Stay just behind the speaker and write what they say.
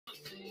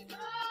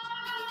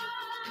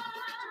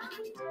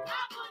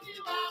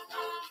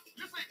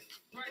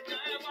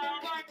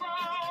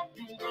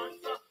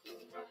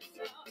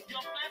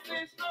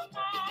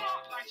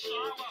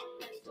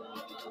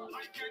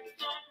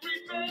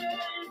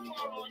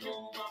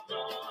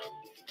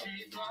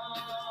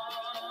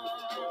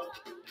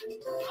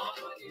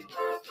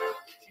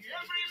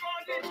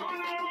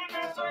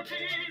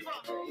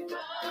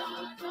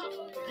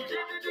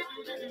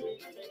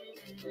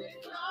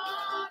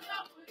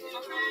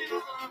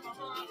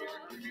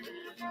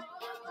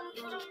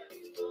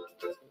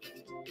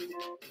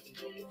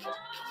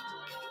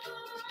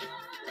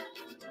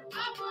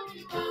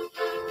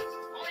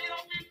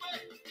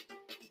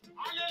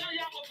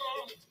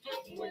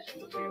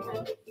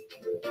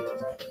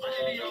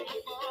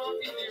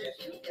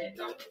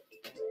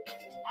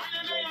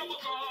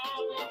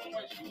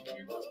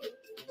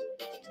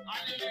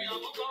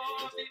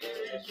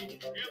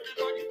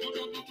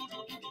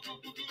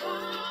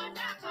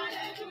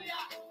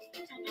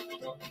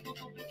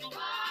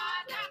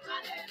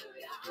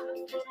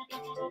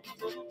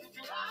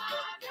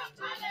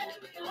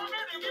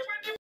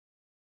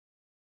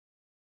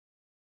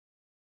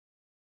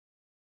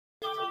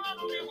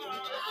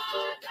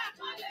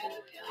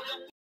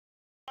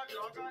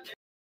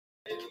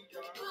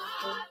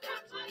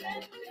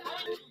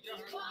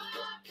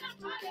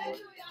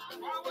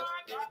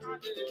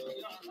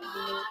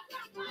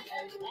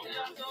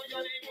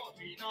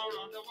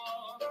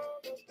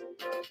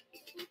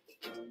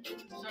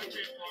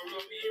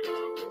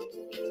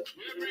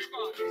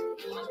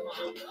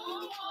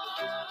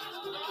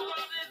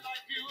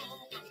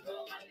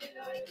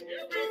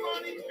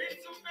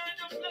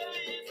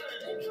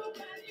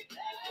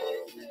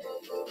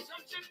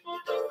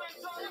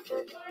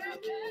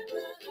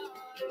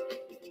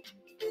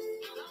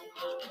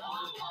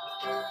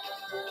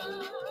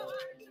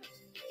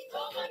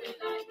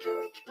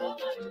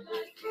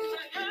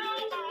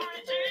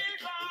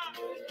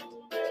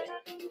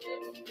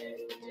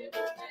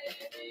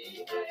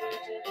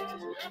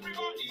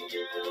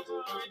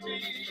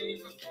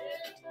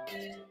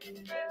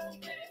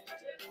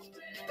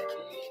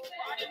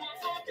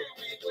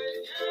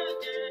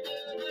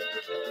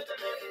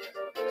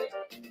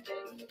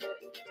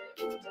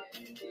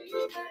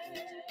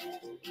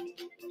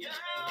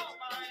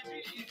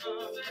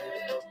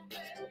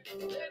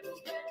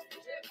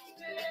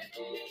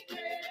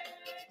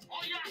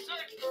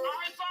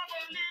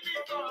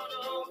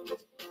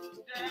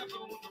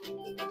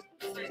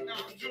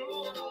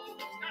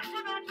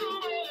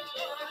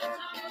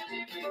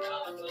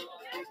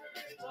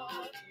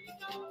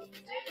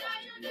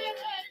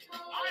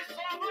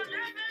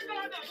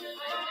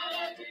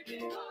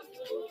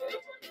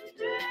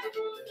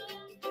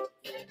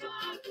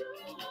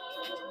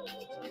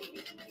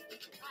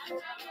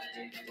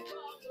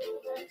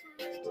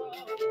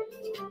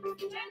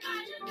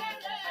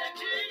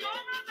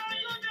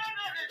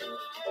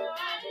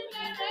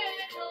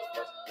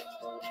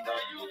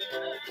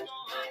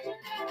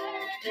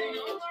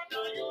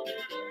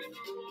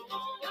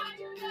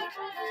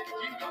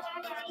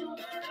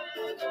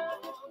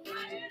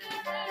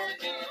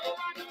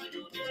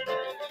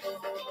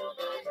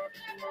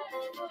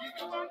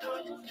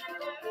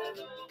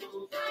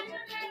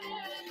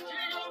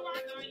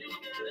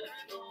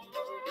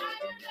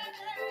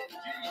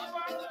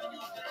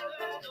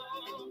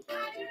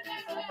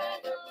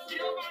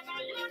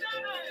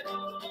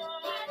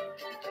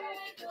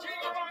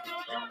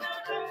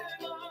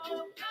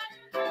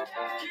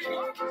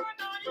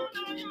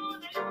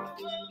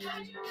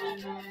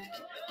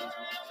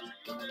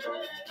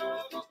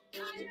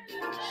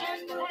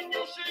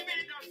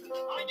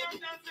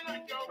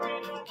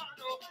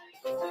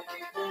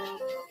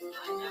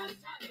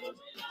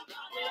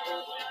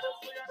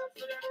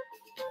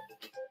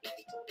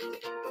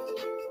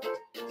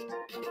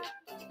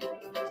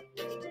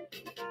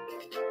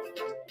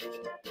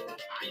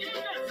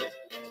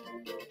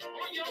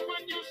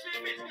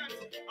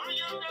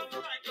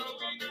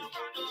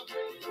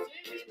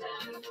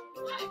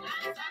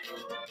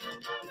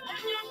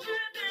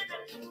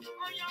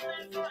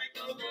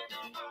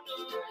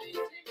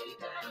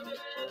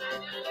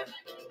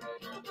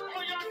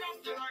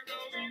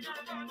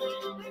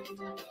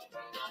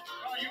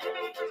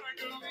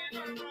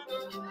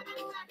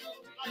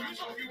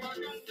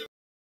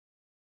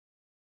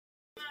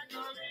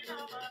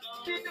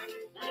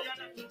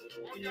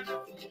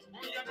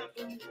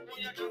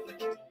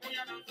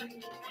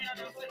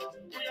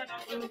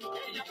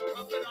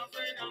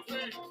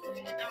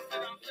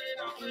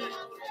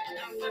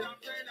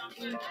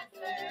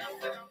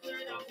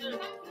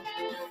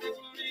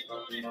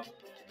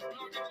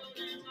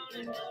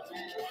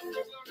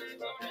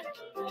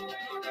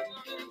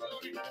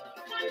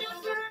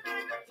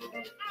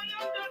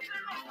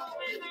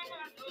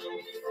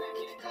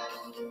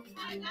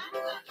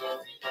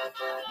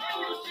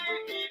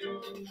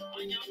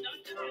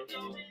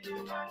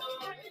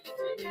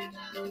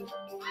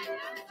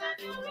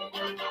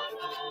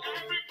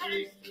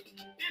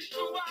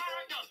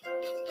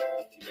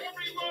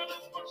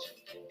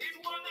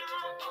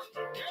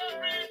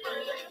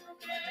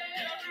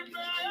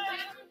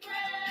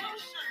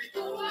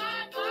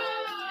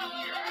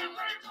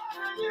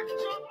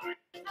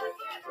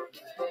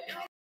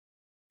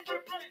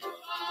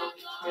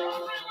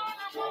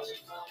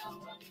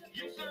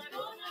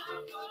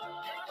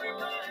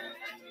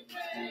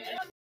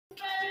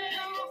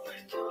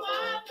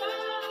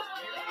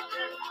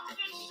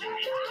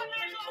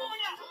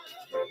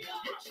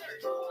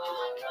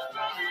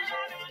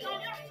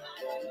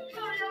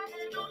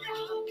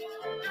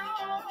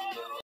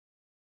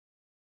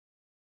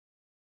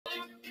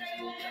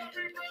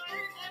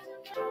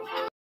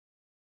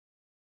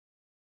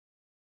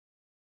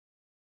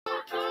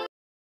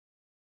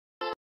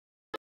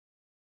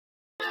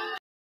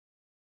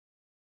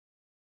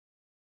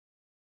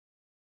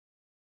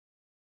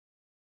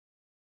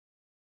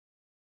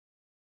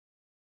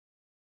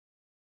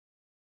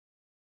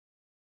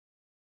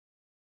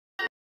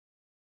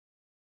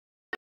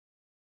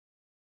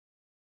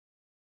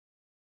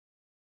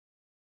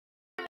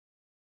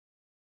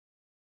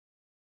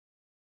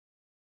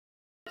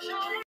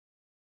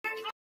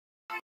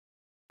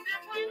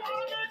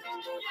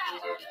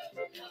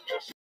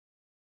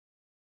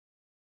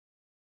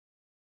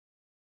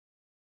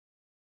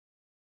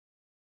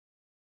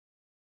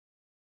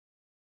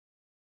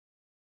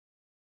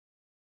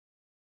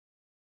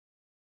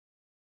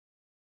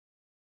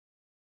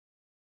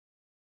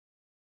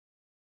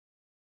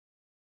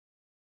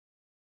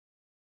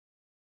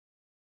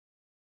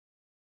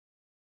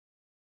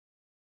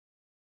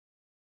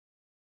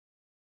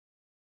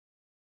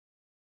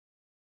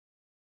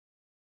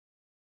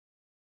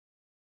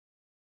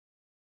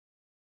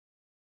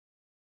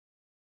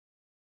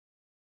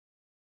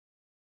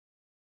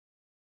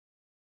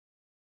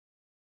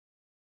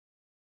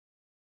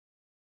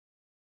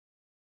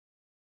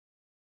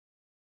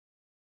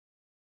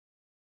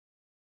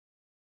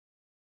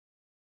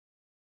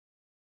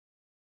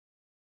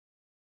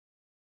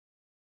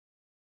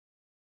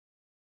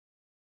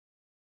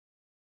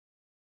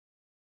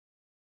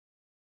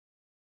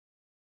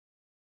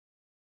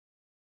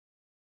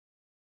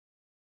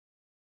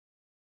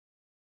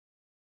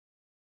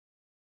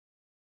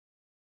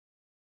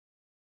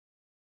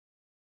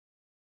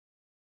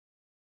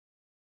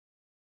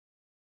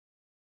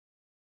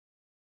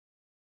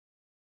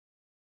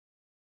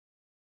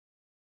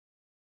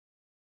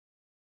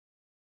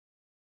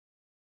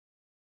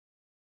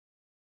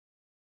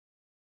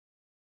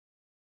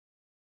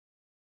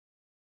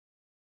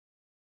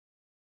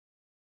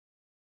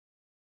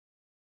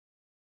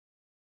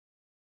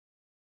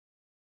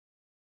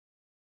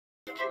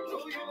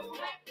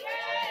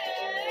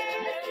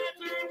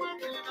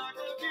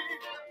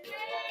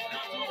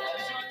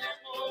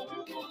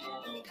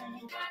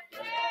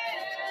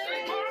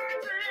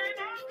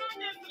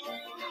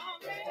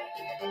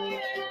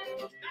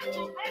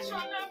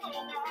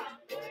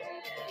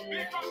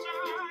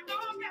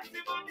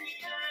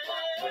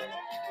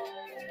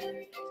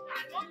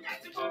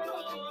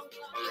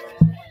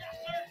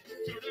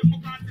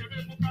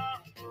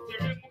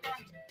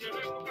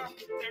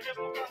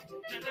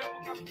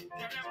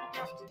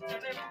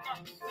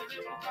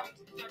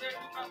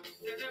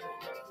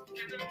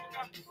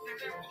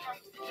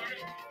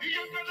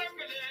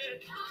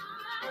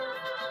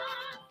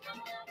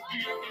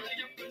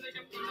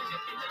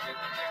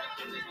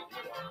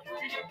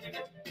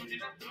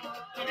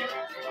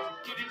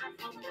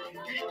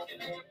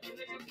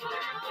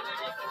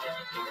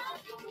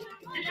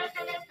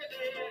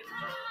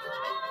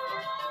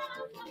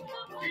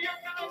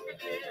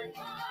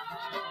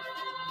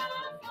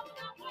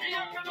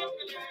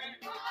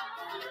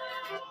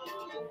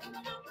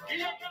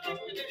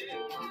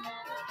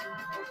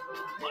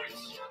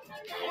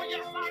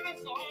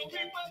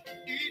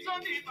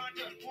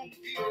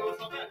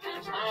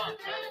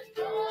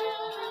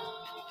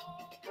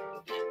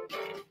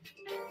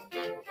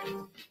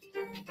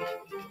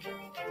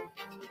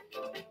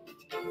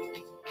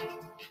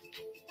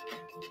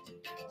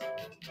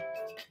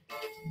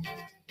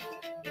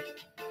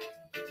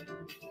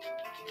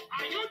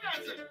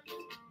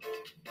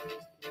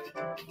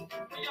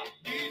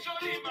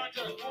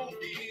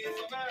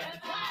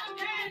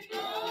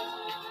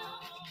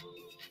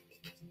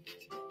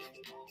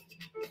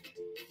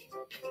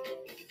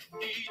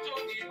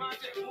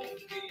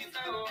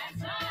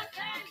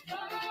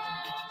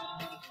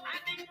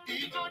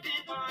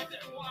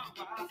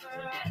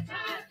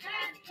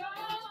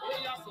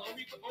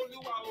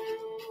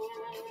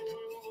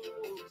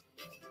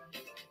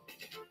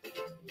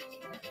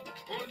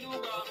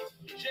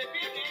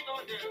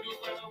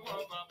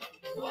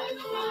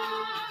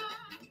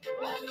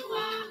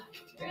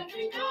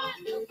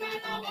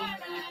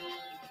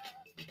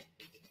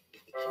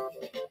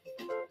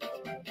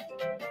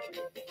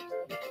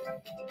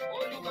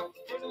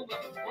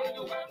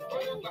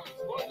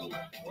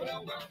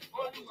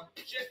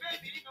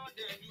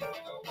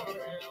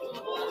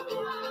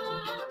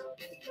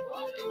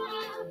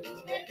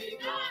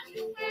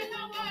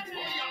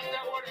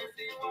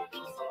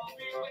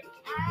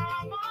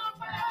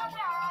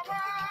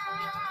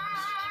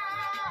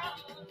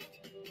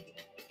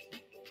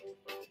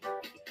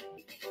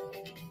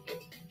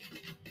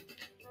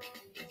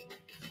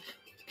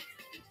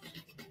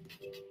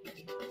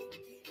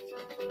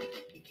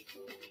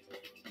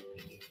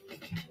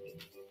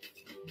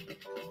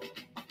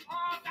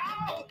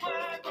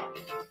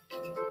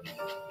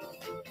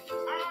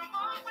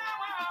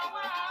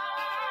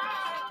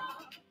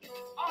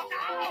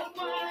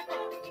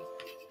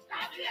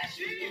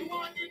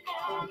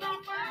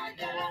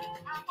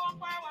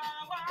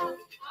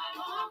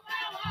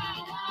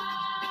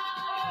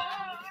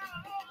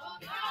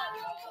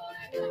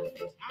Thank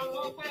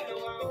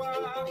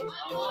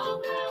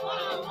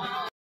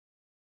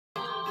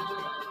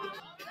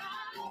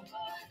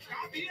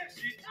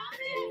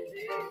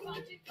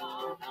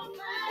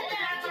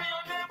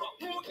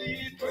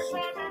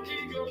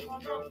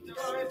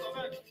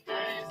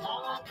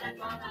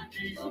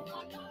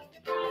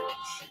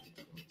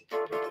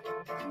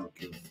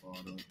you,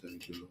 Father.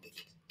 Thank you, Lord.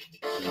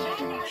 Thank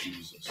you,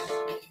 Jesus.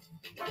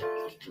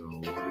 You're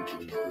worthy to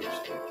be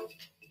praised.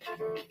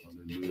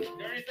 Hallelujah.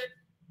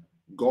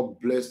 God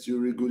bless you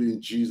really good in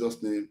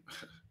Jesus' name.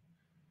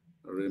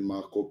 You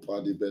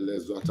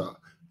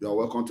are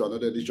welcome to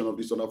another edition of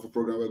this wonderful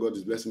program where God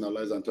is blessing our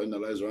lives and turning our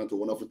lives around to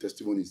wonderful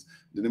testimonies.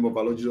 In the name of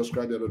our Lord Jesus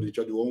Christ, the Lord of the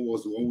church, the one who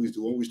was, the one who is,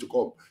 the one who is to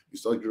come. In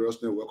such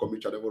glorious name, welcome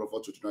each and every one of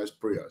us to tonight's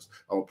prayers.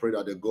 I will pray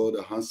that the God,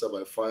 the answer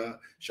by fire,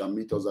 shall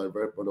meet us at the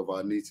very point of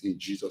our needs in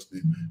Jesus'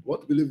 name.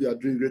 What believe we are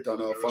doing great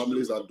and our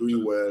families are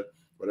doing well.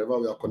 Wherever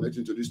we are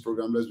connecting to this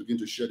program, let's begin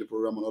to share the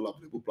program on all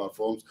applicable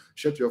platforms.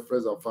 Share to your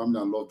friends and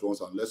family and loved ones,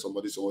 and let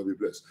somebody somewhere be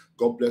blessed.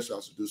 God bless you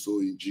as you do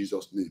so in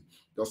Jesus' name.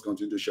 Just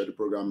continue to share the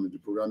program. The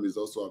program is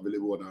also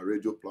available on our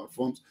radio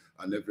platforms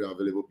and every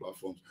available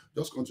platforms.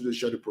 Just continue to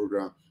share the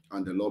program,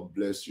 and the Lord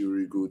bless you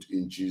really good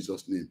in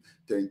Jesus' name.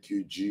 Thank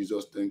you,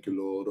 Jesus. Thank you,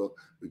 Lord.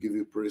 We give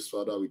you praise,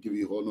 Father. We give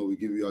you honor. We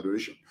give you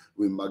adoration.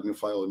 We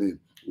magnify your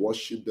name.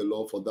 Worship the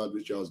Lord for that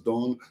which he has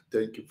done.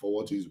 Thank you for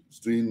what he's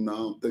doing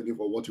now. Thank you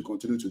for what you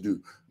continue to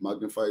do.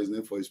 Magnify his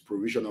name for his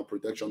provision and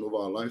protection over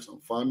our lives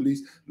and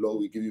families. Lord,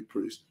 we give you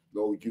praise.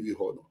 Lord, we give you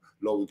honor.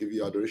 Lord, we give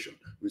you adoration.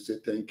 We say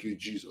thank you,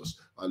 Jesus.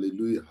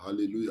 Hallelujah,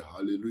 hallelujah,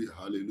 hallelujah,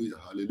 hallelujah,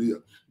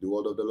 hallelujah. The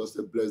word of the Lord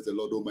said, bless the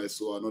Lord, O my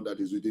soul, and all that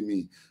is within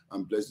me.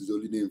 And bless his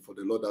holy name, for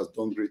the Lord has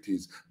done great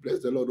things.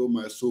 Bless the Lord, O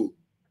my soul,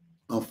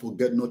 and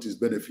forget not his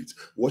benefits.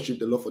 Worship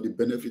the Lord for the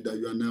benefit that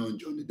you are now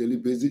enjoying on a daily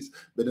basis,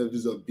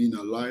 benefits of being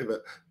alive,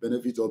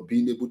 benefits of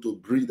being able to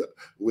breathe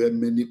where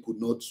many could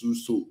not do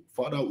so.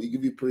 Father, we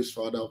give you praise,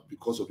 Father,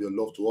 because of your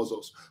love towards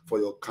us, for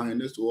your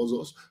kindness towards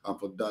us, and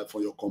for that,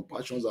 for your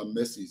compassions and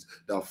mercies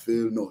that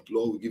fail not.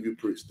 Lord, we give you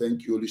praise.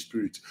 Thank you, Holy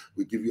Spirit.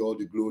 We give you all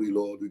the glory,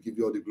 Lord. We give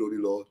you all the glory,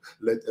 Lord.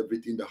 Let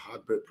everything that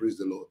heart bear praise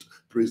the Lord.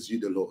 Praise ye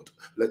the Lord.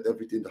 Let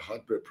everything that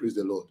heart bear praise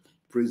the Lord.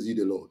 Praise ye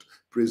the Lord.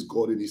 Praise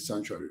God in his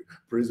sanctuary.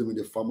 Praise him in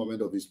the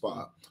firmament of his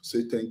power.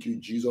 Say thank you,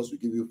 Jesus. We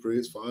give you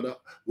praise, Father.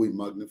 We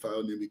magnify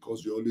your name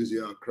because you always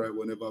hear our cry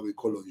whenever we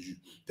call on you.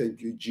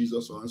 Thank you,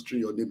 Jesus, for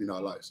answering your name in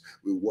our lives.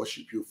 We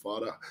worship you,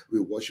 Father. We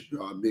worship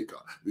you, our Maker.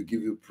 We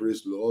give you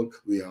praise, Lord.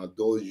 We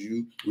adore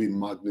you. We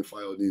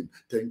magnify your name.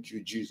 Thank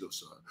you,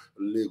 Jesus.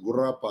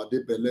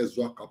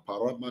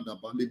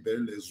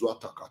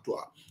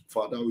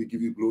 Father, we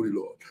give you glory,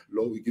 Lord.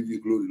 Lord, we give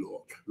you glory,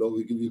 Lord. Lord,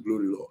 we give you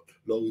glory, Lord.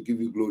 Lord, we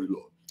give you glory,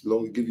 Lord.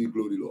 Lord, we give you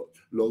glory, Lord.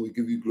 Lord, we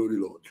give you glory,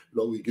 Lord.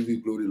 Lord, we give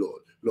you glory, Lord.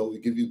 Lord, we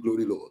give you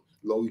glory, Lord.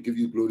 Lord, we give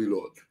you glory,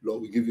 Lord.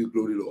 Lord, we give you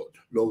glory, Lord.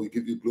 Lord, we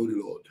give you glory,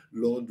 Lord.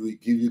 Lord, we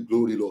give you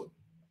glory, Lord.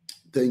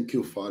 Thank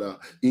you, Father.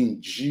 In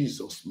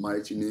Jesus'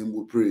 mighty name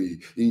we pray.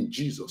 In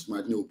Jesus'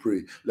 mighty name we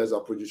pray. Let's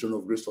our projection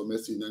of grace for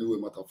mercy in any way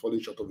matter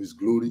falling short of his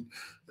glory,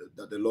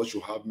 that the Lord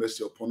should have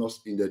mercy upon us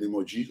in the name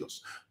of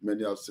Jesus.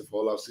 Many have seen,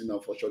 all have seen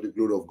and for sure the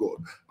glory of God,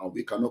 and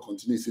we cannot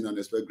continue sin and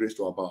expect grace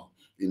to abound.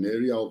 In the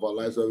area of our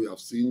lives where we have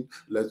sinned,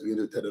 let's begin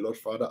to tell the Lord,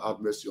 Father, have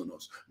mercy on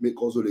us. Make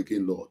us whole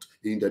again, Lord,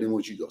 in the name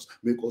of Jesus.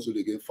 Make us whole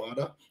again,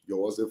 Father.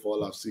 Your words say, for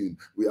all have sinned.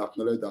 We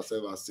acknowledge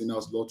ourselves as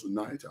sinners, Lord,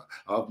 tonight.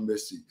 Have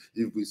mercy.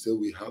 If we say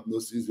we have no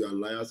sins, we are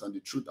liars and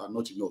the truth are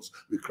not in us.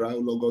 We cry,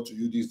 Lord God, to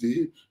you this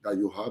day that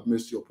you have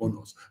mercy upon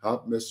us.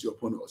 Have mercy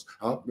upon us.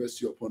 Have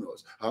mercy upon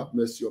us. Have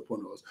mercy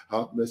upon us.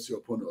 Have mercy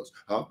upon us.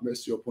 Have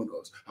mercy upon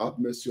us. Have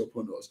mercy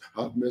upon us.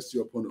 Have mercy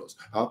upon us.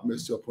 Have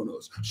mercy upon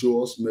us.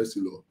 Show us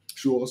mercy, Lord.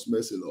 Show us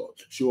mercy, Lord.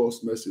 Show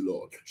us mercy,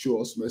 Lord. Show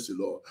us mercy,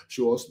 Lord.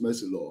 Show us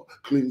mercy, Lord.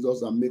 Cleanse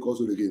us and make us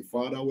whole again.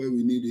 Father, where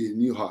we need a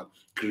new heart,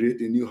 create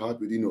a new heart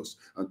within us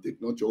and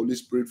take not your Holy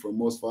Spirit from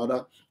us,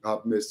 Father.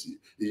 Have mercy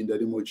in the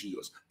name of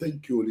Jesus.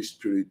 Thank you, Holy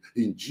Spirit.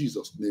 In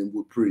Jesus' name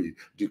we pray.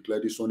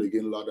 Declare this one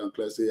again loud and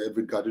clear. Say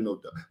every garden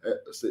of the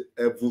say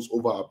heavens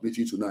over our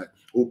meeting tonight.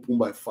 Open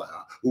by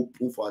fire.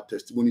 Open for our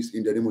testimonies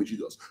in the name of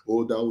Jesus.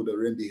 Oh, thou would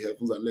rend the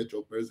heavens and let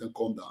your presence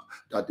come down,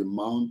 that the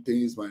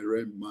mountains might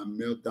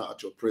melt down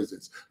at your presence.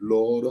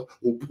 Lord,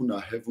 open our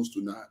heavens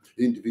tonight.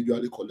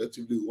 Individually,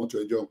 collectively, we want to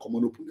enjoy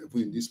uncommon open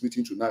heaven in this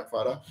meeting tonight,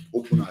 Father.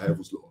 Open our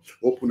heavens, Lord.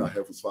 Open our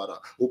heavens, Father.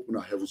 Open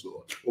our heavens,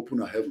 Lord. Open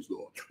our heavens,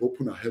 Lord.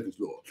 Open our heavens,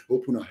 Lord.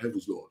 Open our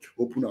heavens, Lord.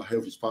 Open our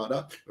heavens,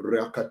 Father.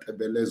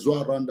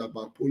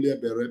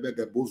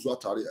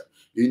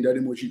 In the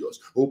name of Jesus,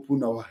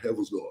 open our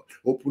heavens, Lord.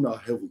 Open our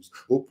heavens.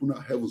 Open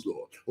our heavens,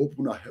 Lord.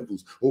 Open our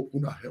heavens.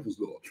 Open our heavens,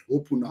 Lord.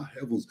 Open our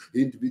heavens.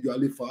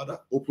 Individually, Father.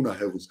 Open our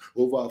heavens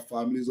over our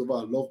families, over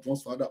our loved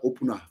ones, Father.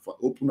 Open our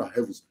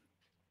heavens.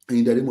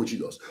 In the name of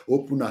Jesus,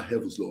 open our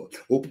heavens, Lord.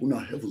 Open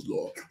our heavens,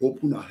 Lord.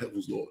 Open our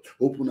heavens, Lord.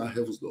 Open our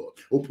heavens, Lord.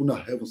 Open our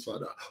heavens,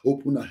 Father.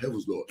 Open our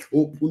heavens, Lord.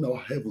 Open our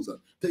heavens.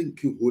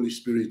 Thank you, Holy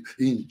Spirit.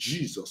 In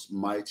Jesus'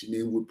 mighty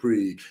name we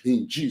pray.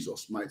 In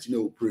Jesus' mighty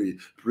name we pray.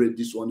 Pray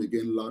this one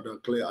again loud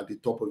and clear at the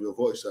top of your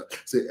voice.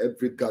 Say,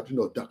 every gathering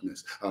of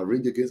darkness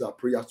arranged against our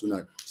prayers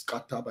tonight,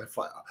 scatter by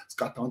fire,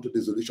 scatter unto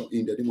desolation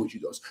in the name of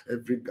Jesus.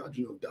 Every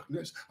gathering of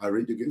darkness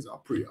arranged against our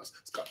prayers,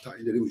 scatter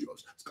in the name of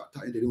Jesus.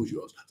 Scatter in the name of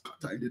Jesus.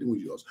 Scatter in the name of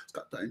Jesus.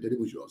 Scatter in the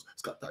name of Jesus,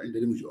 scatter in the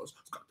name of Jesus,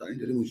 scatter in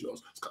the name of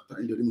Jesus, scatter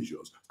in the name of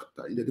Jesus,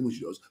 scatter in the name of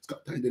Jesus,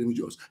 scatter in the name of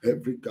Jesus.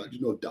 Every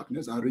guardian of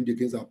darkness arranged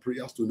against our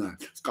prayers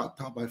tonight,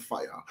 scatter by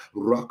fire.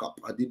 Raka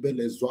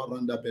padibele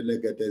zwaranda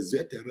belegete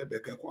zete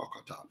rebeke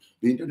kwakata.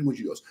 In the name of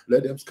Jesus,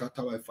 let them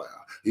scatter by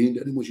fire. In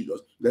the name of Jesus,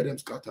 let them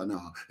scatter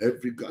now.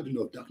 Every guardian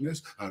of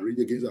darkness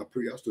arranged against our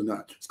prayers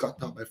tonight,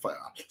 scatter by fire,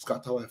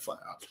 scatter by fire,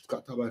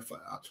 scatter by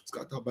fire,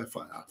 scatter by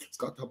fire,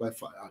 scatter by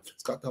fire,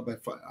 scatter by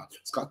fire,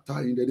 scatter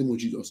in the name of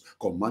Jesus.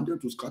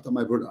 Commanded to scatter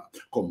my brother,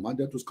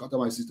 commanded to scatter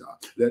my sister.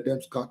 Let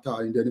them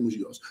scatter in the name of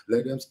Jesus.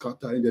 Let them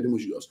scatter in the name of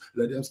Jesus.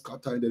 Let them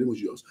scatter in the name of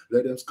Jesus.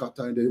 Let them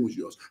scatter in the name of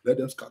Jesus. Let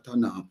them scatter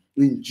now.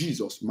 In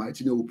Jesus'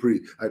 mighty name we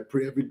pray. I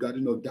pray every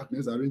garden of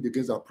darkness arranged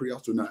against our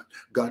prayers tonight.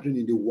 Garden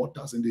in the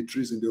waters, in the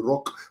trees, in the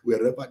rock,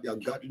 wherever they are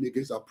guarding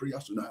against our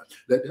prayers tonight.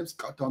 Let them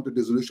scatter unto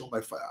desolation by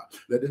fire.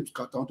 Let them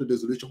scatter unto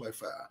desolation by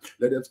fire.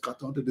 Let them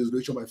scatter unto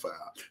desolation by fire.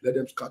 Let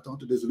them scatter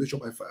unto desolation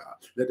by fire.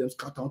 Let them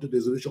scatter unto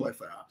desolation by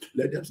fire.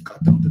 Let them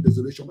scatter unto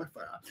desolation by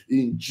fire.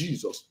 In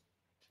Jesus'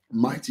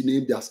 mighty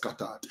name they are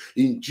scattered.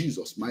 In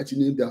Jesus' mighty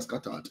name they are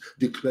scattered.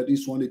 Declare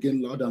this one again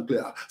loud and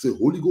clear. Say,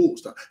 Holy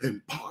Ghost,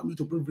 empower me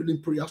to prevail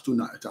in prayers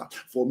tonight,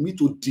 for me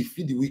to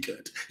defeat the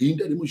wicked. In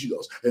the name of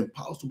Jesus,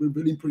 empower us to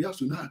prevail in prayers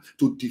tonight,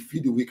 to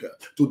defeat the wicked,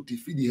 to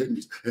defeat the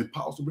enemies.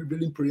 Empower us to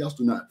prevail in prayers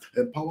tonight.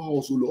 Empower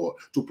us, O Lord,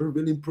 to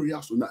prevail in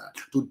prayers tonight,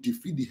 to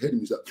defeat the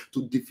enemies,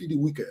 to defeat the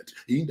wicked.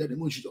 In the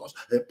name of Jesus,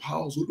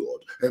 empower us, O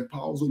Lord,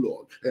 empower us, O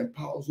Lord,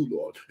 empower us, O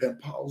Lord,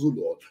 empower us, O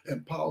Lord,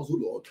 empower us, O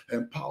Lord,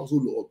 empower us, O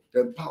Lord,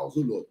 empower us,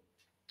 O Lord.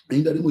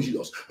 In the name of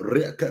Jesus,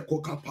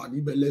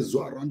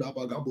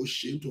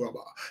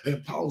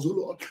 empower us, O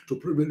Lord, to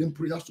prevail in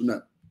prayers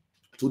tonight,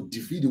 to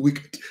defeat the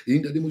wicked.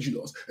 In the name of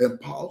Jesus,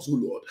 empower us, O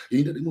Lord.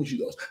 In the name of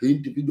Jesus,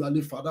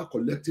 individually, Father,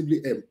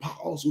 collectively,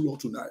 empower us, O Lord,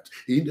 tonight.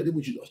 In the name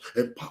of Jesus,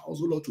 empower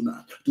us, O Lord,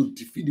 tonight, to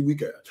defeat the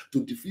wicked,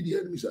 to defeat the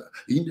enemies.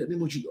 In the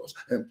name of Jesus,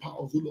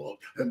 empower us, O Lord,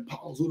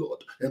 empower us, O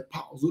Lord,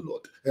 empower us, O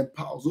Lord,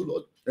 empower us, O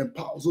Lord,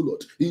 empower us, O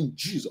Lord. In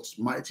Jesus'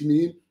 mighty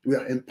name, we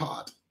are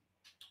empowered.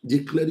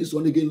 Declare this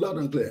one again loud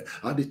and clear.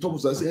 At the top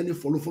of the say, any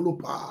follow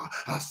power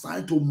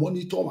assigned to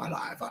monitor my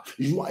life.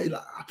 You are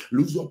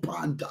lose your power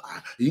and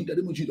die. In the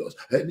name of Jesus,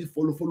 any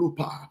follow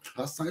power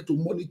assigned to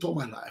monitor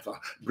my life.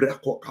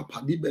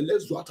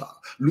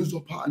 Lose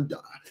your power and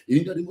die.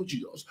 In the name of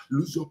Jesus,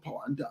 lose your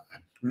power and die.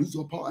 Lose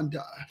your power and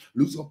die.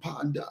 Lose your power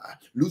and die.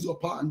 Lose your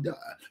power and die.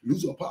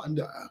 Lose your power and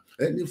die.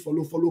 Any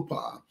follow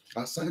power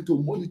assigned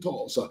to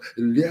monitors.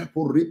 In the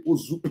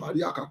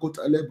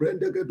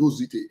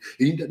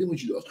name of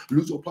Jesus,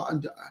 lose your power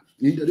and die.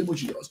 In the name of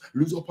Jesus,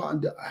 lose your power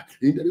and die.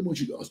 In the name of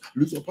Jesus,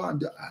 lose your power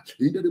and die.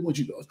 In the name of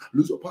Jesus,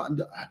 lose your power and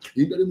die.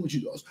 In the name of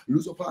Jesus,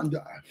 lose your power and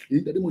die.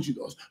 In the name of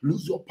Jesus,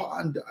 lose your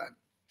power and die.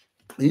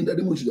 In the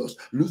name of Jesus,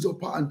 lose your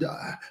power and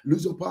die.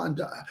 Lose your power and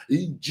die.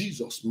 In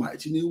Jesus'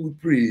 mighty name we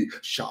pray.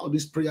 Shout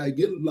this prayer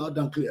again loud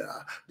and clear.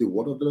 The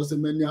word of the Lord says,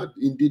 many are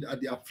indeed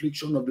at the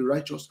affliction of the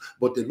righteous,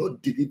 but the Lord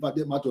delivered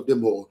them out of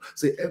them all.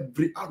 Say,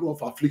 every arrow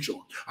of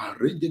affliction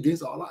arranged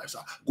against our lives,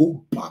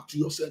 go back to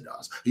your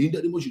senders. In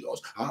the name of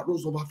Jesus,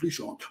 arrows of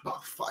affliction,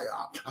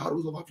 backfire.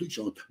 Arrows of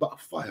affliction,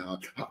 backfire.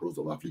 Arrows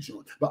of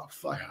affliction,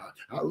 backfire.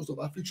 Arrows of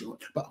affliction,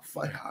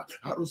 backfire.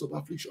 Arrows of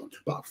affliction,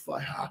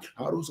 backfire.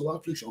 Arrows of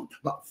affliction,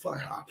 backfire.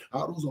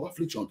 Arrows of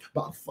affliction,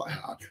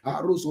 backfire,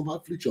 arrows of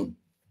affliction,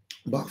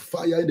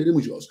 backfire in the name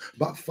of Jesus,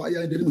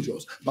 backfire in the name of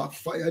Jesus,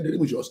 backfire in the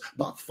name of Jesus,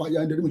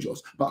 backfire in the name of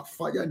Jesus,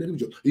 backfire in the name of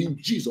Jesus. In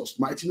Jesus'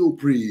 mighty name,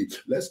 pray.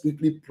 Let's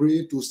quickly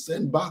pray to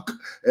send back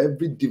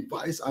every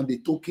device and the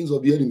tokens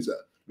of the enemies.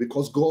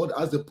 Because God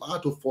has the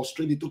power to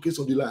frustrate the tokens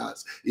of the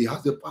liars. He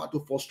has the power to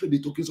frustrate the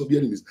tokens of the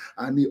enemies.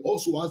 And he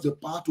also has the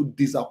power to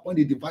disappoint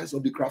the device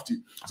of the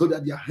crafty, so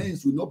that their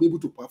hands will not be able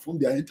to perform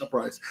their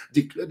enterprise.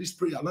 Declare this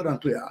prayer loud and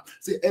clear.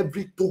 Say,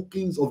 every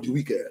tokens of the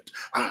wicked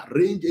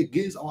arranged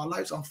against our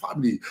lives and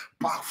family,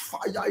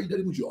 backfire in the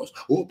name of Jesus.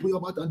 Open your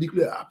mouth and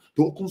declare,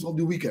 tokens of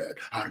the wicked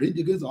arranged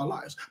against our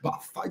lives,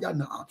 backfire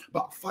now,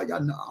 backfire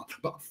now,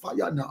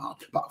 backfire now,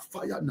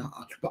 backfire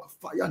now,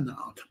 backfire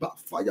now,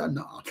 backfire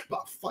now,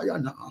 backfire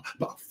now,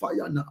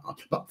 backfire now,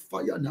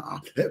 backfire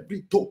now.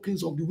 Every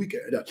tokens of the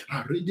wicked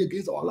arranged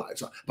against our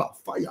lives,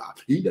 backfire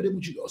in the name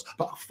of Jesus,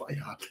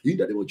 backfire in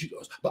the name of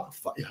Jesus,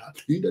 backfire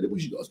in the name of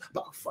Jesus,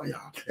 backfire.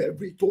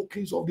 Every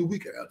tokens of the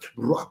wicked,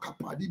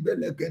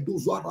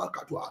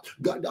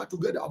 gather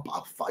together,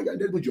 backfire in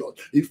the name of Jesus.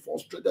 He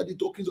frustrated the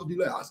tokens of the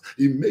liars.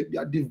 He made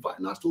their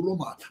diviners to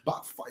Roma,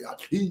 backfire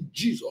in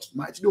Jesus'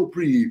 mighty name.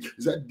 Pray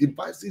that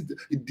devices,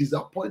 it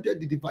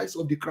disappointed the device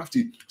of the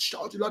crafty.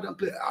 Shout it loud and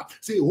clear.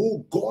 Say,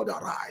 oh God,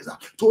 arise arise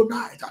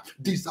tonight.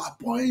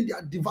 Disappoint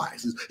their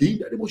devices in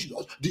the name of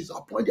Jesus.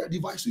 Disappoint their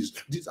devices.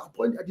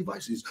 Disappoint their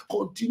devices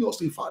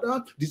continuously,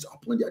 Father.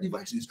 Disappoint their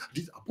devices.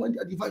 Disappoint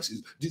their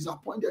devices.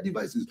 Disappoint their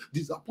devices.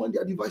 Disappoint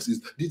their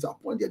devices.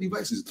 Disappoint their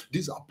devices.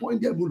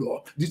 Disappoint them, O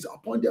Lord.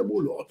 Disappoint them, O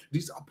Lord.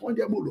 Disappoint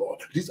them, O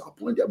Lord.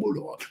 Disappoint them, O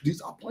Lord.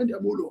 Disappoint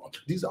them, O Lord.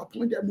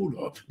 Disappoint them, O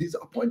Lord.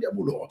 Disappoint them,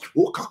 O Lord.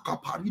 O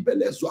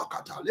kakaparibele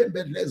zwakata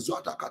lembele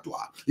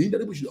zwatakatwa. In the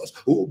name of Jesus.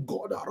 Oh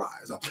God,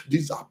 arise.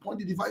 Disappoint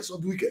the device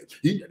of the wicked.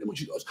 In the name of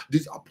Jesus.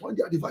 Disappoint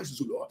their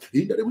devices, O Lord.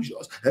 In the name of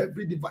Jesus.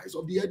 Every device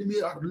of the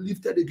enemy are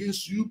lifted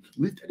against you,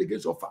 lifted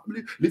against your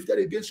family, lifted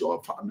against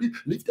your family,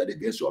 lifted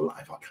against your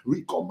life.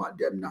 We command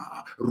them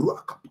now.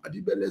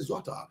 Rakapadibele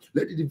zwata.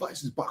 Let the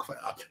devices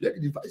backfire. Let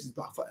the devices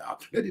backfire.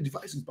 Let the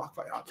devices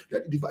backfire.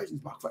 Let the devices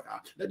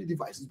backfire. Let the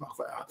devices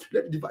backfire.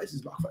 Let the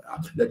devices backfire.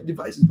 Let the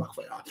devices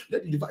backfire.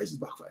 Let the devices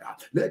backfire.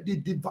 Let the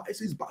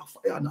devices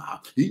backfire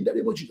now. In the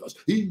name of Jesus.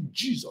 In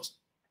Jesus'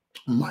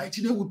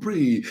 mighty name we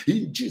pray.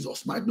 In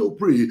Jesus' mighty name we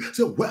pray.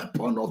 Say,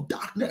 weapon of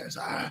darkness,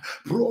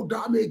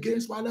 program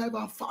against my life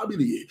and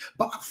family,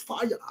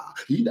 backfire.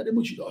 In the name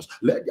of Jesus,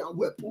 let their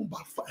weapon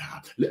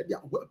backfire. Let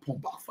their weapon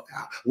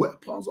backfire.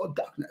 Weapons of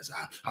darkness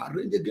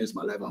arranged against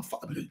my life and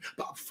family,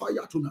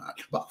 backfire tonight.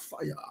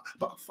 Backfire.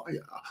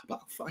 Backfire.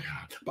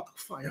 Backfire.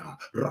 Backfire.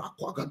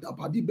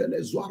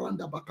 Rakwagadabadibele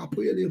zwaranda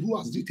bakapele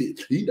ruazite.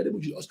 In the name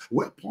of Jesus,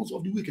 weapons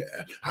of the wicked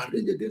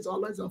arranged against our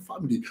lives and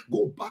family,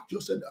 go back to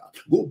your sender.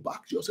 Go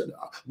back to your sender.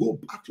 Go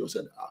back to your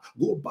sender.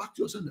 Go back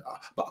to your sender.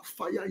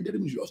 Backfire in the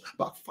name of Jesus.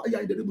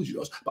 Backfire in the name of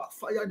Jesus.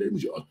 Backfire in the name of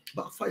Jesus.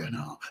 Backfire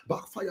now.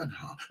 Backfire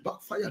now.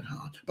 Backfire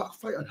now.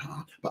 Backfire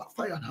now.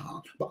 Backfire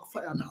now.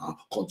 Backfire now.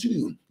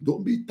 Continue.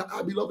 Don't be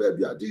tired, beloved.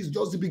 This is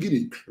just the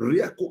beginning.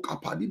 Let the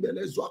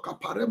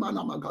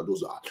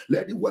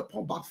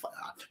weapon backfire.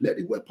 Let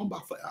the weapon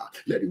backfire.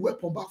 Let the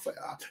weapon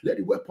backfire. Let the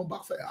weapon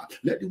backfire.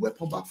 Let the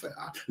weapon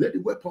backfire. Let the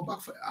weapon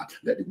backfire.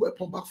 Let the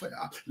weapon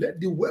backfire. Let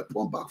the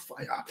weapon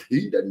backfire.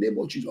 In the name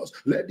of Jesus,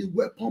 let the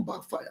weapon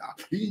backfire.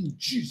 In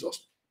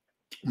Jesus'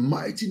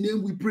 mighty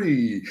name we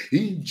pray.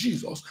 In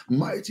Jesus'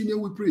 mighty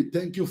name we pray.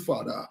 Thank you,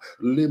 Father.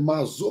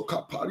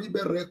 Lemazoka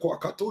paribere kwa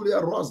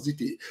katolia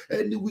rozite.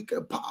 Any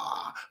wicked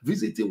power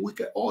visiting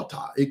wicked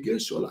altar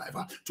against your life,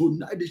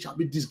 tonight they shall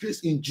be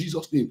disgraced in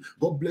Jesus' name.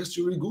 God bless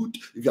you really good.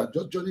 If you are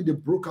just joining the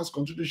broadcast,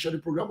 continue to share the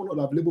program on all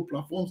available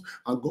platforms,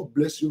 and God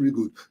bless you really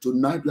good.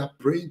 Tonight we are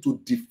praying to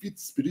defeat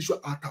spiritual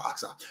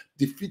attacks,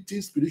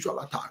 defeating spiritual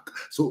attack.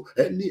 So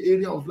any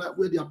area of life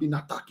where they have been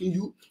attacking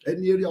you,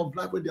 any area of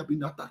life where they have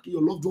been attacking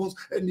your loved ones,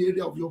 any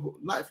area of your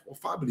life or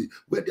family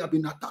where they have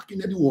been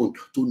attacking anyone,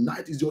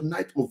 tonight is your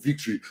night of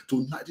victory.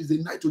 Tonight is the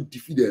night to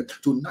defeat them.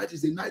 Tonight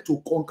is the night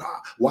to conquer.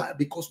 Why?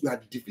 Because we are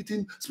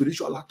defeating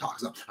spiritual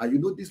attacks. And you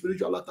know, these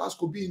spiritual attacks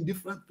could be in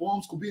different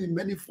forms, could be in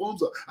many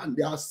forms, and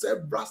there are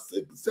several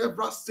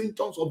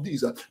symptoms of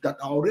these that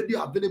are already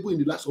available in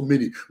the lives of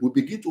many. We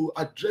begin to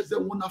address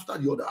them one after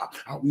the other,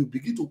 and we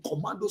begin to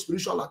command those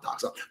spiritual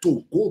attacks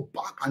to go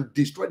back and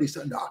destroy the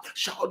sender.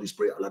 Shout this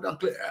prayer loud and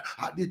clear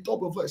at the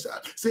top of voice.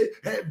 Say,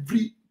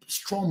 every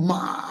strong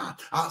man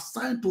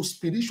assigned to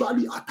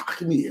spiritually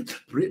attack me.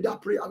 Pray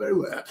that prayer very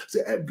well.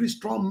 Say, every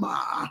strong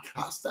man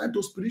assigned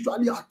to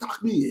spiritually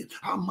attack me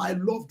and my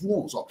loved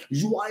ones,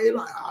 you are a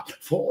liar.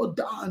 Fall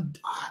down,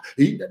 die.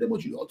 In the name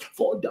of Jesus,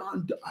 fall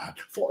down, die.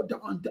 Fall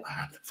down,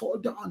 die. Fall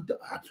down,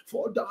 die.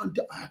 Fall down,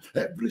 die.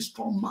 Every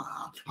strong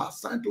man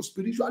assigned to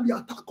spiritually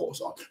attack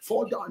us,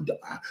 fall down,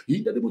 die.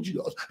 In the name of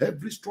Jesus,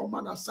 every strong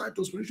man assigned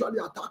to spiritually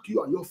attack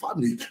you and your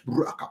family, in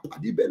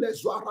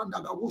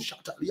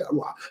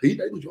the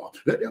name of Jesus,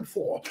 let them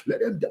fall, let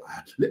them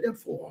die, let them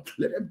fall,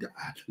 let them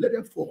die, let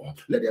them fall,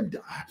 let them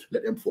die,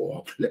 let them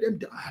fall, let them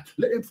die,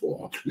 let them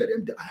fall, let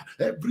them die.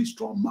 Every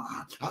strong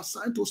man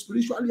assigned to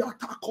spiritually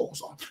attack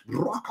us,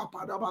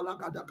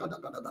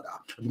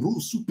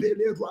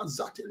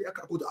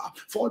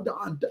 fall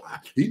down, die.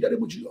 In the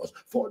name of Jesus,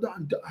 fall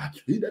down, die.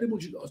 In the name of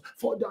Jesus,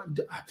 fall down,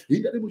 die.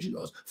 In the name of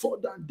Jesus, fall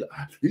down,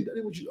 die. In the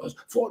name of Jesus,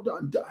 fall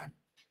down, die.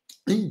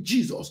 In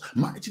Jesus'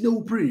 mighty name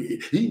we pray.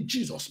 In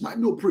Jesus'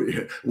 mighty name we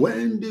pray.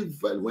 When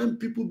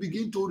people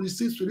begin to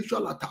receive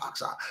spiritual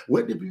attacks,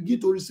 when they begin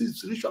to receive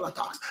spiritual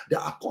attacks,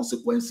 there are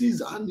consequences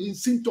and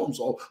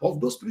symptoms of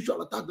those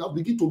spiritual attacks that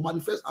begin to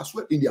manifest as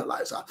well in their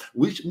lives,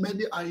 which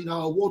many are in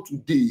our world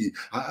today.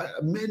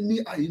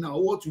 Many are in our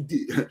world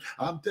today.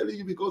 I'm telling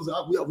you, because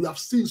we have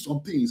seen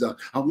some things, and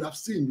we have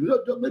seen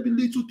maybe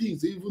little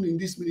things even in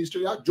this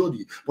ministerial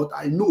journey. But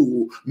I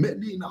know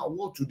many in our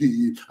world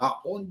today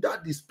are under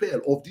the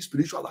spell of this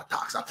spiritual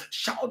attacks.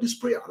 Shout this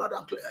prayer loud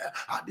and clear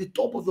at the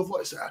top of the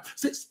voice.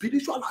 Say,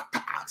 spiritual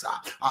attacks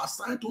are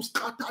assigned to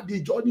scatter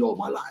the journey of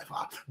my life.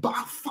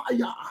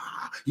 Backfire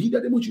in the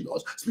name of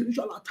Jesus.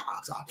 Spiritual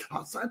attacks are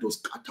assigned to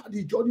scatter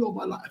the journey of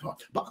my life.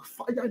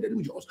 Backfire in the name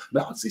of Jesus.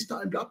 My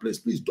sister in that place,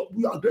 please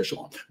double your aggression.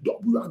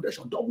 Double your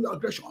aggression. Double your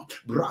aggression.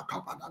 In the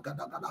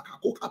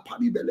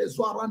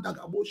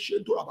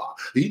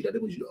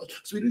name of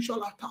Jesus.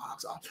 Spiritual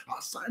attacks are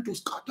assigned to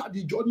scatter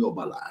the journey of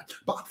my life.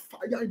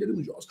 Backfire in the name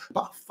of Jesus.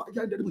 Backfire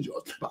in the name of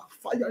Jesus,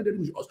 backfire in the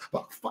name of Jesus,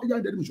 backfire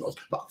in the name of Jesus,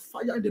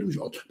 backfire in the name of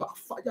Jesus,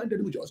 backfire in the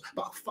name of Jesus,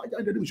 backfire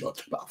in the name of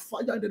Jesus,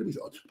 backfire in the name of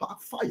Jesus,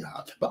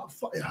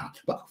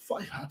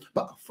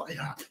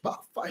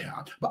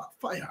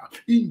 backfire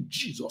in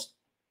Jesus'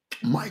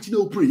 mighty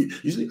name, pray.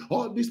 You see,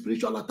 all these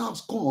spiritual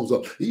attacks comes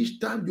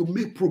each time you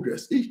make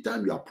progress, each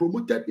time you are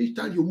promoted, each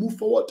time you move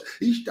forward,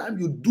 each time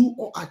you do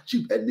or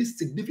achieve any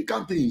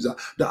significant things.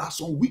 There are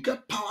some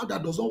wicked power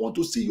that does not want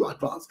to see you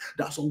advance.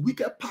 There are some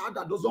wicked power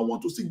that does not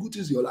want to see good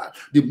things in your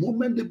life. The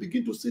moment they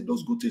begin to see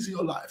those good things in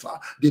your life,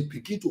 they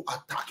begin to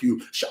attack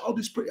you. Shout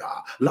this prayer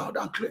loud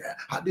and clear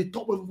at the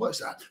top of your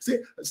voice. Say,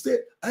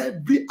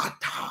 every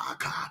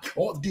attack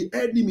of the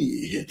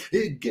enemy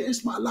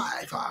against my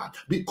life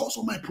because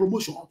of my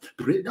promotion.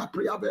 Pray that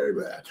prayer very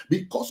well.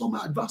 Because of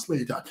my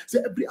advancement, say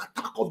every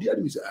attack of the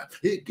enemies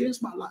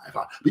against my life,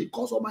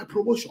 because of my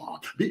promotion,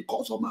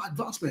 because of my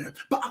advancement,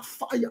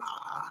 backfire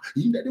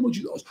in the name of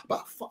Jesus.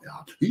 Backfire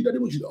in the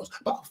name of Jesus.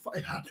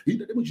 Backfire in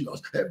the name of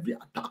Jesus. Every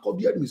attack of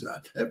the enemies,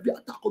 every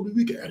attack of the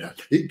wicked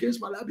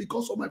against my life,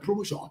 because of my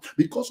promotion,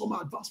 because of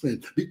my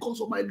advancement,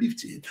 because of my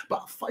lifting,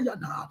 backfire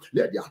now.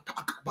 Let the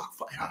attack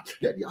backfire.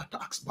 Let the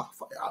attacks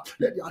backfire.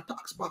 Let the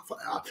attacks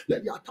backfire.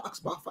 Let the attacks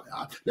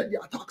backfire. Let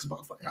the attacks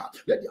backfire.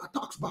 Let the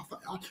attacks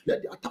backfire.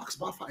 Let the attacks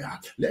backfire.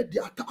 Let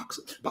the attacks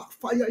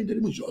backfire in the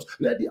name of Jesus.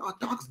 Let the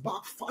attacks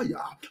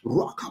backfire.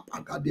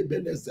 Rakapaga de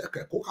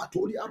Belezeke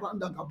Kokatolia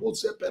Randa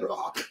Gabose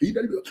Pera.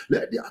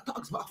 Let the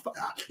attacks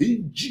backfire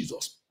in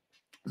Jesus'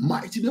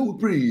 mighty name we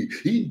pray.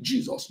 In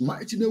Jesus'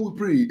 mighty name we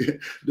pray.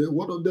 The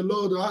word of the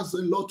Lord has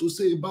a lot to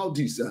say about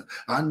this.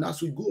 And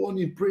as we go on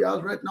in prayer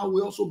right now,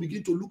 we also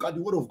begin to look at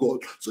the word of God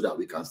so that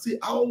we can see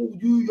how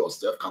you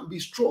yourself can be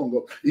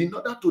strong in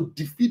order to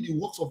defeat the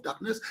works of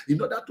darkness,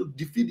 in order to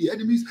defeat the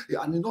enemies,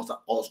 and in order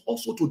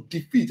also to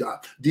defeat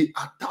the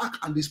attack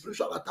and the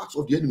spiritual attacks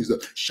of the enemies.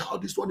 Shout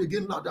this one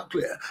again loud and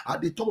clear at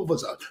the top of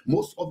us.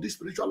 Most of these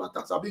spiritual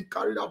attacks have been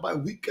carried out by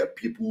wicked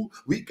people,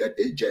 wicked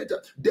agents,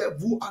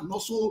 devil, and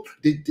also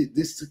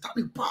the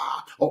satanic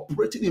power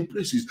operating in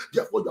places.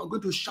 Therefore, you are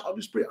going to shout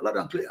this prayer loud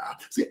and clear.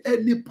 Say,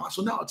 any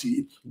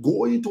personality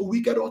going to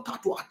wicked altar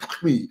to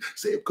attack me.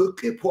 Say,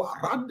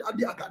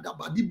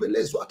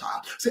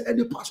 say,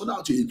 any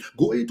personality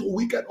going to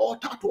wicked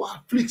altar to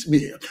afflict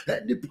me.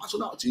 Any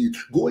personality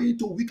going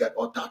to wicked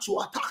altar to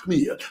attack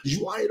me.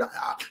 You are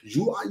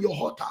your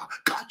altar,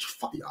 catch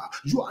fire.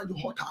 You are your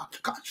altar,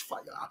 catch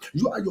fire.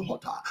 You are your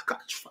altar,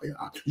 catch fire.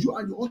 You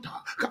are your altar,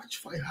 catch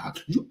fire.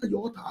 You are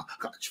your altar,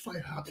 catch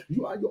fire.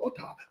 You are your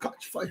altar,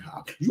 catch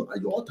fire. You are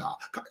your altar,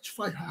 catch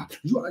fire.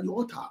 You are your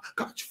altar,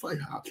 catch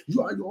fire.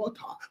 You are your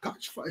altar,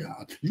 catch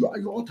fire. You are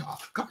your altar,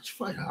 catch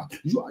fire.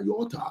 You are your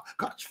altar,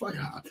 catch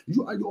fire.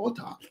 You are your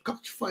altar,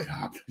 catch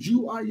fire.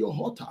 You are your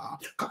altar,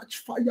 catch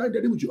fire in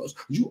the name of Jesus.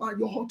 You are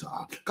your altar,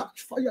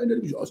 catch fire in the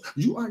name of Jesus.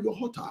 You are your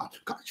altar,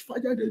 catch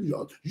fire in the name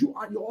of Jesus. You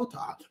are your altar,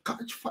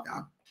 catch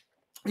fire.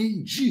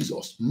 In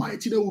Jesus'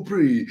 mighty name we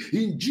pray.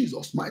 In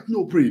Jesus' mighty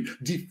name we pray.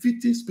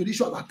 Defeating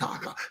spiritual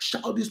attacker.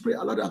 Shout this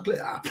prayer loud and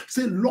clear.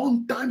 Say,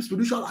 long time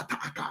spiritual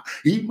attacker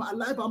in my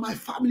life and my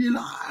family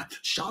life.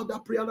 Shout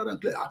that prayer loud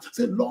and clear.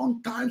 Say,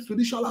 long time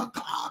spiritual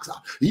attacks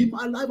in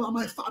my life and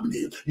my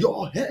family.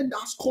 Your hand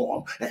has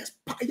come.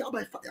 Expire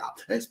by fire.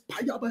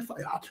 Expire by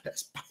fire.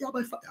 Expire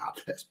by fire.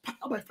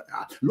 Expire by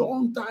fire.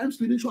 Long time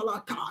spiritual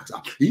attacks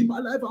in my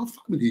life and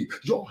family.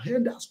 Your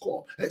hand has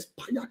come.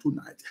 Expire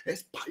tonight.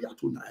 Expire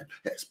tonight.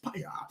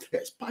 Expire.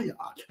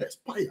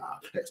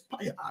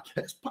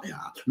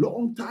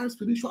 Long time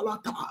spiritual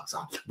attacks.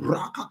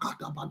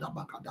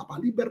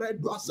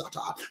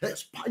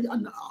 Expire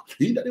now.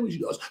 In the name of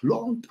Jesus.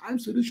 Long time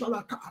spiritual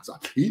attacks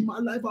in my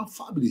life and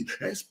family.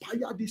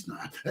 Expire this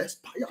night.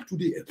 Expire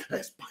today.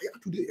 Expire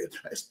today.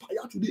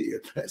 Expire today.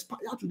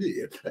 Expire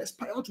today.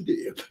 Expire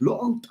today.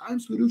 Long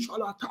time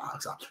spiritual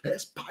attacks.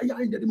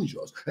 Expire in the name of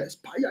Jesus.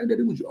 Expire in the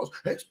name of Jesus.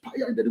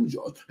 Expire in the name of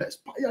Jesus.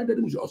 Expire in the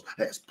name of Jesus.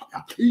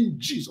 Expire in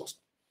Jesus'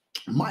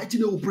 mighty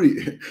name we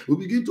pray. We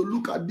begin to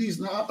look at this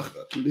now.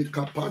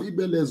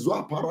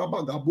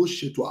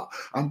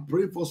 I'm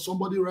praying for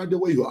somebody right there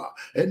where you are.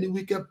 Any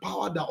wicked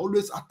power that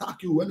always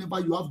attack you whenever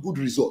you have good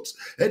results.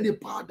 Any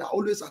power that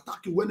always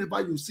attack you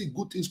whenever you see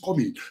good things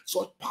coming.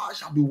 Such power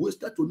shall be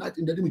wasted tonight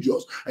in the name of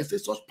Jesus. I say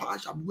such power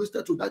shall be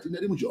wasted tonight in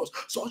the name of Jesus.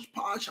 Such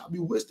power shall be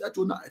wasted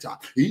tonight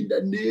in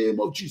the name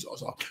of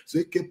Jesus.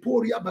 Say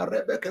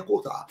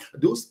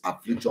those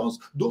afflictions,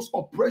 those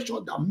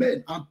oppressions that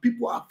men and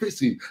people are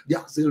facing, they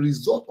are a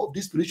result of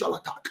this spiritual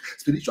attack.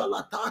 Spiritual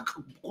attack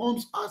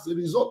comes as a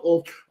result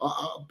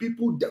of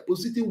people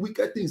depositing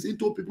wicked things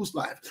into people's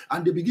life,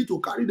 and they begin to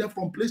carry them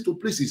from place to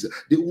places.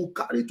 They will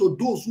carry to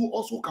those who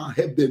also can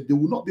help them. They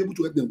will not be able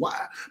to help them.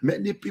 Why?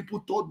 Many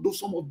people thought those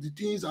some of the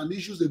things and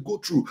issues they go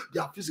through, they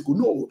are physical.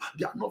 No,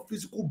 they are not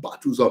physical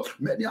battles.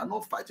 Many are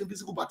not fighting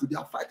physical battles. They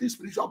are fighting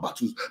spiritual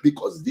battles,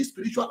 because these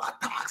spiritual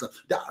attacks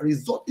that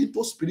result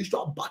into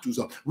spiritual battles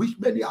which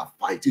many are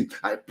fighting.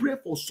 I pray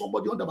for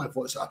somebody under my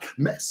voice.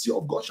 Mercy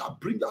of God shall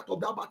bring you out of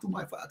that battle,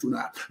 my Father,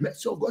 tonight.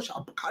 Mercy of God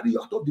shall carry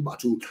you out of the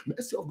battle.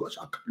 Mercy of God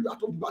shall carry you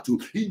out of the battle.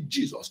 In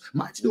Jesus'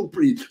 mighty name, we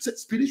pray. Say,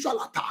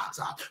 spiritual attacks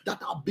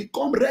that have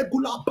become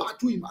regular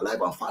battle in my life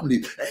and family,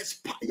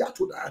 expire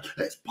tonight.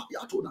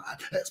 Expire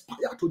tonight.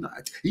 Expire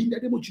tonight. In the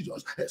name of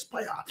Jesus,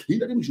 expire. In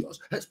the name of Jesus,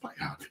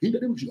 expire. In the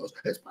name of Jesus,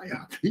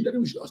 expire. In the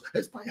name of Jesus,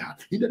 expire.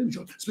 In the name of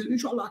Jesus,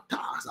 spiritual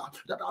attacks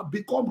that have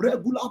become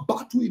regular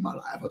battle in my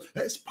life,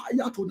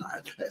 expire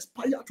tonight.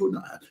 Expire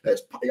tonight.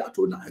 Expire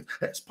tonight.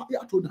 Expire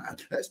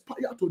tonight.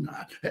 Expire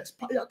tonight.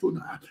 Expire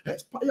tonight.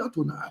 Expire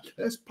tonight.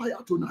 Expire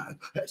tonight.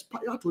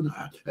 Expire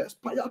tonight.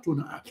 Expire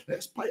tonight.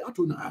 Expire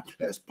tonight.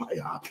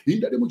 Expire. In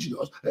the name of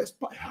Jesus,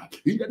 expire.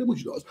 In the name of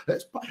Jesus,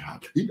 expire.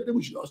 In the name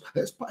of Jesus,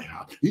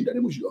 expire. In the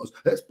name of Jesus,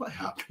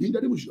 expire. In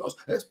the name of Jesus,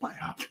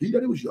 expire. In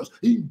the name of Jesus,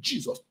 in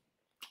Jesus'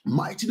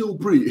 mighty name, we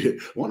pray.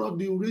 One of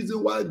the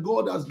reasons why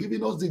God has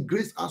given us the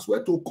grace as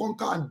well to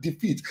conquer and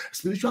defeat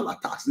spiritual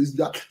attacks is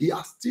that He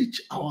has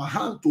teach our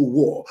hand to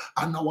war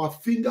and our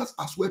fingers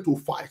as well to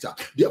fight.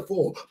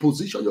 Therefore,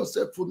 position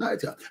yourself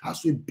tonight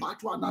as we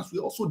battle and as we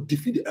also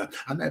defeat it.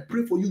 And I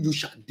pray for you, you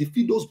shall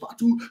defeat those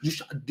battles, you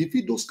shall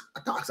defeat those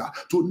attacks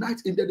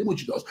tonight in the name of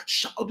Jesus.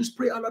 Shout this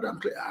prayer loud and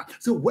clear.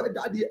 Say, whether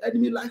the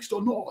enemy likes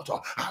or not,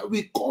 I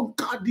will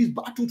conquer this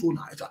battle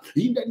tonight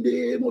in the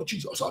name of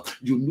Jesus.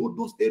 You know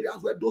those areas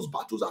where those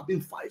battles have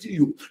been fighting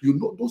you. You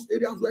know those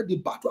areas where the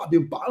battle have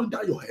been bowing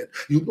down your head.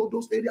 You know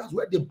those areas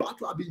where the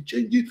battle have been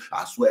changing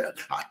as well,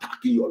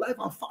 attacking your life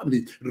and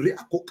family. In the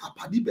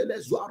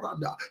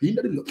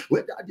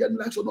whether the enemy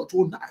likes or not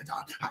tonight,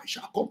 I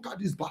shall conquer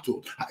this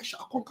battle. I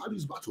shall conquer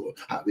this battle.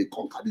 I will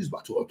conquer this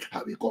battle.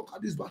 I will conquer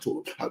this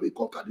battle. I will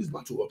conquer this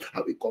battle.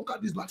 I will conquer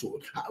this battle.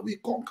 I will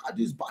conquer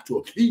this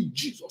battle in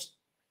Jesus'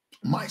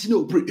 mighty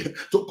name. Pray.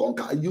 To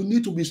conquer, you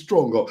need to be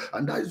strong,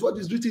 and that is what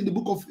is written in the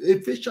book of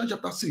Ephesians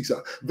chapter 6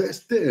 verse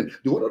 10.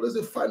 The word of God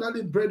says,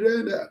 finally,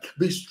 brethren,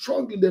 be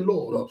strong in the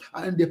Lord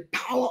and the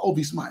power of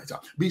His might.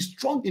 Be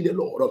strong in the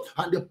Lord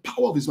and the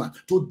power of His might.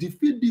 To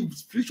defeat the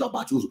spiritual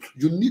battles,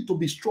 you need to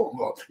be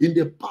strong in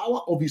the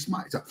power of His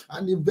might.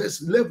 And in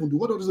verse 11, the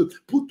word of God says,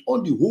 put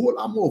on the whole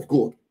armor of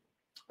God,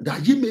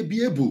 that ye may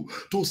be able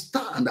to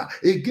stand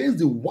against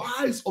the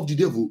wiles of the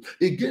devil,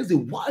 against the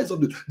wiles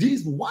of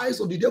these wiles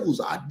of the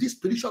devils are these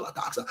spiritual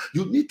attacks.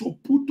 You need to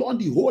put on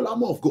the whole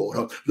armor of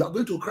God. You are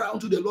going to cry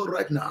unto the Lord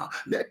right now.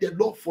 Let the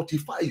Lord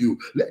fortify you.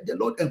 Let the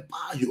Lord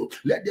empower you.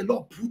 Let the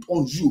Lord put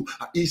on you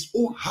His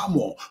own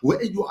armor,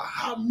 where you are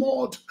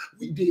armored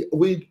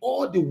with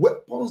all the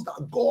weapons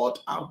that God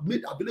has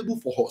made available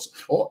for us,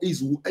 or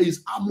His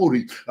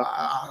armory.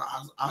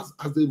 As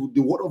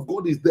the word of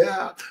God is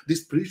there, the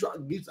spiritual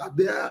gifts are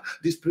there,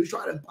 the spiritual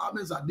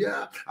empowerments are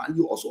there, and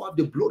you also have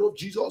the blood of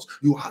Jesus,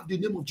 you have the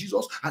name of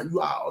Jesus, and you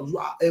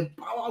are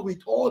empowered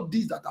with all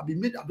these that have been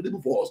made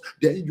available for us.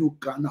 Then you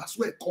can as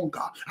well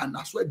conquer and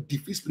as well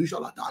defeat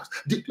spiritual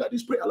attacks. Declare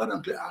this prayer loud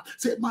and clear.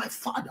 Say, my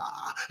Father,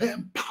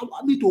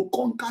 empower me to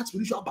conquer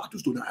spiritual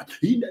battles tonight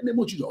in the name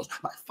of Jesus.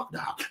 My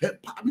Father,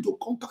 empower me to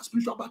conquer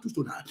spiritual battles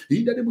tonight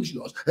in the name of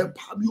Jesus.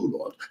 Empower me, O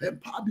Lord.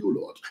 Empower me, O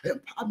Lord.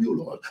 Empower me, O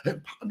Lord.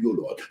 Empower me, O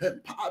Lord.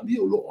 Empower me,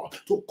 O Lord,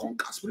 to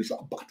conquer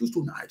spiritual battles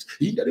tonight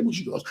in the name of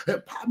Jesus.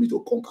 Empower me to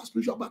conquer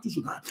spiritual battles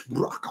tonight.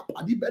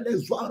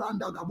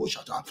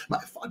 My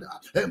Father,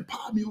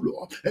 empower me, O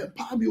Lord.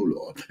 Empower me, O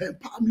Lord.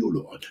 Empower me, O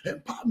Lord.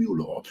 Empower me, O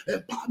Lord.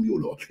 Empower me, O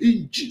Lord.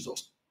 In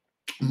Jesus'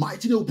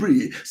 mighty name,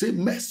 pray. Say,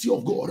 mercy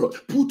of God,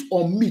 put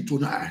on me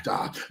tonight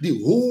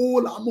the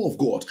whole armor of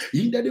God.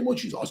 In the name of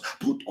Jesus,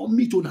 put on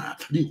me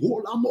tonight the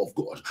whole armor of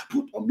God.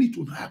 Put on me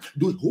tonight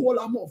the whole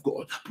armor of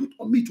God. Put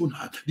on me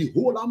tonight the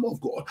whole armor of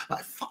God.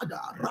 My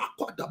Father,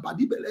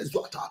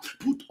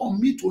 put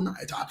on me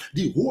tonight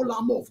the whole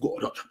armor of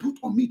God. Put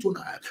on me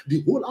tonight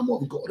the whole armor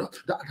of God,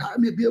 that I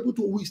may be able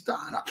to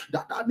withstand,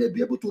 that I may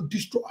be able to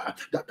destroy,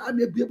 that I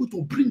may be able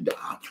to bring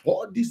down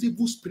all these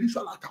evil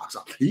spiritual attacks.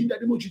 In the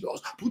name of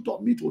Jesus, put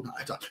on me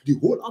tonight the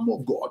whole armor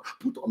of God.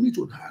 Put on me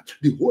tonight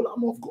the whole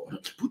armor of God.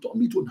 Put on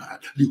me tonight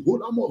the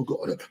whole armor of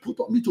God. Put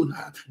on me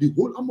tonight the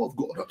whole armor of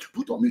God.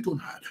 Put on me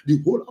tonight the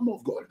whole armor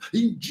of God.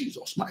 In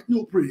Jesus' mighty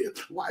name, pray.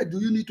 Why do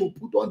you need to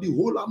put on the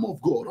whole armor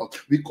of God?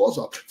 Because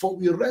for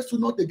we wrestle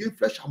not against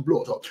flesh and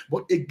blood,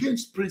 but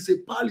against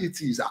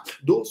principalities,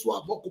 those who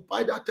have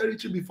occupied that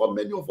territory before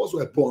many of us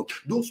were born,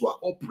 those who are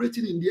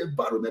operating in the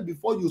environment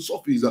before you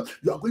surface.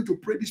 You are going to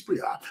pray this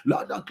prayer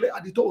loud and clear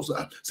at the toes.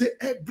 Say,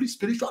 every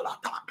spiritual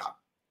attack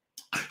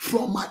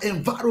from my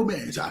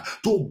environment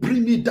to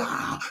bring me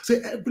down. Say,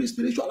 every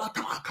spiritual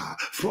attack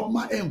from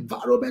my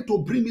environment to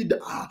bring me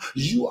down,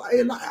 you are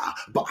a liar.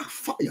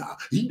 Backfire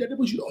in the name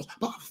of Jesus.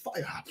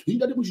 Backfire in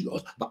the name of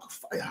Jesus.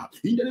 Backfire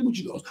in the name of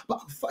Jesus.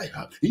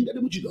 Backfire in the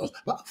name of Jesus.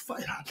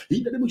 Backfire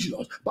in the name of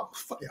Jesus.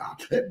 Backfire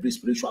every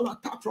spiritual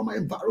attack from my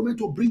environment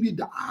to bring me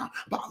down.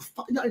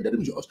 Backfire in the name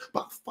of Jesus.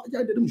 Backfire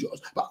in the name of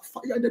Jesus.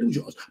 Backfire in the name of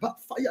Jesus.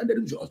 Backfire in the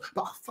name of Jesus.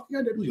 Backfire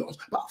in the name of Jesus.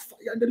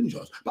 Backfire in the name of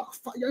Jesus.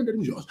 Backfire in the name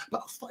of Jesus.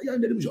 Backfire in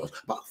in the name of Jesus.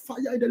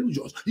 Backfire in the name of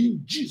Jesus.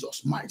 In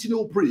Jesus' mighty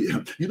name, we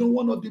pray. You know,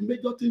 one of the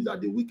major things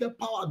that the wicked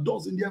power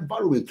does in the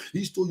environment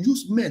is to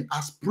use men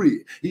as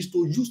prey. Is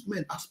to use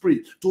men as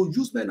prey. To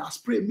use men as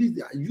prey means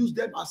they use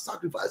them as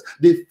sacrifice.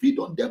 They feed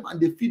on them and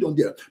they feed on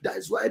them. That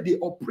is why the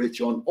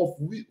operation of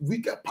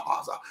wicked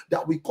powers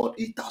that we call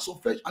eaters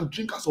of flesh and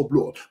drinkers of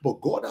blood.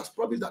 But God has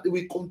promised that He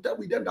will contend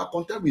with them that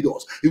contend with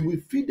us. He will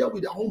feed them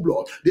with their own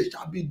blood.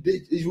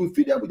 He will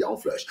feed them with their own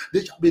flesh.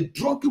 They shall be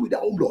drunken with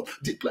their own blood.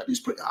 Declare this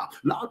prayer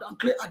loud and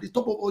clear at the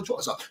top of our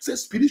voice. Say,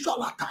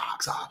 spiritual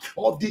attacks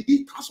of the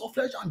eaters of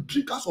flesh and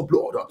drinkers of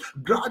blood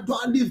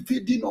gradually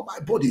feeding on my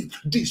body.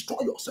 Destroy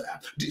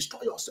yourself.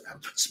 Destroy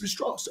yourself.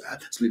 Destroy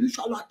yourself.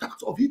 Spiritual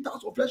attacks of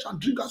eaters of flesh and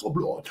drinkers of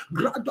blood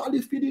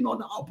gradually feeding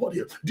on our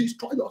body.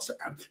 Destroy yourself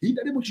in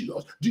the name of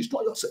Jesus.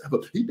 Destroy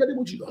yourself in the name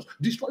of Jesus.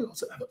 Destroy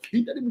yourself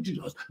in the name of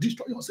Jesus.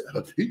 Destroy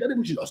yourself in the name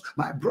of Jesus.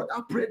 My brother,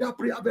 pray that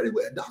prayer very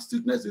well. That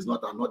sickness is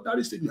not an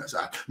ordinary sickness.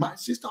 My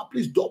sister,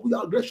 please double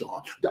your aggression.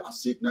 That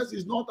sickness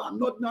is not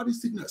an ordinary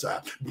sickness.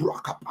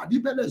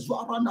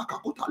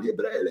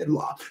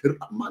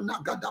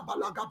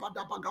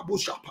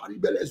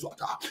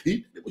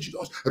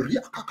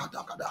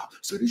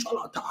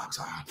 Spiritual attacks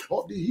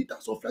of the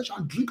eaters of flesh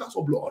and drinkers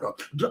of blood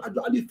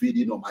gradually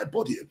feeding on my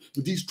body.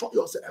 Destroy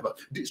yourself.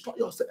 Destroy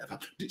yourself.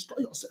 Destroy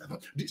yourself.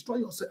 Destroy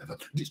yourself.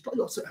 Destroy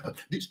yourself.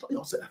 Destroy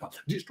yourself.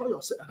 Destroy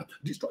yourself.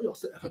 Destroy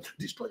yourself.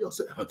 Destroy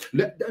yourself.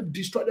 Let them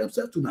destroy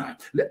themselves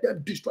tonight. Let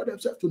them destroy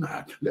themselves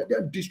tonight. Let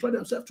them destroy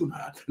themselves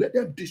tonight. Let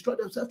them destroy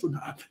themselves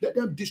tonight. Let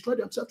them destroy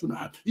themselves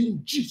tonight.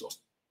 In Jesus'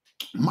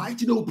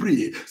 mighty name,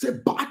 pray. Say,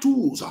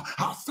 battles are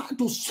assigned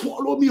to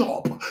swallow me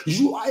up.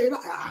 You are a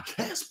liar.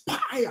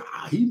 Expire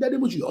in the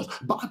name of Jesus.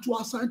 Battle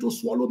assigned to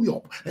swallow me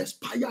up.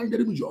 Expire in the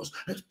name of Jesus.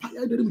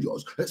 Expire in the name of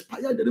Jesus.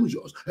 Expire in the name of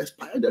Jesus.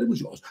 Expire in the name of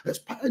Jesus.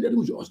 Expire in the name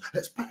of Jesus.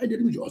 Expire in the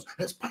name of Jesus.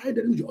 Expire in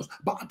the name of Jesus.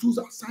 Battles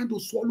assigned to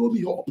swallow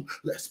me up.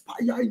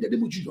 Expire in the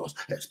name of Jesus.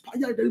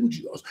 Expire in the name of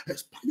Jesus.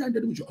 Expire in the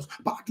name of Jesus.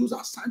 Battles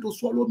assigned to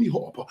swallow me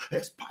up.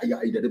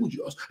 Expire in the name of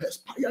Jesus.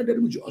 Expire in the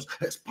name of Jesus.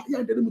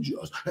 Expire in the name of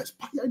Jesus.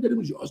 Expire in the name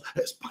of Jesus.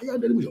 Expire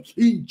in the name of Jesus.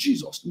 In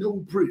Jesus' name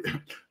we pray.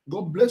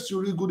 God bless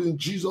you really good in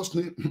Jesus'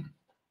 name.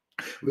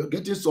 We're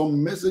getting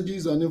some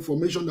messages and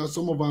information that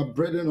some of our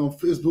brethren on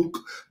Facebook,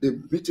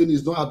 the meeting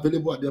is not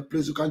available at their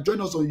place. You can join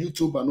us on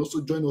YouTube and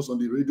also join us on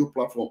the radio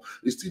platform.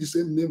 It's still the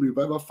same name,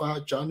 Revival Fire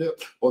Channel,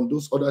 on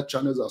those other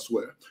channels as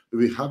well.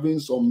 We're having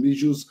some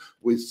issues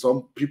with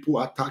some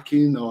people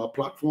attacking our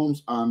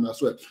platforms, and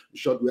as well,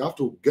 we have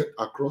to get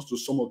across to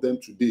some of them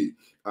today.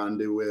 And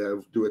they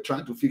were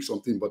trying to fix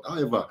something, but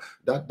however,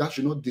 that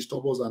should not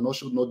disturb us and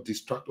should not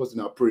distract us in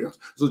our prayers.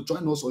 So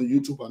join us on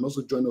YouTube and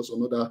also join us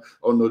on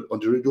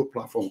the radio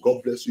platform.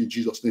 God bless you in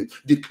Jesus' name.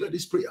 Declare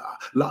this prayer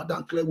loud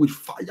and clear with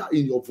fire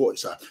in your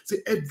voice. Say,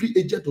 every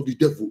agent of the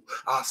devil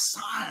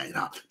assigned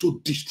to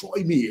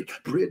destroy me.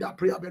 Pray that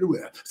prayer very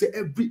well. Say,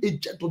 every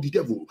agent of the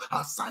devil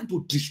assigned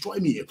to destroy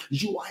me.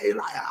 You are a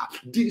liar.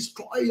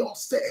 Destroy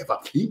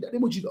yourself in the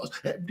name of Jesus.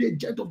 Every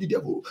agent of the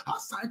devil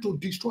assigned to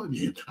destroy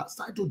me,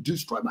 assigned to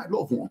destroy my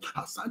loved one,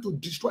 assigned to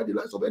destroy the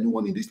lives of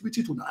anyone in this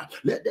meeting tonight.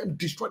 Let them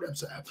destroy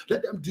themselves.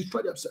 Let them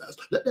destroy themselves.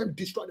 Let them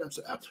destroy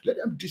themselves. Let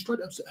them destroy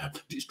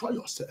themselves. Destroy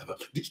yourself.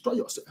 Destroy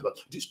yourself.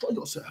 Destroy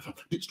yourself.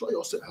 Destroy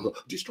yourself.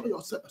 Destroy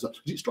yourselves.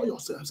 Destroy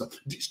yourselves.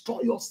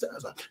 Destroy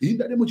yourselves. In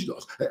the name of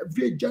Jesus,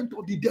 every agent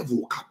of the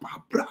devil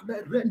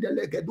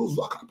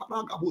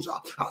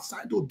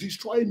assigned to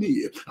destroy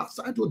me,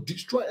 assigned to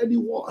destroy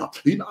anyone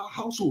in our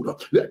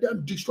household, let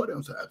them destroy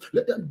themselves.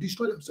 Let them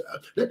destroy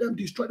themselves. Let them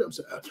destroy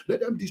themselves.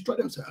 Let them destroy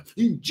themselves.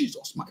 In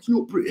Jesus' mighty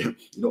name, pray.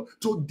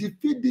 To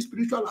defeat these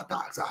spiritual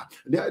attacks,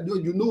 they are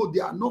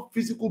not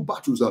physical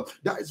battles.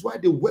 That is why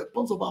the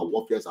weapons of our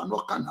warfare are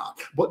not carnal,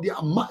 but they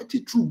are mighty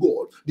through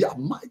God. They are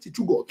mighty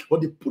through God. But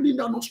the pulling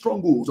down of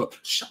strongholds.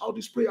 Shout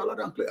this prayer loud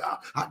and clear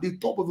at the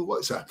top of the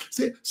voice.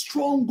 Say,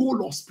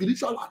 stronghold of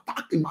spiritual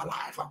attack in my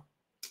life.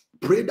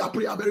 Pray that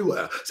prayer very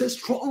well. Say,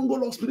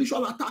 stronghold of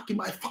spiritual attack in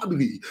my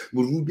family.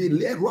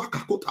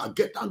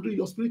 Get angry in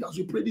your spirit as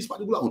you pray this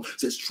particular one.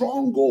 Say,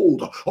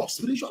 stronghold of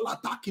spiritual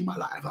attack in my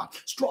life.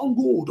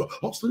 Stronghold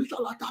of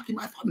spiritual attack in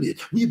my family.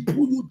 We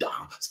pull you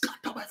down.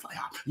 Scatter by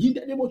fire. In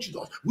the name of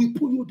Jesus, we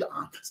pull you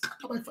down.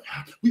 Scatter by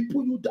fire. We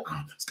pull you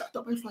down.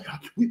 Scatter by fire.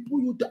 We pull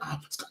you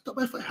down. Scatter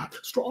by fire.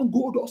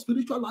 Stronghold of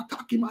spiritual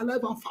attack in my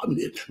life and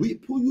family. We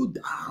pull you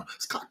down.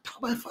 Scatter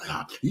by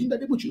fire. In the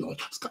name of Jesus.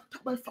 Scatter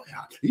by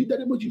fire. In the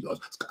name of Jesus.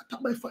 Scatter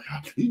by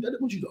fire in the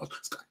name of Jesus.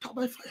 Scatter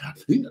by fire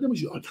in the name of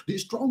Jesus. The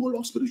stronghold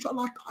of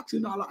spiritual attacks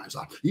in our lives,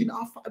 in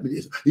our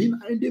families, in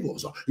our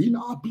endeavors, in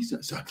our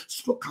business.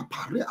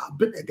 Scatter in the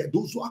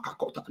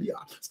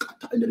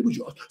name of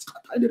Jesus.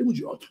 Scatter in the name of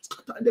Jesus.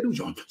 Scatter in the name of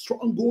Jesus.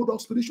 Stronghold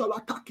of spiritual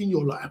attack in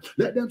your life.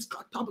 Let them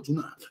scatter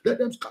tonight. Let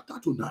them scatter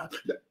tonight.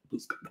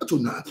 Scatter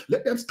tonight.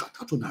 Let them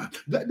scatter tonight.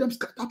 Let them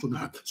scatter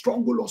tonight.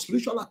 Stronghold of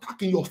spiritual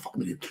attack in your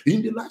family,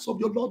 in the lives of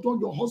your loved one,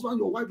 your husband,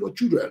 your wife, your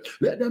children.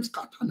 Let them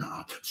scatter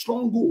now.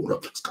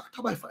 Stronghold,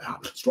 scatter by fire.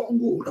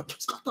 Stronghold,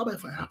 scatter by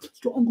fire.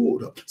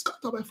 Stronghold,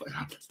 scatter by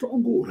fire.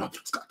 Stronghold,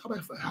 scatter by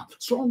fire.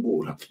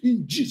 Stronghold,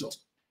 in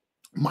Jesus'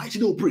 Might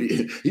not pray.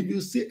 If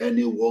you see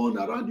anyone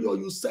around you, or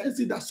you sense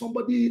it that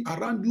somebody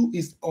around you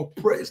is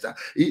oppressed,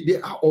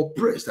 they are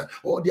oppressed,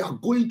 or they are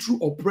going through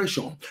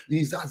oppression, it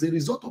is as a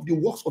result of the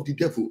works of the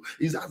devil,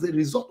 it is as a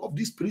result of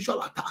these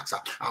spiritual attacks.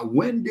 And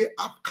when they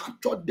have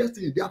captured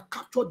destiny, they have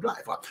captured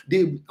life,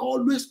 they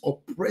always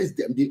oppress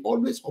them, they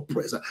always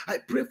oppress. I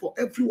pray for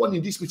everyone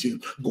in this meeting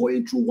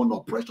going through one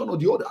oppression or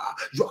the other.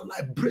 You are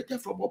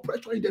liberated from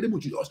oppression in the name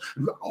of Jesus.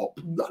 You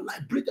are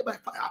liberated by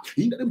fire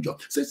in the name of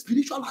Jesus. Say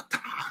spiritual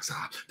attacks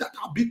that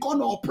have become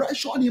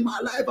oppression in my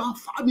life and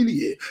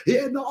family.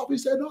 Enough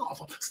is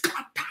enough.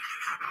 Scatter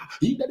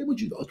in the name of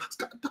Jesus.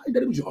 Scatter in the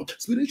name of Jesus.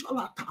 Spiritual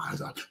attacks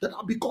that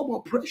have become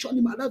oppression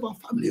in my life and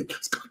family.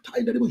 Scatter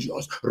in the name of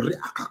Jesus. Scatter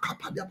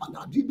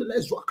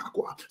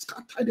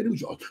in the name of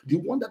Jesus. The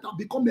one that have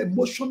become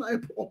emotional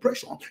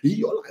oppression in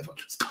your life.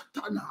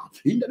 Scatter now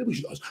in the name of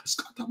Jesus.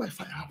 Scatter by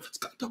fire.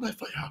 Scatter by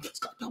fire.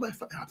 Scatter by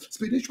fire.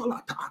 Spiritual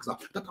attacks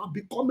that have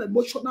become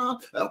emotional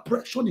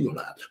oppression in your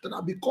life. That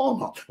have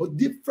become a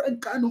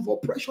different kind of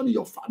oppression in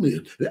your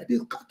family. Let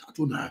it scatter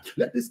tonight.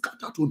 Let it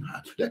scatter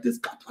tonight. Let it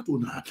scatter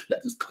tonight.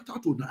 Let it scatter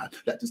tonight.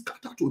 Let it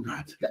scatter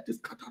tonight. Let it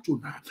scatter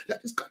tonight.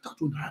 Let it scatter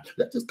tonight.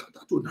 Let it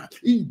scatter tonight.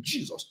 In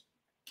Jesus'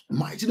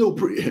 mighty name,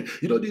 pray.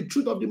 You know, the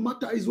truth of the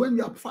matter is when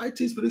we are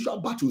fighting spiritual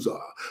battles,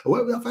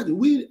 when we are fighting,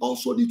 we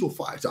also need to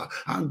fight.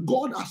 And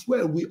God as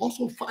well, we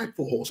also fight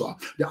for us.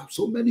 There are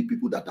so many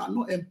people that are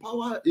not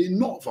empowered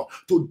enough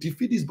to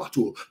defeat this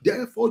battle.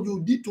 Therefore,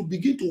 you need to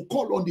begin to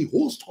call on the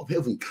host of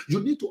heaven.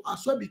 You need to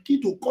as well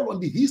begin to call on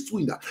the east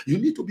wind. You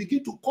need to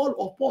begin to call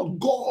upon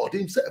God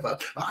himself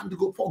and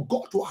for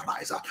God to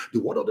arise. The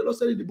word of the Lord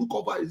said in the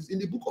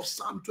book of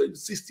Psalm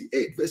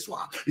 68, verse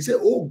 1, he said,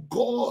 "Oh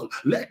God,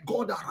 let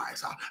God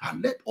arise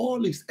and let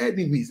all his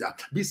enemies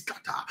be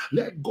scattered.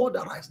 Let God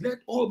arise. Let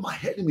all my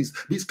enemies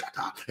be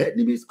scattered."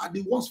 Enemies are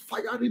the ones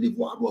firing the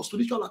war of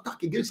spiritual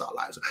attack against our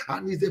lives.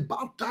 And it's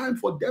about time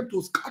for them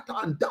to scatter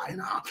and die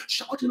now.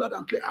 Shout it loud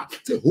and clear.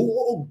 Say,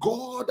 "Oh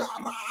God,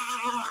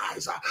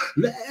 arise.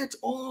 Let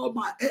all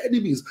my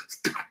enemies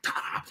scatter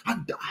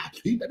and die."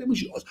 In the name of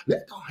Jesus,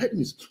 let our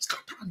enemies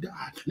scatter and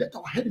die. Let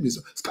our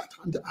enemies scatter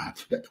and die.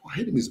 Let our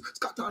enemies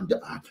scatter and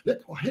die.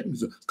 Let our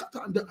enemies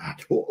scatter and die.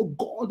 Oh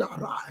God,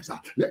 arise.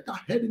 Let our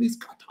enemies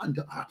scatter and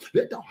die.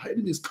 Let our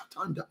enemies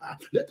scatter and die.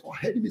 Let our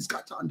enemies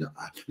scatter and die.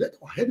 Let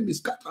our enemies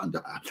scatter and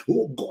die.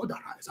 Oh God,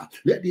 arise.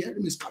 Let the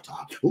enemies scatter.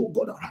 Oh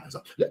God, arise.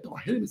 Let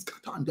our enemies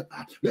scatter and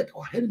die. Let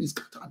our enemies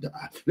scatter and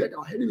die. Let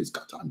our enemies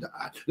scatter and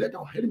die. Let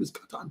our enemies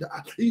scatter and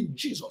die. In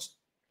Jesus'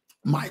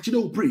 mighty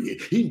name, pray.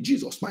 In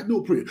Jesus' mighty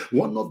name, pray.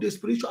 One of the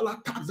spiritual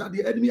attacks that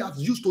the enemy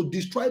has used to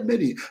destroy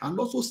many and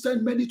also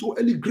send many to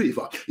early grave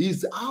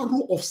is the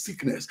arrow of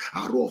sickness.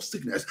 Arrow of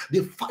sickness. They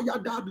fire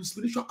down the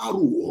spiritual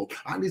arrow,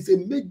 and it's a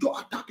major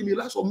attack in the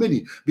lives of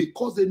many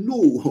because they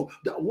know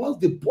that once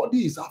the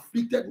body is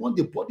afflicted, once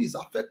the body is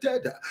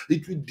affected,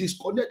 it will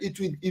disconnect,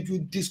 it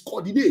will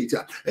discoordinate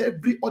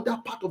every other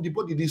part of the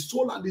body, the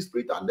soul and the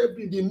spirit and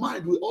the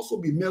mind will also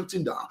be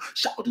melting down.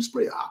 Shout this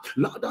prayer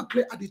loud and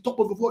clear at the top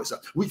of the voice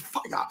with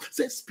fire.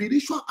 Say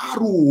spiritual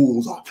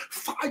arrows,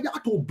 fire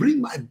to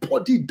bring my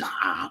body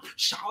down.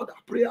 Shout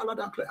that prayer loud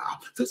and clear.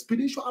 Say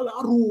spiritual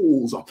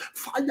arrows,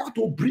 fire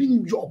to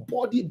bring your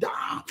body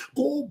down.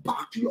 Go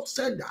back to your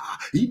sender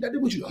in the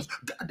name of Jesus.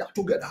 Gather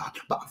together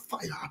by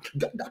fire.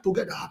 Gather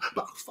together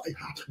by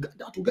fire.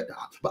 Gather together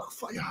by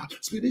fire.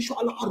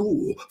 Spiritual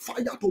arrow,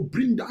 fire to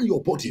bring down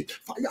your body.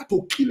 Fire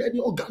to kill any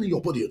organ in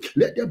your body.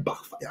 Let them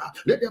backfire.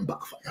 Let them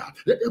backfire.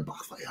 Let them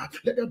backfire.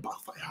 Let them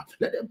backfire.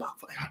 Let them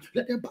backfire.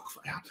 Let them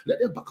backfire. Let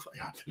them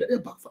backfire. Let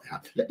them backfire.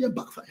 Let them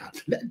backfire.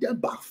 Let them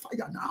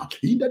backfire now.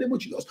 In the name of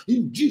Jesus.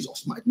 In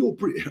Jesus' mighty name,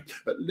 pray.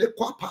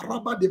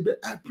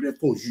 I pray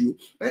for you.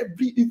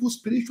 Every evil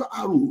spiritual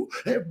arrow,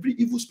 every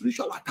evil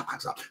spiritual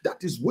attack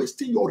that is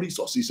wasting your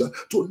resources,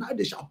 tonight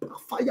they shall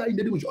backfire in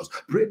the name of Jesus.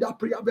 Pray that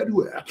prayer very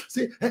well.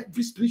 Say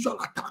every spiritual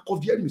attack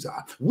of the enemies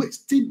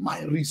wasting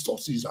my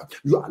resources.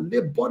 You are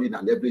laboring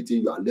and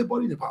everything you are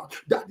laboring about.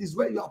 That is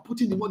where you are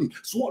putting the money,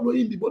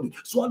 swallowing the money,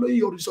 swallowing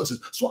your resources,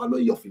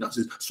 swallowing your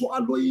finances,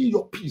 swallowing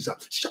your peace.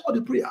 Shout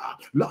the prayer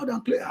loud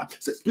and clear.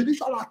 Say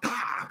spiritual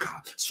attack,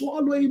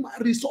 swallowing my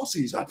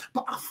resources by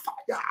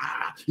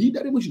fire. In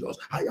the name of Jesus,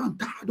 I am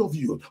tired of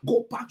you.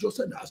 Go back your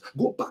senders.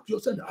 Go back your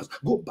senders.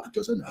 Go back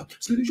your senders.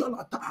 Spiritual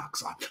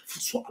attacks,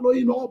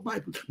 swallowing all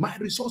my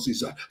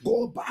resources.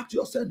 Go back to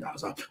your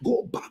senders.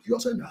 Go back your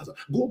senders.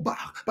 Go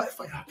back by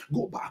fire.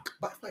 Go back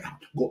by fire.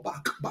 Go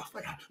back by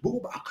fire. Go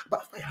back by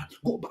fire.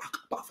 Go back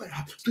by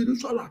fire.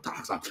 Spiritual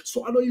attacks,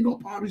 swallowing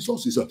up our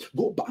resources.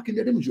 Go back in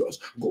the name of Jesus.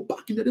 Go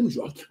back in the name of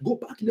Jesus. Go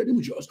back in the name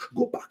of Jesus.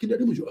 Go back in the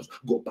name of Jesus.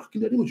 Go back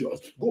in the name of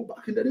Jesus. Go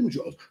back in the name of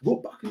Jesus. Go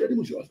back in the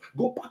name of Jesus.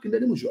 Go back in the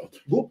name of Jesus.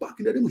 Go back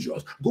in the name of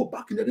Jesus. Go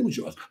back in the name of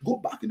Jesus. Go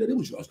back in the name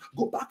of Jesus.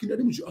 Go back in the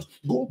name of Jesus.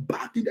 Go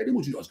back in the name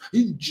of Jesus.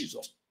 In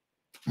Jesus'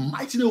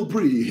 Mighty name we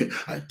pray.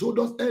 I told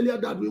us earlier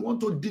that we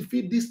want to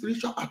defeat these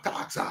spiritual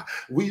attacks.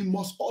 We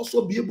must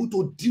also be able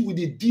to deal with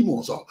the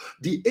demons,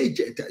 the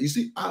agent. You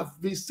see,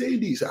 I've been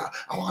saying this.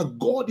 Our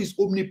God is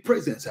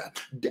omnipresent.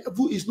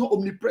 Devil is not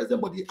omnipresent,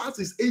 but he has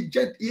his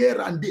agent here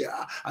and there.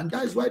 And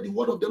that is why the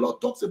word of the Lord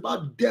talks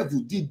about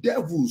devil, the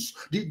devils.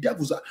 The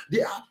devils,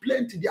 they are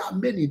plenty, they are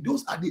many.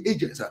 Those are the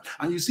agents.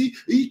 And you see,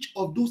 each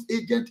of those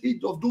agents,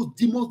 each of those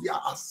demons, they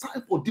are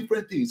assigned for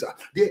different things.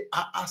 They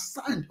are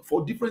assigned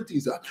for different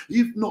things.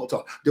 If not,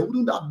 there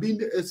wouldn't have been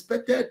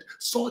expected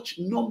such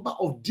number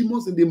of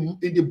demons in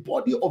the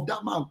body of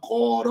that man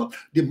called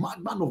the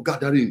madman of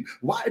Gadarene.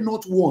 Why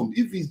not one?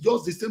 If it's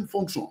just the same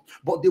function,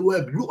 but they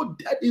were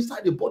loaded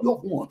inside the body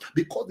of one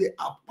because they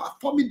are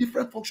performing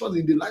different functions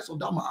in the lives of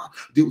that man.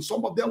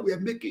 Some of them were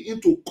making him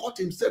to cut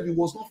himself; he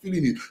was not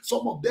feeling it.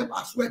 Some of them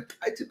as well.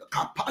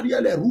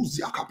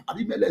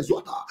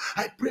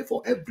 I pray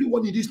for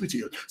everyone in this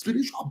meeting.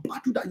 Spiritual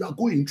battle that you are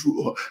going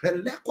through,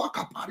 the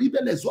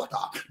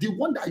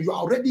one that you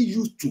are already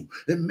used to.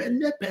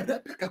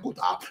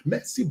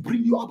 Mercy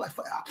bring you out by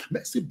fire.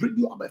 Mercy bring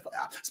you out by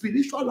fire.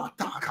 Spiritual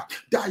attack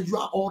that you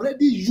are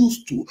already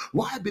used to.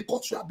 Why?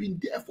 Because you have been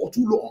there for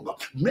too long.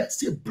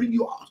 Mercy bring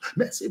you out.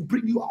 Mercy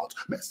bring you out.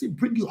 Mercy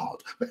bring you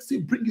out. Mercy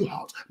bring you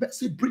out.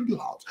 Mercy bring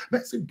you out.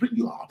 Mercy bring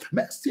you out.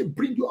 Mercy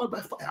bring you out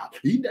by fire.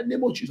 In the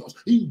name of Jesus.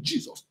 In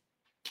Jesus'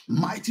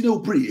 mighty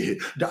name we pray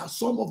that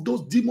some of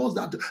those demons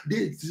that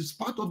is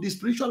part of the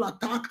spiritual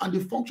attack, and the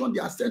function they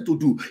are sent to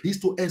do is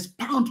to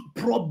expound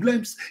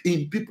problems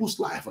in people's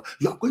life.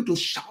 You are going to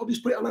shout this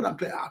prayer loud and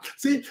clear.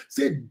 Say,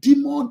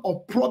 demon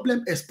of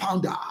problem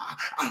expounder,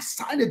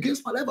 assigned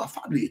against my life and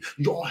family.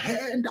 Your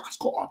hand has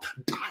come.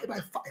 Die by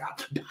fire.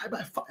 Die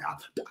by fire.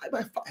 Die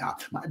by fire.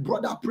 My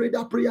brother, pray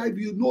that prayer if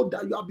you know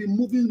that you have been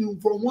moving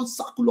from one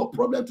circle of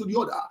problem to the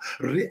other.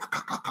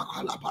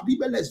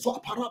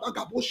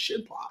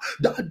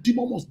 That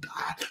demon must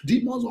die.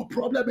 Demons of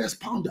problem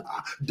expounder,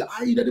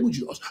 die in the name of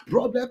Jesus.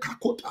 Problem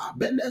kakota,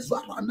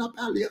 belezarana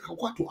pale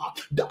kakwatwa,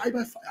 die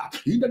by fire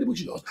in the name of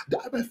Jesus.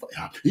 Die by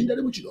fire in the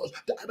name of Jesus.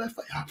 Die by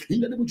fire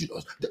in the name of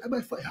Jesus. Die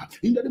by fire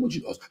in the name of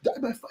Jesus. Die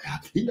by fire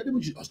in the name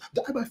of Jesus.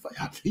 Die by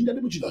fire in the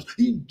name of Jesus.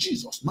 In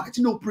Jesus'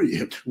 mighty name,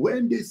 pray.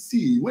 When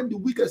the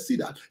wicked see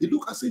that it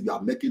looks as if you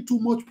are making too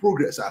much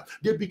progress,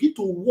 they begin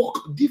to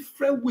walk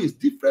different ways,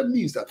 different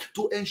means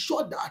to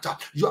ensure that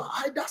you are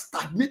either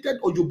stagnated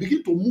or you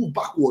begin to move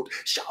backward.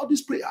 Shout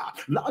this prayer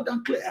loud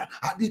and clear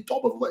at the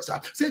top of the voice.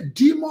 Say,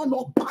 demon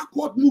of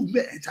backward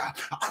movement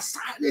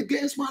assigned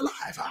against my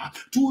life.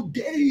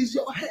 Today is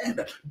your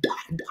hand. Die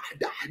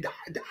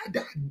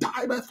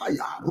by fire.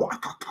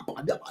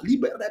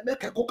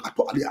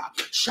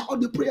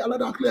 Shout the prayer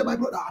loud and clear, my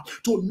brother.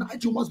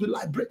 Tonight you must be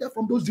liberated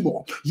from those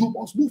demons. You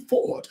must move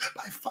forward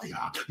by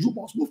fire. You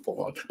must move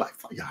forward by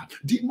fire.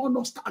 Demon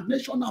of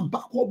stagnation and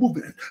backward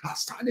movement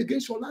assigned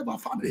against your life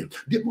and family.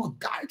 They must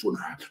die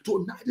tonight.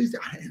 Tonight is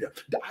their hand.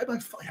 Die by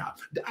fire.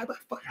 Die by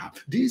fire.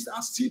 These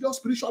are serious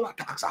spiritual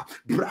attacks.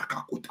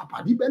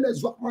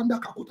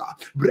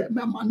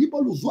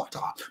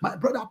 My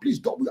brother, please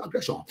double your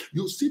aggression.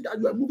 You see that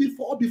you are moving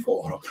forward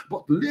before,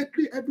 but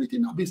lately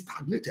everything has been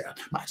stagnated.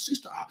 My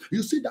sister,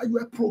 you see that you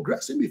were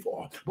progressing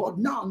before, but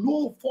now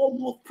no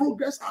form of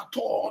progress at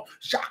all.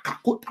 Let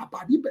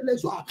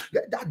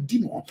that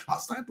demon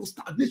assigned to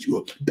stagnate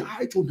you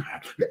die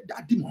tonight. Let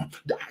that demon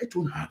die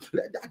tonight.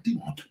 Let that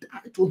demon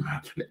die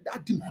tonight. Let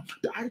that demon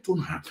die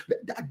tonight.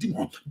 Let that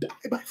demon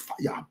die by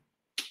fire.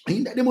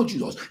 In the name of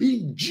Jesus,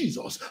 in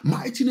Jesus'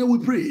 mighty name we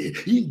pray.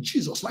 In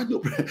Jesus' mighty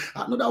name we pray.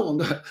 Another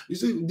one, you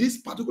see, this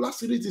particular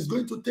series is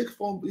going to take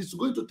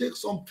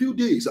some few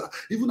days,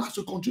 even as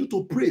we continue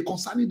to pray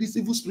concerning this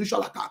evil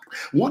spiritual attack.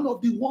 One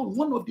of the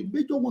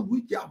major ones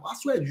which they have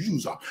as well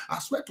used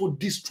as well to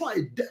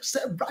destroy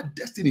several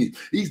destinies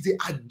is the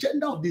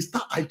agenda of the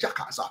star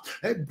hijackers.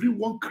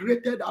 Everyone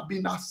created have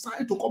been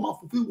assigned to come and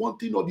fulfill one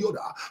thing or the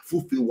other,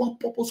 fulfill one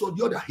purpose or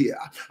the other here,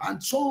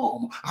 and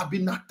some have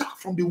been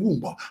attacked from the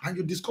womb, and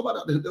you discover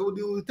that they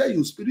will tell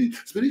you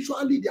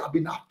spiritually they have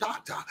been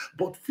attacked,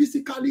 but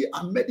physically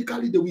and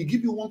medically they will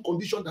give you one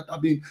condition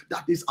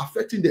that is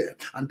affecting them,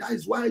 and that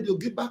is why they'll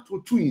give back to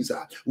twins.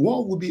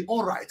 One will be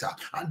all right,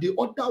 and the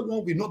other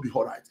one will not be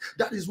all right.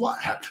 That is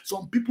why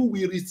some people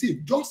will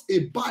receive just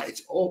a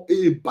bite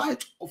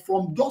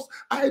from just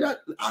either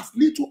as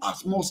little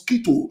as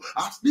mosquito.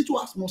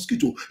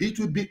 It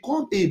will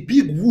become a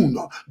big wound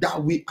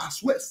that we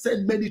as well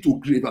send many to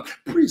grave.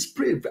 Please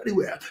pray very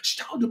well.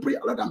 Shout the prayer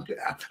loud and clear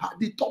at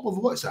the top of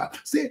the voice.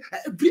 Say,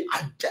 every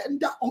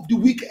agenda of the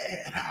wicked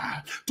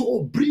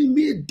to bring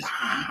me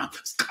down,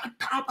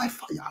 scatter by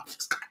fire,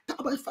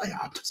 scatter by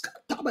fire,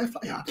 scatter by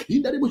fire.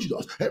 In the name of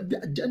Jesus, every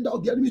agenda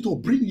of the enemy to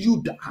bring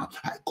you down,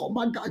 I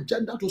command that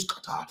agenda to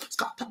scatter,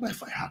 scatter by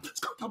fire,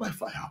 scatter by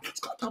fire,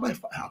 scatter by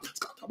fire,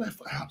 scatter by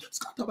fire,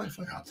 scatter by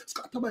fire,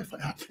 scatter by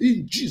fire.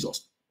 In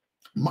Jesus'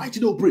 Mighty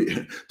no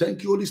pray.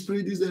 Thank you, Holy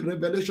Spirit. This is a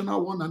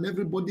revelational one, and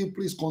everybody,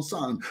 please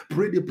concern.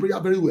 Pray the prayer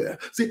very well.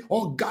 Say,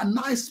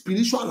 organized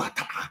spiritual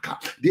attack.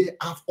 They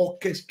have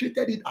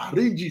orchestrated it,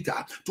 arranged it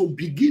to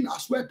begin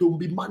as well, to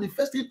be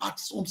manifesting at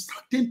some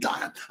certain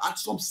time, at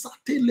some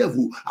certain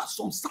level, at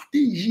some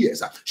certain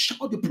years.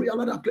 Shout the prayer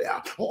loud and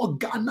clear.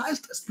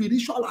 Organized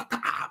spiritual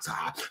attacks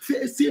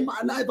facing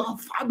my life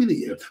and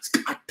family.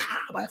 Scatter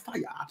by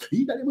fire.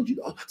 In the name of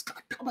Jesus,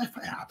 scatter by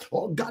fire.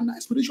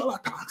 Organized spiritual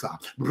attacks.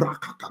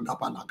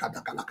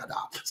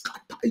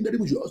 Scatter in the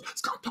name of Jesus,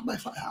 scatter by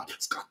fire,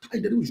 scatter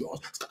in the name of Jesus,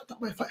 scatter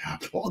by fire,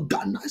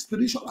 organized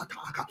spiritual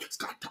attack,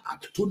 scatter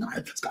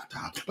tonight,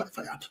 scatter by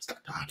fire,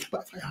 scatter by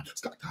fire,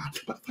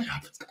 scatter by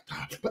fire,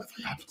 scatter by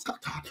fire,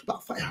 scatter by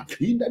fire,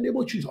 in the name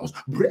of Jesus.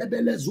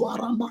 Brebele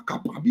Zuaramba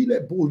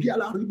Kapabile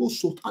Buriala Ribo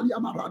Sotalia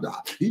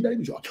Marada, in the name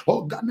of Jesus,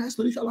 organized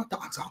spiritual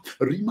attacks,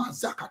 Rima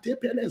Zakate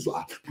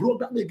Pelezua,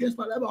 program against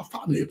my life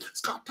family,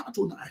 scatter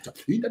tonight,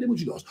 in the name of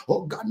Jesus,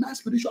 organized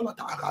spiritual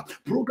attack,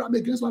 program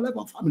against my life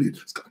and family,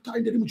 scatter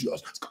in the name of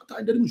Jesus, scatter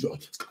in the name of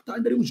Jesus, scatter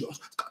in the name of Jesus,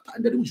 scatter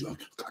in the name of Jesus,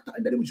 scatter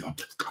in the name of Jesus,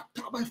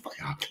 scatter by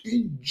fire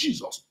in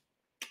Jesus'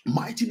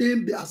 mighty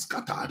name. They are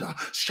scattered.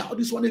 Shout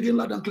this one again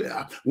loud and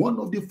clear. One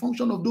of the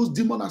function of those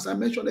demons, as I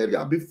mentioned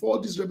earlier before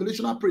this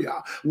revelational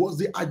prayer, was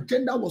the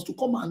agenda was to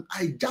come and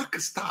hijack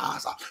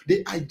stars.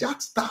 They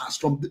hijack stars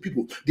from the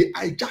people. They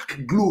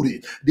hijack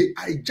glory. They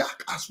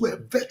hijack as well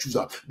virtues.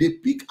 They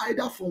pick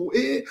either from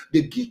A,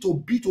 they give to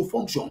B to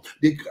function.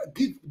 They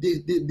give,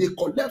 they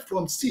collect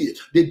from C,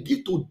 they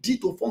give to D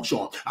to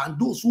function. And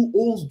those who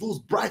owns those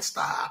bright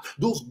stars,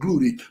 those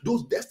glory,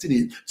 those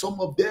destiny, some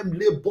of them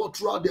labor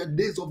throughout their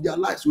days of their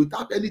lives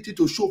without anything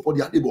to show for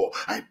their labor.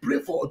 I pray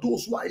for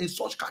those who are in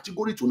such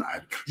category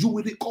tonight. You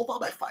will recover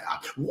by fire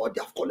what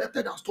they have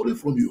collected and stolen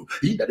from you.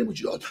 In the name of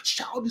Jesus,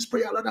 shout this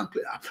prayer loud and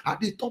clear at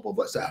the top of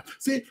us.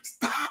 Say,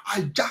 star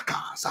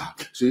hijackers.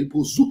 Say,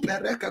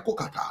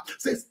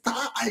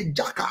 star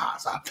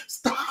hijackers,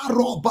 star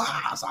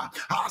robbers,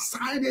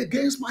 assigned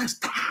against my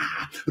star.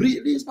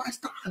 Release my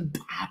star and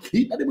die.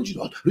 In the name of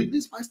Jesus,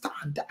 release my star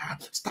and die.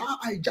 Star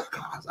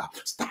hijackers,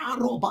 star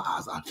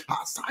robbers,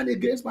 assigned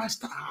against my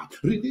star.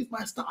 Release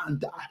my star and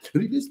die.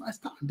 Release my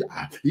star and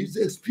die. It's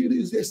a spirit,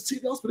 is a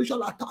serious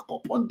spiritual attack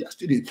upon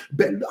destiny.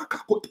 In the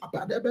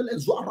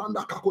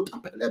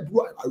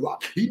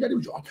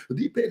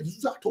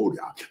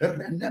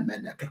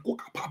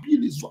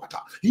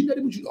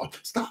name of Jesus,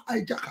 star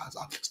hijackers,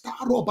 star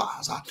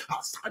robbers,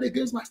 stand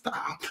against my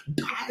star,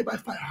 die by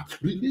fire.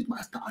 Release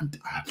my star and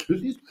die.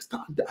 Release my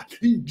star and die.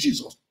 In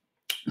Jesus'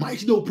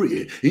 mighty name,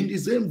 pray. In the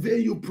same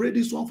vein, you pray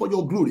this one for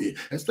your glory,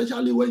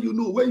 especially when you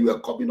know when you are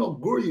coming up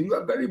growing, you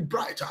are very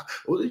bright.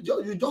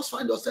 You just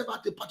find yourself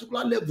at a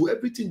particular level,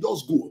 everything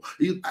just go.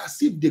 It's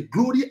as if the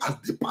glory has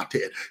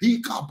departed.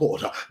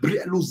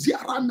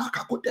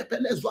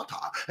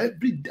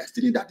 Every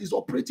destiny that is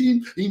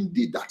operating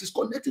indeed, that is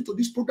connected to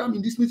this program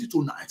in this meeting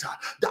tonight,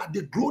 that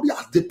the glory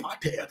has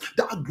departed.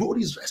 That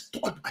glory is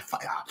restored by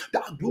fire.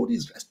 That glory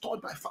is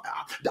restored by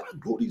fire. That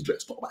glory is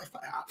restored by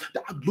fire.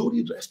 That glory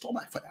is restored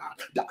by fire.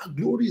 That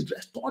glory is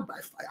restored by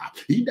fire.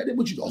 In the name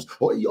of Jesus.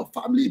 Or your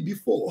family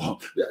before,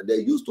 they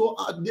used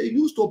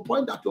to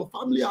point at your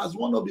family as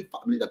one of the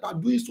family that are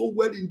doing so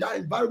well in that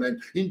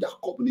environment, in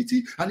that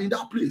community, and in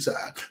that place.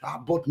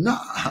 But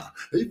now,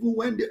 even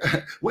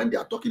when they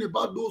are talking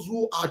about those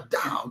who are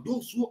down,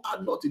 those who are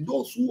nothing,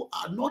 those who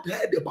are not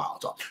heard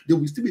about, they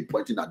will still be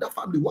pointing at that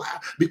family. Why?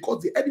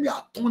 Because the enemy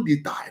has turned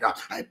the tide.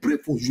 I pray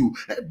for you.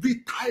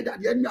 Every tide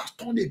that the enemy has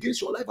turned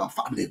against your life and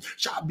family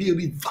shall be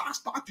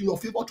reversed back to your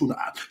favor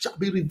tonight. Shall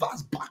be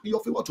reversed back in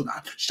your favor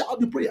tonight. Shout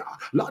the prayer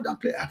loud and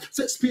clear.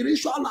 Say,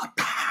 spiritual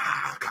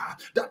attack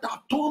that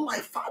have turned my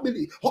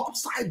family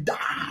upside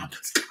down,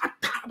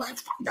 scatter by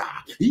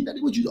fire. In the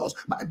name of Jesus,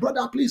 my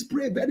brother, please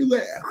pray very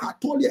well.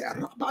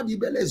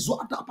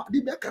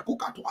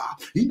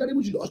 In the name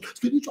of Jesus,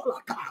 spiritual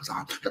attacks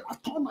that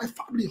have turned my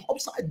family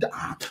upside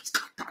down,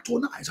 scatter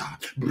tonight.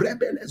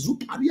 Brebele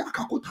zuparia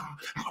kakota,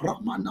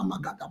 ramana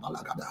magada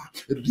balagada,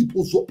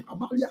 ripozo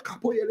pamalia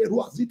kapoele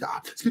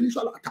ruazita.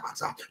 Spiritual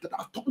attacks that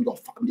have turned your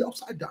family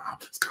upside down,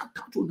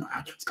 scatter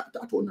tonight,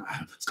 scatter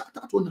tonight,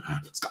 scatter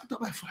tonight, scatter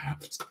by fire,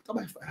 scatter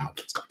by fire,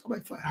 scatter by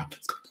fire,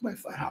 scatter by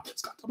fire,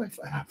 scatter by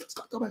fire,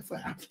 scatter by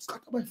fire,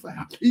 scatter by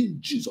fire. In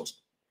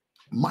Jesus'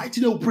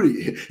 mighty name,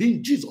 pray.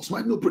 In Jesus'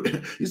 mighty name,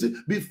 pray. You see,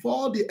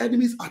 before the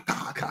enemy's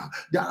attack,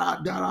 there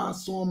are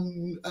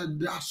some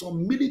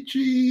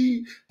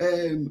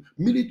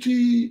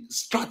military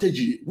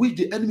strategy which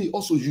the enemy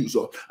also use,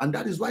 and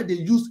that is why they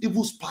use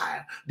evil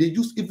spy. They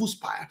use evil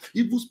spy.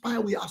 Evil spy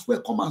will as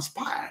well come and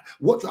spy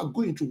what you are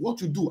going through, what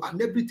you do, and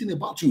everything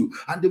about you,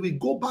 and they will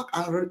go back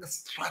and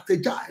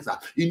strategize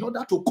in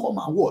order to come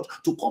and what?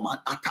 To come and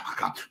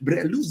attack.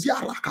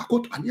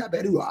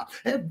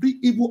 Every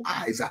evil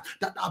eyes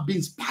that have been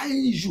been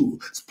spying you,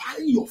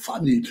 spying your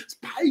family,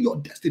 spying your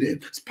destiny,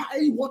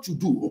 spying what you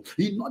do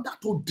in order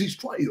to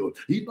destroy you,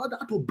 in order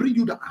to bring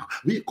you down.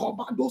 We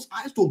command those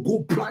eyes to go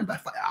blind by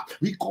fire.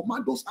 We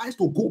command those eyes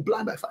to go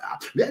blind by fire.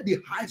 Let the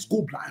eyes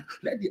go blind.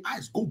 Let the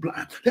eyes go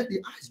blind. Let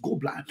the eyes go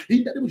blind.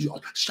 In the name of Jesus,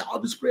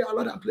 shout this prayer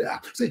loud and clear.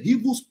 Say,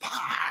 evil spy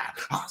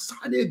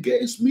assigned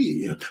against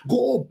me,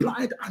 go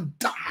blind and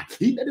die.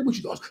 In the name of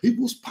Jesus,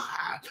 evil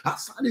spy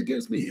assigned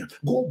against me,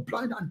 go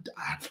blind and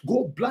die.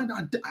 Go blind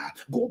and die.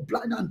 Go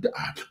blind and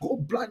die. Go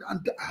blind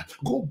and die.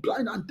 Go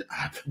blind and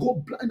die. Go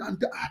blind and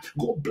die.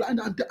 Go blind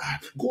and die.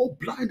 Go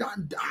blind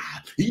and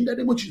die. In the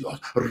name of Jesus,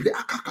 in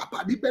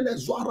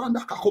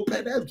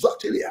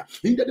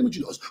the name of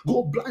Jesus,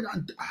 go blind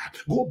and die.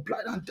 Go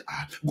blind and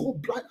die. Go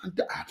blind and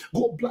die.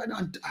 Go blind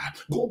and die.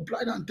 Go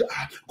blind and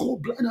die. Go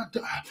blind and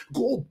die.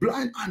 Go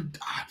blind and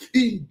die.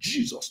 In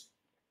Jesus'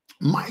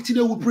 mighty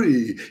name we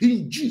pray.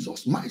 In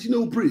Jesus' mighty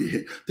name we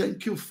pray.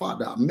 Thank you,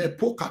 Father.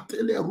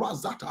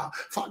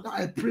 Father,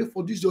 I pray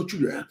for these your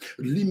children.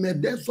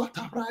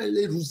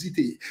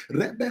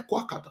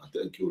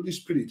 Thank you, Holy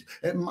Spirit.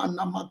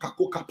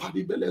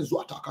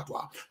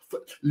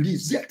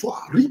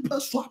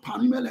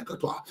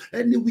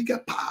 Any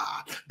wicked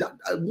power that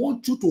I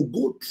want you to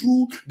go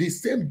through the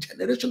same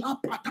generational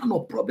pattern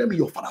of problem in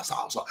your father's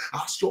house.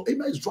 As your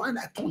amen is drawing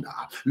like thunder,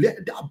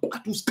 let the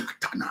battle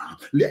scatter now.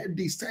 Let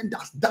the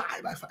senders die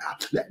by fire.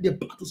 Let the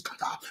battle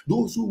scatter.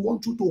 Those who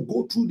want you to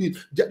go through the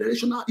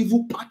generational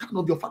evil pattern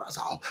of your father's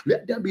house,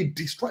 let them be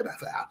destroyed by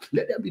fire.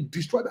 Let them be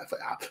destroyed by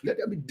fire. Let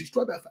them be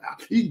destroyed by fire.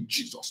 In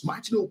Jesus'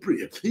 mighty name,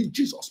 pray. In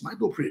Jesus' mighty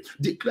name, pray.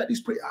 Declare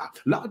this prayer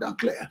loud and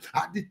clear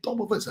at the top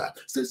of us.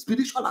 Say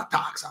spiritual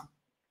attacks.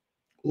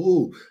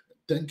 Oh,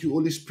 thank you,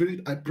 Holy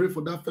Spirit. I pray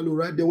for that fellow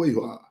right there where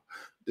you are.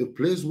 The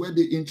place where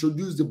they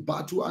introduced the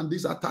battle and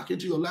this attack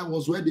into your life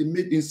was where they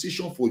made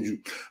incision for you.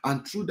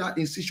 And through that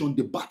incision,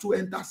 the battle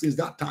enters since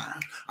that time.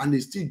 And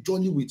they still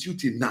journey with you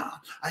till now.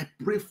 I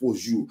pray for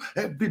you.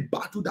 Every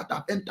battle that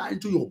have entered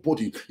into your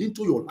body,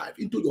 into your life,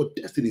 into your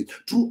destiny,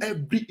 through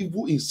every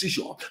evil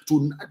incision,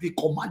 tonight we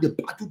command the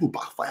battle to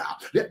backfire.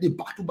 Let the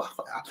battle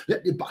backfire.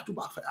 Let the battle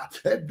backfire.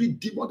 Every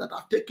demon that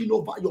have taken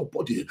over your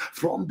body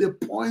from the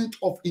point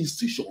of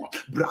incision,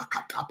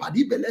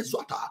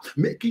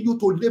 making you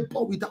to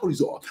labor without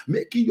result,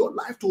 making your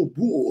life to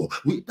go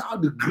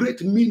without the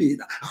great meaning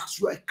as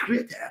you are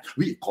created.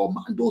 We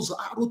command those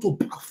arrows to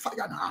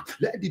backfire now.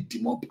 Let the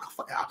demon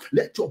backfire.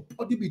 Let your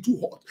body be too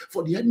hot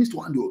for the enemies to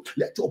handle.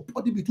 Let your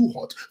body be too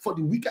hot for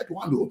the wicked to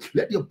handle.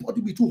 Let your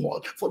body be too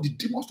hot for the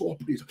demons to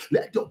operate.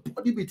 Let your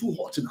body be too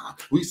hot now.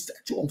 We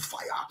set you on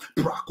fire.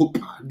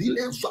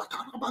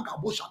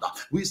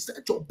 We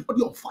set your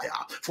body on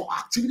fire for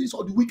activities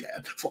of the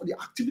wicked, for the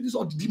activities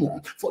of the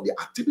demon, for the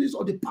activities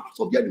of the powers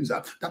of the enemies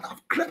that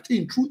have crept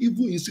in through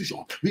evil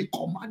incision. We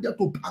command them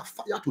to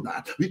backfire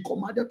tonight. We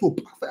command them to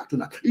backfire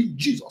tonight. In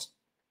Jesus'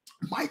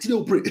 mighty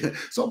name, pray.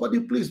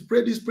 Somebody please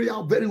pray this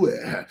prayer very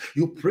well.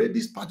 You pray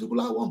this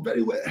particular one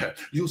very well.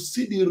 You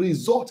see the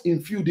result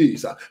in few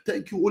days.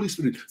 Thank you, Holy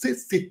Spirit. Say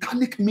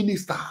satanic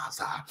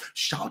ministers.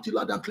 Shout it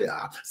loud and clear.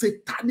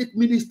 Satanic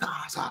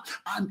ministers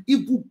and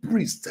evil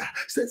priests.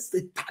 Say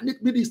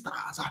satanic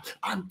ministers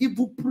and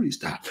evil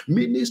priests.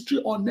 Ministry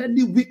on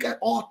any wicked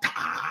altar.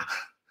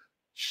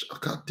 They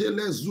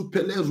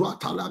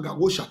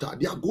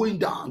are going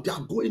down, they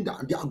are going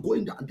down, they are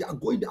going down, they are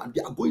going down,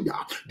 they are going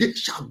down. They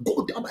shall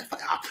go down by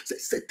fire. Say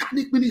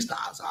satanic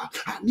ministers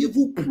and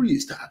evil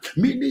priests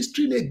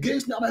ministering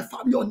against me and my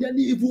family on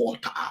any evil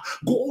altar.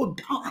 Go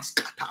down and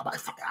scatter by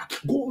fire.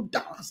 Go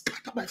down and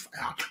scatter by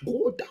fire.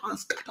 Go down and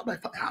scatter by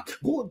fire.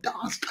 Go down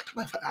and scatter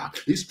by fire.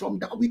 It's from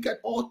that wicked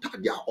altar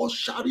they are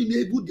ushering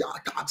evil their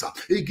attacks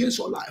against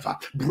your life. Let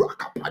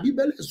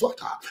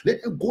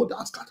them go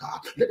down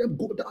scatter. Let them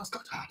go down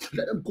scatter.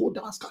 Let them go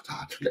down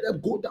scatter. Let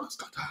them go down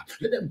scatter.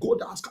 Let them go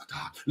down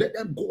scatter. Let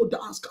them go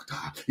down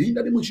scatter. In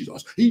the name of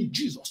Jesus. In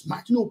Jesus'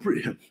 mighty name,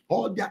 pray.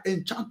 All their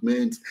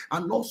enchantments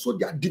and also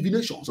their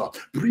divinations are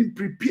being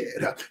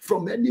prepared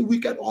from any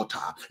wicked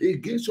altar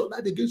against your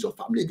life, against your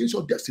family, against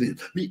your destiny.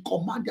 We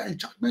command their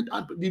enchantment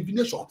and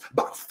divination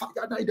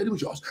backfire now in the name of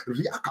Jesus.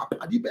 In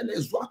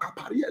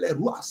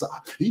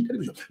the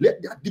name of Jesus.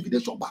 Let their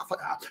divination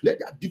backfire. Let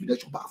their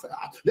divination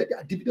backfire. Let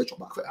their divination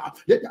backfire.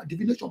 Let their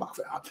divination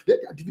backfire.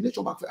 Let their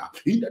divination backfire.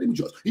 In the name of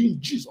Jesus.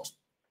 In Jesus'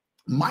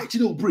 mighty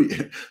name, pray.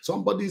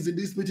 Somebody is in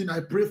this meeting. I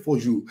pray for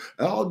you.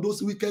 All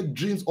those wicked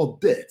dreams of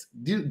death,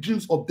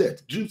 dreams of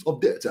death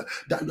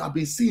that you have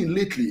been seeing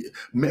lately.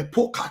 They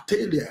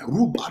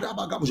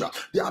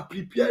are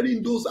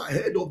preparing those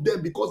ahead of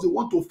them because they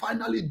want to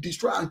finally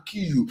destroy and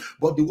kill you.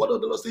 But the word of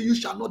the Lord says, "You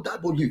shall not die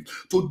but live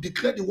to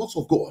declare the works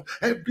of God."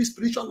 Every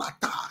spiritual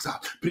attacks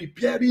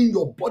preparing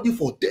your body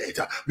for death,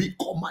 we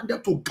command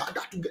them to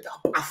gather together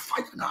by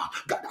fire now.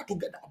 Gather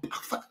together by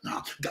fire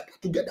now. Gather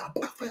together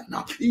by fire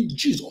now. In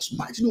Jesus'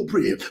 mighty name,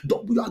 pray.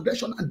 Double your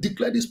aggression and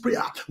declare this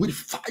prayer with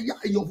fire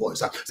in your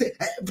voice. Say,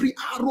 every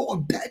arrow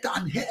of death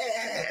and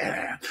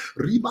hair,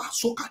 Riba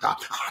Sokata,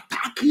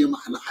 attacking my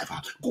life.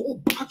 Go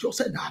back to your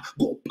sender.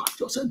 Go back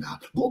to your sender.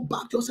 Go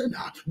back to your sender.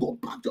 Go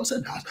back to your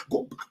sender.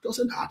 Go back to your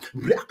sender.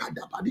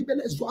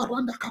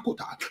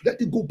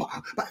 Let it go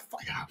back by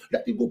fire.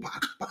 Let it go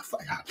back by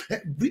fire.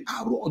 Every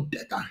arrow of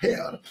death and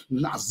hell.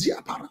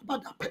 Nazia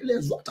parabada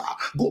pelezwata.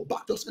 Go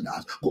back to your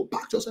senders. Go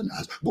back to your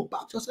senders. Go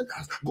back to your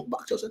senders. Go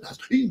back to your senders.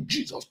 In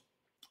Jesus'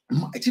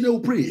 mighty name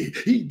we pray.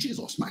 In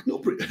Jesus' mighty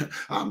name we pray.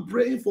 I'm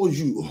praying for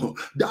you.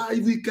 That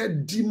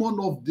wicked demon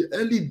of the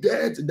early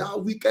death,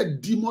 that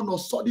wicked demon of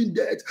sudden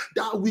death,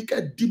 that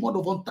wicked demon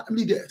of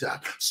untimely death,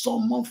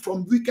 someone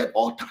from wicked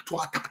altar to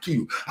attack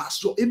you.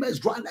 As your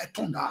image dry like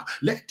thunder,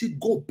 let it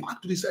go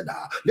back to the sender.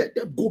 Let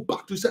them go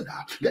back to the sender.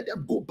 Let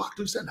them go back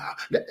to the sender.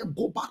 Let them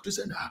go back to the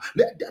sender.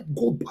 Let them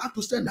go back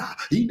to the sender.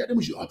 In the name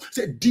of Jesus,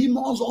 say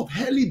demons of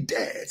early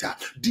death,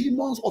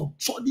 demons of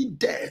sudden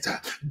death,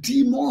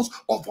 demons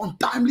of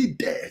untimely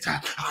death,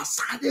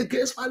 assigned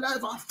against my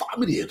life and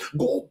family,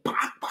 go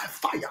back by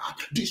fire,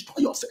 destroy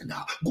your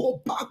sender, go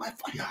back by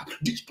fire,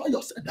 destroy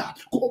your sender,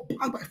 go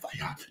back by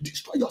fire,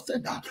 destroy your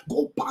sender,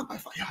 go back by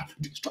fire,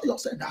 destroy your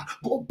sender,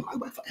 go back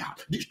by fire,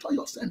 destroy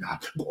your sender,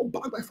 go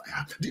back by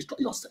fire, destroy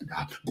your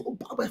sender, go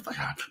back by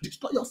fire,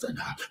 destroy your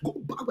sender,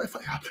 go back by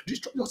fire,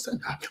 destroy your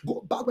sender,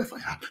 go back by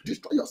fire,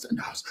 destroy your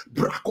senders.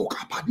 They are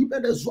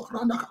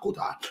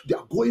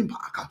going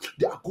back,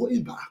 they are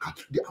going back,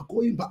 they are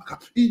going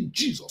back in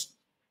Jesus'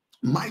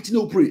 mighty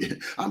name, pray.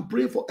 I'm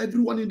praying for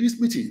everyone in this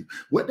meeting,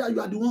 whether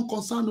you are the one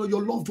concerned or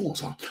your loved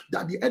ones,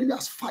 that the enemy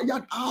has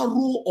fired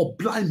arrow of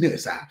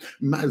blindness. That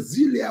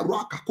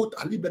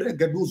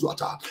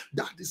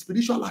the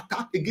spiritual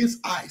attack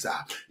against eyes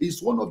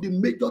is one of the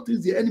major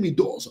things the enemy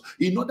does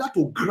in order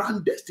to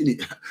grant destiny.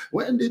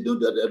 When they know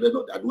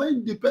that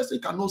when the person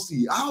cannot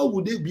see, how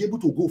would they be able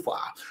to go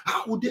far?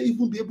 How would they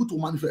even be able to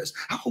manifest?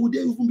 How would they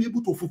even be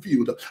able to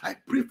fulfill? I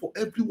pray for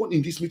everyone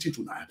in this meeting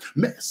tonight.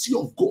 Mercy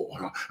of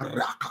God.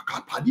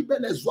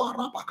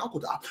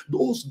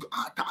 Those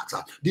attacks,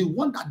 the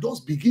one that does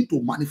begin to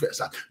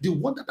manifest, the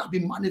one that have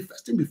been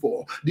manifesting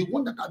before, the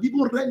one that have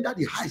even rendered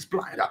the eyes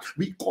blind,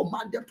 we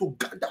command them to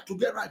gather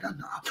together right now.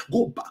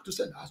 Go back to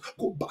senders,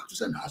 go back to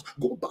senders,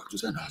 go back to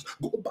senders,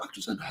 go back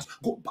to senders,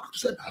 go back to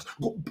senders,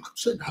 go back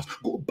to senders,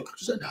 go back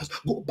to senders,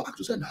 go back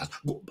to senders,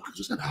 go back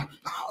to senders.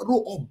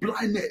 Arrow of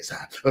blindness,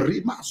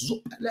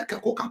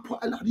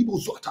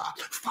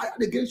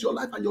 fired against your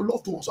life and your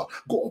loved ones.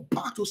 Go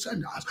back to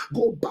senders,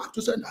 go back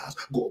to senders.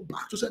 Go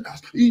back to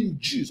senders in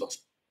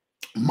Jesus'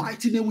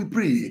 mighty name we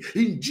pray.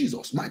 In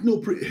Jesus' mighty name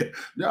we pray.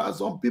 There are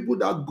some people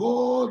that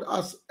God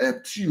has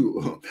helped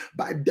you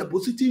by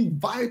depositing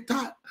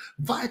vital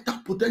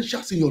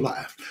potentials in your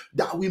life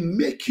that will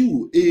make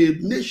you a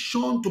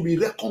nation to be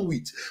reckoned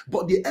with.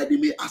 But the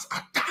enemy has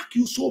attacked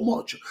you so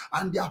much,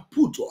 and they have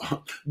put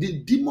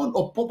the demon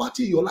of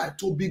poverty in your life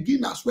to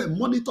begin as well,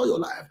 monitor your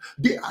life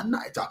day and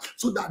night,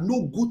 so that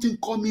no good thing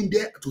come in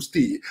there to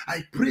stay.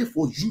 I pray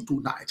for you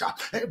tonight.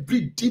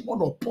 Every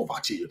demon of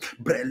poverty,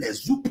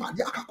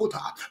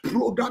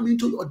 program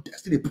into your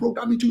destiny,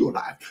 program into your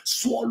life,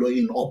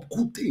 swallowing up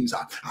good things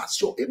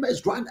as your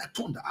image dry like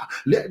thunder.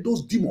 Let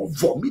those demons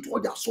vomit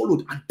what they are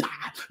swallowed and die.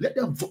 Let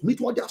them vomit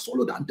what they are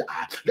swallowed and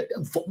die. Let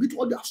them vomit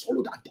what they are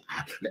swallowed and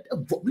die. Let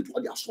them vomit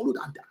what they are swallowed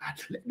and die.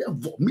 Let them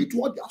vomit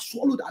what they are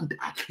swallowed and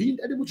die. In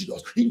the name of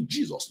Jesus, in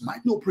Jesus'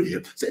 mighty name, pray.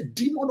 Say,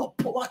 demon of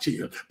poverty,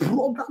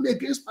 program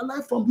against my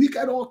life from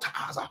wicked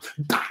altars,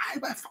 die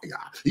by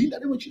fire. In the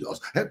name of Jesus,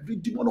 every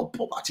demon of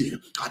poverty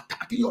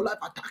attacking your life,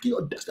 attacking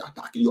your destiny,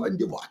 attacking your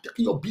endeavor,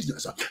 attacking your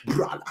business,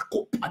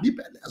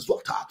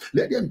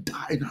 let them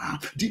die now.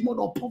 Demon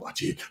of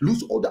poverty,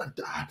 lose all and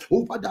die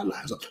over their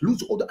lives,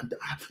 lose all and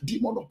die.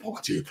 Demon of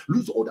poverty,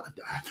 lose all and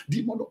die.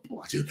 Demon of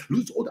poverty,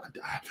 lose all and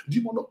die.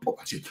 Demon of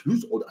poverty,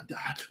 lose all and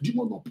die.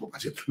 Demon of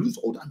poverty, lose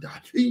all and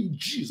die. In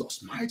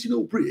Jesus' mighty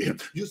name, pray.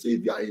 You say,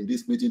 if you are in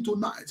this meeting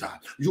tonight,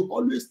 you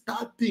always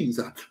start things,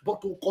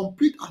 but to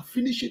complete and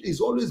finish it is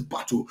always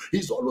battle,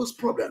 is always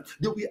problem.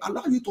 They will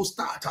allow you to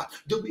start,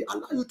 they will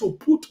allow you to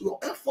put your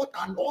effort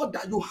and all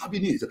that you have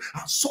in it,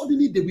 and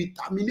suddenly they will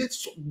terminate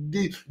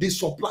the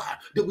supply.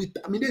 They will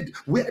terminate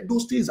where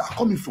those things are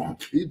coming from.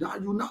 You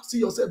now see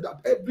yourself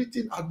that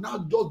everything has now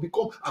just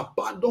become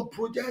abandoned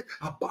project,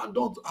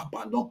 abandoned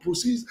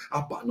process,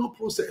 abandoned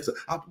process.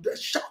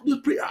 Shout this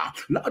prayer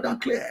loud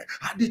and clear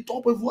at the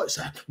top of voice,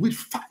 with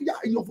fire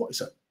in your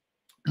voice.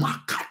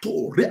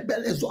 Makato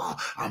rebelezwa.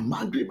 I'm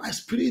angry my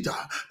spirit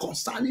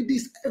concerning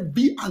this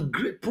heavy and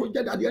great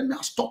project that the enemy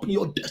has stopped in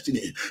your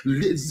destiny.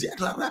 Let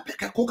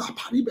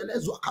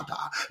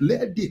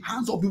the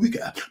hands of the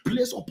wicked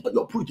place upon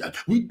your project.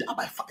 We die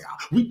by fire.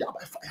 We die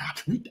by fire.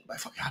 We die by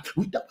fire.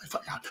 We die by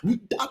fire. We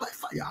die by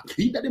fire.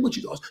 In the name of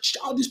Jesus,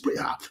 shout this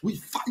prayer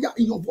with fire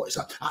in your voice.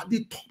 At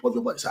the top of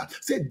your voice,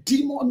 say,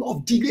 demon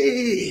of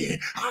delay,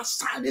 I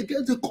stand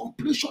against the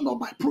completion of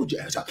my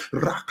project.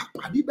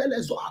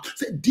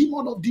 Say,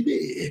 demon of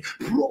delay,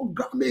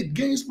 program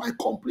against my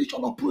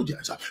completion of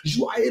projects.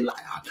 You are a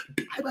liar.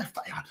 Die by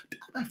fire, die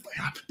by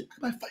fire, die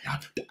by fire,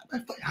 die by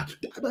fire,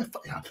 die by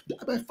fire,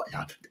 die by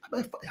fire, die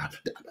by fire,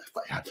 die by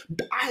fire,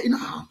 die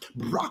now.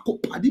 Brako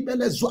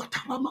padibele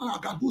zuatarama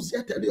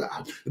agaduzetelia,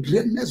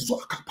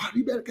 renezoka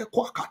paribelke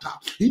kwakata.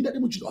 In the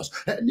name of Jesus,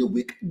 any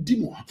wicked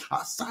demon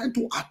assigned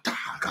to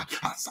attack,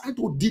 assigned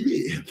to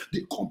delay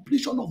the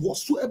completion of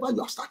whatsoever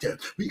you have started,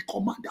 we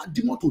command that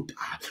demon to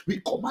die.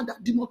 We command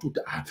that demon to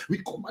die. We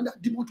command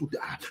that demon to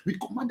die. We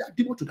command that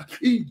demon to die.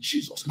 In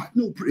Jesus' mighty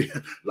name, pray.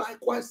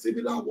 Likewise,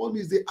 similar one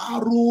is the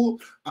arrow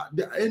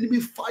the enemy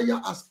fire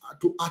as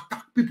to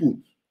attack people,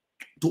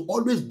 to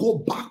always go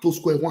back to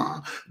square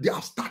one. They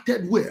have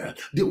started where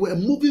they were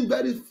moving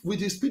very with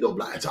the speed of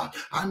light,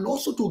 and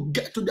also to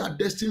get to their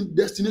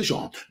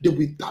destination, they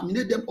will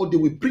terminate them or they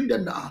will bring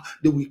them down.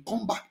 They will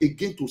come back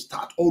again to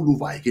start all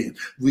over again.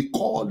 We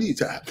call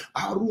it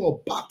arrow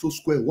of back to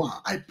square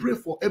one. I pray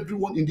for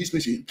everyone in this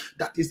nation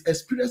that is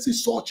experiencing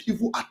such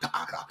evil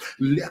attack.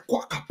 Let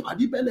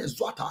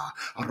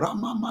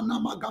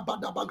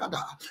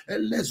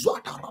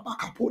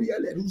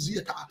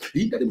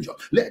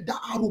the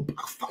arrow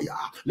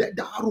backfire. Let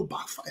the arrow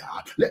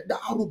backfire. Let the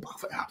arrow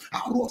backfire.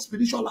 Arrow of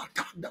spiritual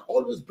attack that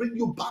always bring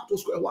you back to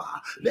square one.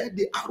 Let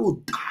the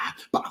arrow die.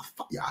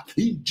 Backfire.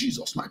 In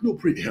Jesus' might no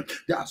pray.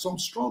 There are some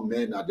strong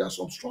men and there are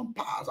some strong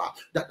powers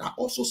that are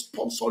also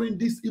sponsoring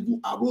these evil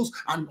arrows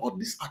and all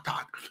this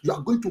attack. You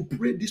are going to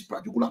pray this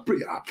particular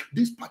prayer.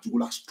 This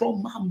particular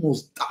strong man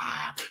must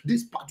die.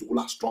 This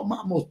particular strong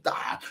man must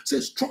die. Say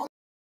strong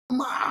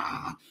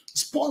man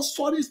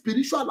sponsoring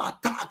spiritual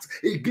attacks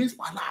against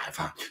my life.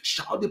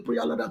 Shout the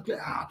prayer loud and clear.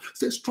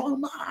 Say,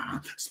 strong man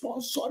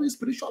sponsoring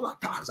spiritual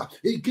attacks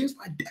against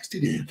my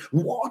destiny.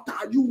 What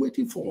are you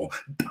waiting for?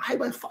 Die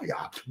by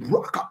fire.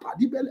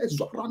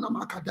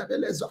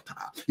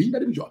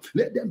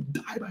 Let them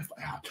die by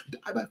fire.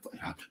 Die by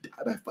fire.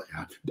 Die by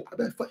fire. Die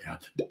by fire.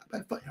 Die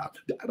by fire.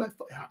 Die by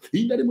fire.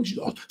 In the name of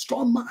Jesus,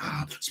 strong man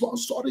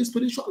sponsoring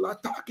spiritual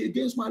attack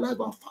against my life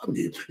and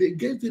family,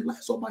 against the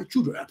lives of my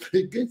children,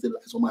 against the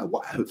lives of my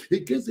wife,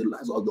 against the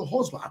lives of your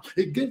husband,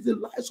 against the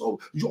lives of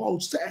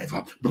yourself.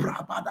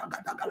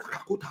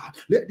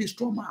 Let this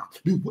strong man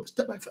be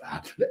wasted by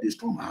fire. Let this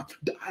strong man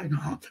die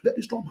now. Let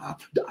this strong man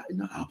die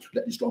now.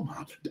 Let this strong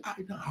man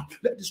die now.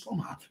 Let this strong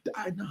man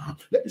die now.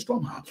 Let this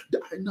strong man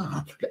die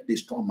now. Let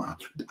this strong man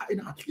die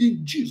now.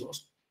 In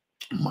Jesus'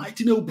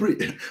 mighty name, pray.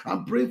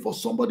 I'm praying for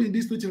somebody in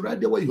this meeting right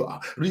there where you are.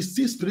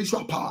 Receive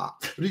spiritual power.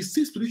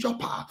 Receive spiritual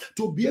power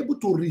to be able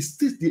to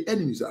resist the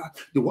enemies.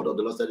 The word of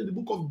the Lord said in the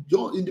book of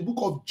John, in the book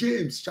of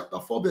James, chapter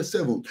 4, verse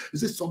 7. It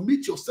says,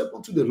 submit yourself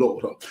unto the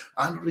Lord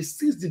and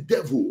resist the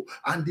devil,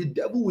 and the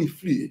devil will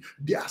flee.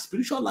 They are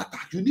spiritual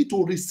attack. You need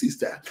to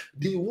resist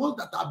the ones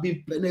that have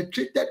been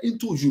penetrated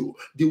into you,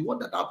 the ones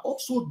that have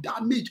also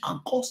damaged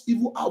and caused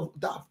evil,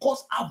 that have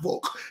caused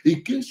havoc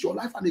against your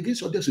life and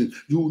against your destiny.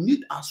 You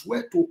need as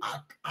well to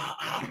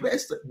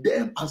arrest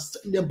them and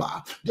send them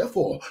back.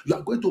 Therefore, you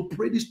are going to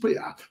pray this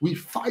prayer with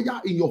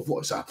fire in your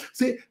voice.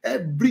 Say,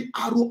 every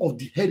arrow of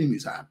the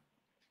enemies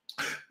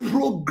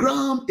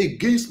program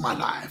against my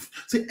life.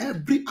 Say,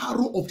 every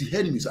arrow of the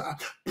enemies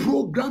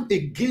program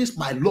against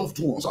my loved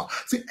ones.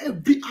 Say,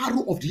 every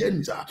arrow of the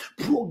enemies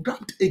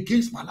programmed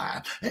against my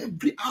life.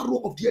 Every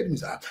arrow of the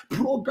enemies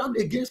programmed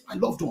against my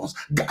loved ones.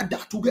 Gather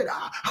together,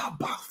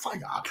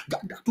 backfire.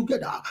 Gather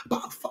together,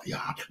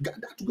 backfire.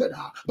 Gather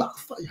together,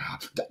 backfire.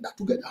 Gather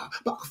together,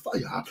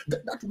 backfire.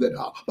 Gather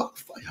together,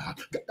 backfire.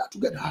 Gather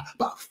together,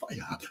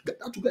 backfire.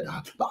 Gather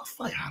together,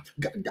 backfire.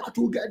 Gather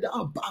together,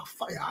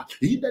 backfire.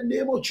 In the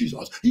name of Jesus.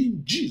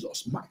 In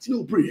Jesus' mighty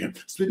name, pray.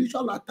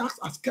 Spiritual attacks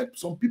has kept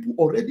some people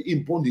already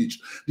in bondage.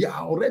 They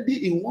are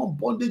already in one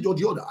bondage or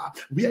the other,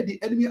 where the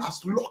enemy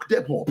has locked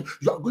them up.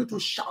 You are going to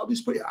shout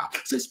this prayer.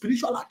 Say,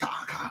 spiritual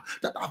attack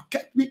that have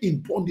kept me in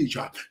bondage.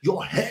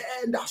 Your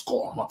hand has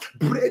come.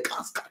 Break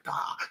and scatter.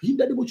 In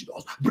the name of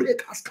Jesus,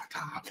 break and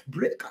scatter.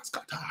 Break and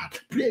scatter.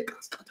 Break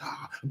and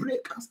scatter.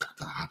 Break and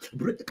scatter.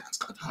 Break and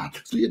scatter.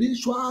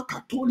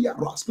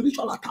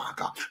 Spiritual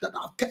attack that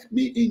have kept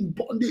me in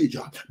bondage.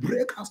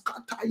 Break and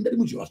scatter in the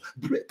name of Jesus.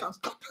 Break and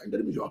scatter in the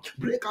name of Jesus.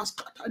 Break and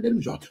scatter in the name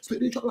of Jesus.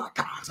 Spiritual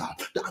attacks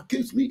that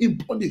keeps me in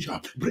bondage.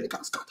 Break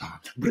and scatter.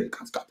 Break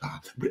and scatter.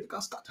 Break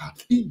and scatter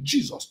in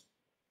Jesus'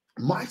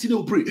 mighty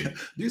name, pray.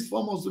 This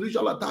form of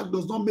spiritual attack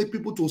does not make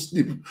people to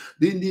sleep.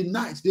 In the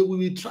night, they will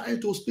be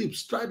trying to sleep,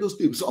 try to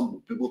sleep.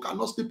 Some people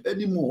cannot sleep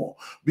anymore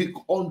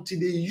until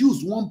they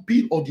use one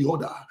pill or the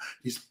other.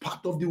 It's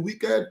part of the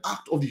wicked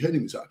act of the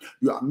enemy.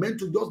 You are meant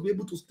to just be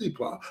able to sleep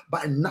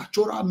by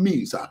natural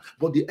means,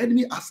 but the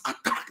enemy has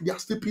attacked their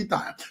sleeping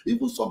time.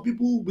 Even some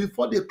people,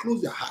 before they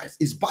close their eyes,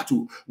 it's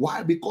battle.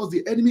 Why? Because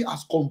the enemy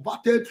has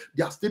converted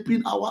their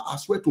sleeping hour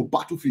as well to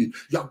battlefield.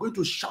 You are going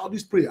to shout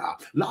this prayer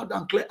loud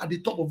and clear at the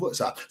top of us.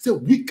 Say,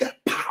 wicked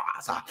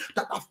powers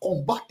that have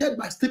converted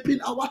my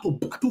sleeping hour to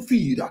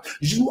battlefield.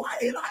 You are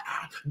a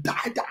liar. Die,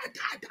 die, die,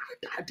 die,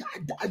 die,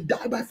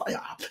 die by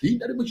fire. In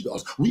the name of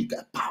Jesus, we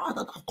get power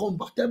that have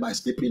converted my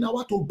sleeping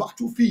hour to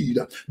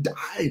battlefield.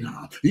 Die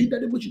now. In the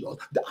name of Jesus,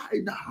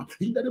 die now.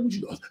 In the name of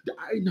Jesus,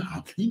 die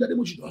now. In the name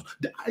of Jesus,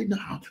 die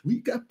now.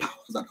 We get powers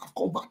that have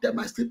converted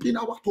my sleeping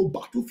hour to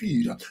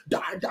battlefield.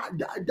 Die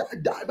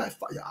by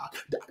fire.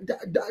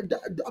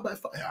 Die by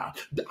fire.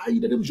 Die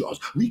in the name of Jesus.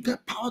 We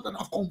get powers that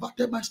have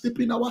converted my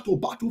sleeping hour to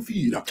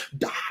battlefield.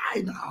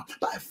 Die now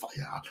by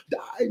fire.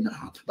 Die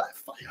now by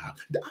fire.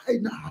 Die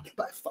now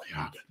by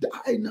fire.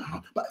 Die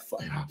now by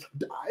fire.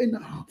 Die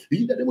now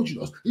in the name of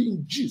Jesus.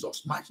 In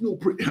Jesus' mighty name,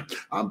 pray.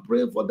 I'm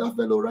praying for that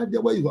fellow right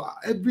there where you are.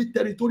 Every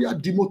territorial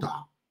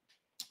demoter,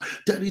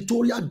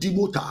 territorial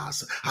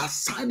demoters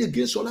assigned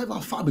against your life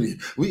and family,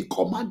 we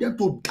command them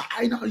to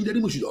die now in the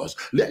name of Jesus.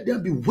 Let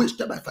them be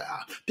wasted by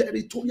fire.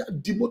 Territorial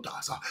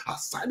demoters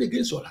assigned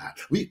against your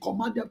life, we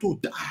command them to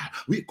die.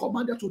 We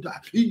command them to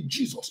die in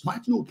Jesus'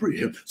 mighty name.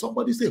 Pray.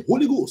 Somebody say,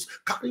 Holy Ghost,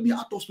 carry me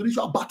out of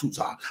spiritual battles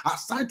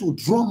assigned to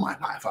draw my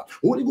life.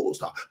 Holy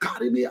Ghost,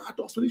 carry me out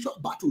of spiritual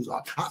battles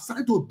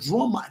assigned to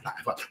draw my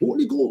life.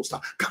 Holy Ghost,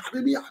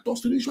 carry me out of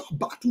spiritual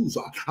battles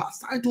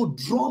assigned to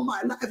draw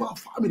my life and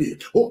family.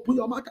 Open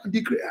your mouth and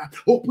declare.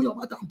 Open your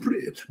mouth and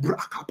pray.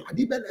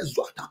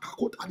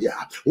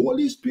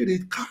 Holy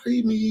Spirit,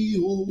 carry me.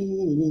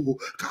 Oh,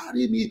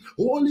 carry me.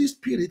 Holy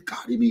Spirit,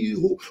 carry me.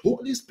 Oh,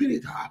 Holy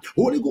Spirit,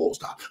 Holy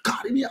Ghost,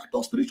 carry me out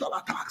of spiritual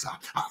attacks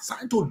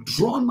assigned to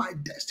draw my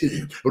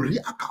destiny. Holy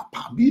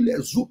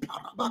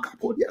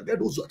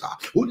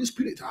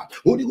Spirit,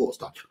 Holy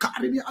Ghost,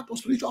 carry me out of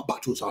spiritual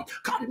battles.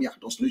 Carry me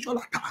out of spiritual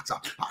attacks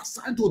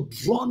assigned to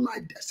draw my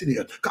destiny.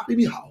 Carry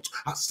me out.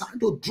 Assigned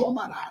to draw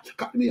my life.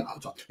 Carry me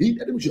out. In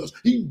the name of Jesus.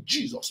 In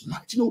Jesus'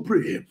 mighty name,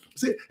 pray.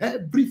 Say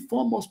every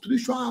form of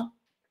spiritual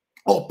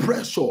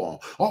oppression,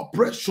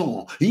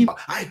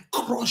 I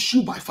crush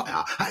you by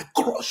fire. I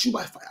crush you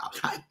by fire.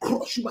 I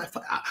crush you by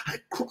fire. I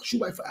crush you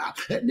by fire.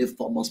 Any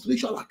form of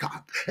spiritual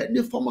attack,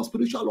 any form of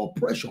spiritual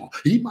oppression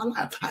in my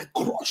life, I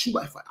crush you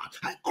by fire.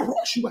 I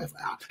crush you by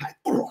fire. I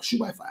crush you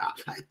by fire.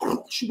 I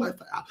crush you by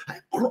fire.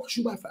 I crush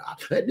you by fire.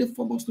 Any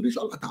form of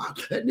spiritual attack,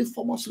 any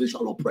form of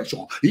spiritual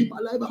oppression in my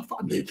life and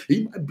family,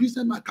 in my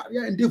business, my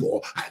career endeavor,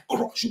 I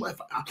crush you by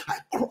fire. I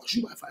crush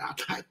you by fire.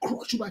 I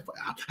crush you by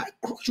fire. I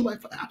crush you by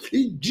fire.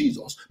 In Jesus'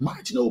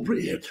 mighty name,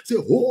 pray. Say,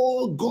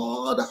 oh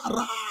God,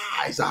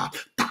 arise.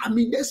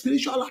 Terminate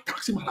spiritual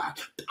attacks in my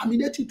life.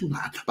 Terminate it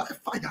tonight by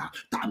fire.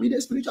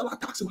 Terminate spiritual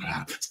attacks in my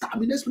life.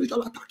 Terminate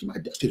spiritual attack in my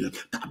destiny.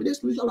 Terminate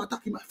spiritual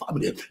attack in my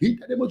family. In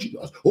the name of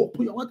Jesus,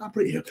 open your mouth and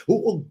pray.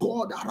 Oh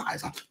God,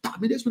 arise.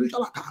 Terminate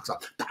spiritual attacks.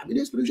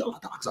 Terminate spiritual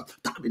attacks.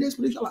 Terminate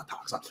spiritual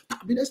attacks.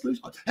 Terminate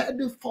spiritual.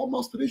 Any form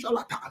of spiritual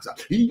attacks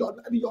in your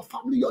life, in your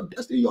family, your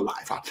destiny, your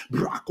life.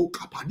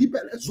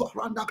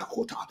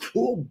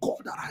 Oh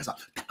God, arise.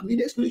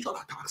 Terminate spiritual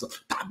attacks.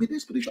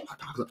 Terminate spiritual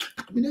attacks.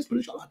 Terminate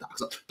spiritual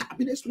attacks.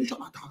 Terminate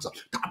spiritual attacks.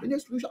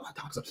 Terminate spiritual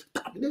attacks.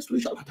 Terminate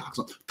spiritual attacks.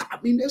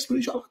 Terminate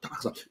spiritual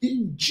attacks.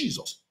 In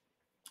Jesus'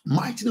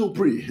 mighty name,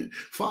 pray.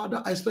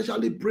 Father, I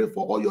especially pray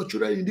for all your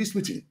children in this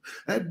meeting.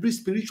 Every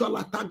spiritual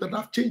attack that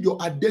have changed your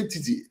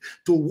identity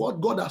to what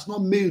God has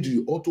not made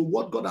you or to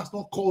what God has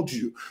not called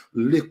you.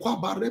 Let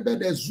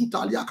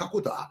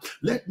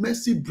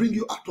mercy bring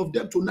you out of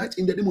them tonight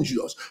in the name of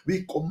Jesus.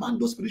 We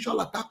command those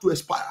spiritual attacks to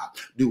expire.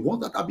 The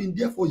ones that have been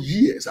there for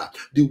years,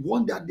 the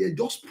one that they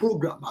just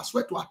programmed, I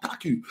swear to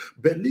attack you.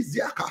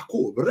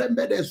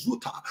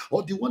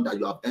 Or the one that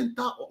you have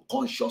entered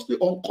consciously,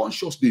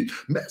 unconsciously.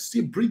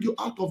 Mercy bring you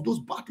out of those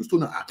battles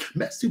tonight.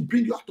 Mercy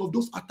bring you out of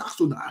those attacks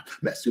tonight.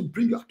 Mercy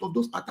bring you out of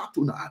those attacks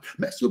tonight.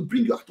 Mercy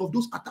bring you out of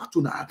those attacks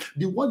tonight.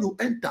 The one you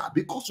enter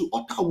because you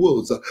utter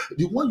words.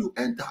 The one you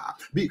enter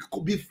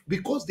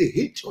because they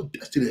hate your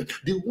destiny.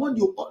 The one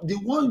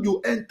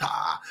you enter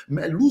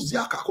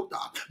Melusia Kakota,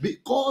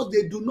 because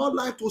they do not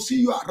like to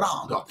see you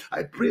around.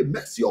 I pray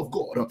mercy of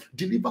God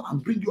deliver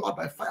and bring you out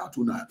by fire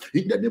tonight.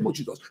 In the name of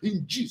Jesus.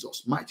 In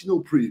Jesus' mighty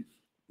name, pray.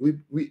 We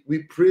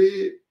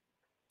pray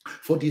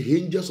for the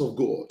angels of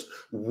God,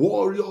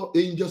 warrior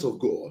angels of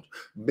God.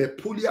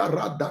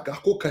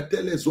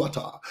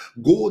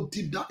 Go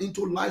deep down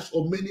into lives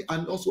of many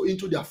and also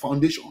into their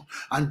foundation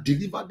and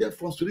deliver them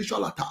from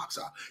spiritual attacks.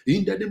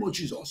 In the name of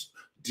Jesus.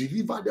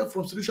 Deliver them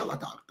from spiritual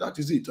attack. That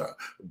is it.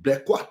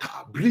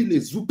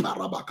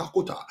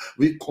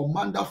 We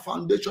command a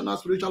foundational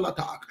spiritual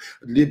attack.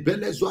 The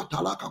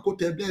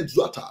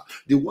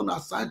one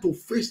assigned to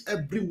face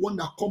everyone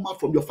that come out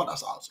from your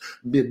father's house.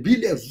 In the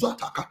name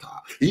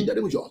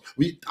of Jesus,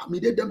 we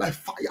terminate them by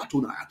fire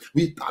tonight.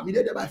 We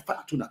terminate them by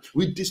fire tonight.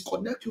 We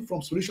disconnect you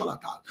from spiritual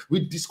attack.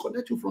 We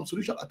disconnect you from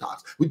spiritual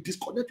attacks. We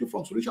disconnect you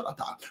from spiritual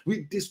attack.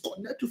 We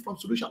disconnect you from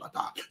spiritual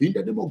attack. In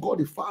the name of God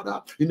the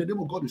Father, in the name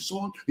of God the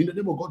Son, in the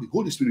name of God the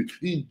Holy Spirit,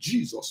 in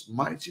Jesus'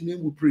 mighty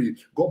name we pray.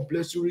 God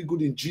bless you really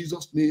good in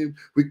Jesus' name.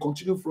 We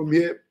continue from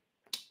here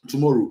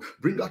tomorrow.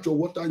 Bring out your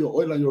water, your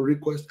oil, and your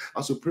request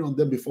as we pray on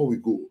them before we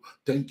go.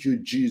 Thank you,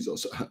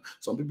 Jesus.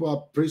 Some people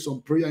have prayed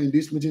some prayer in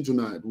this meeting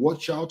tonight.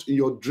 Watch out in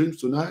your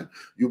dreams tonight.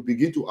 You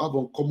begin to have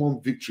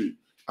uncommon victory.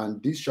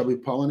 And this shall be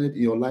permanent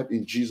in your life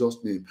in Jesus'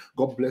 name.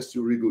 God bless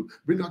you, really good.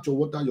 Bring out your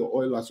water, your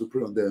oil as we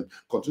pray on them.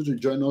 Continue to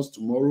join us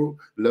tomorrow,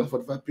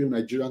 11:45 p.m.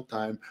 Nigerian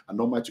time. And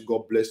Almighty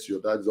God bless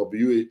you. That's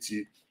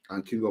WAT.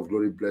 And King of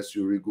Glory bless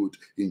you, really good,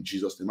 in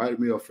Jesus' name. I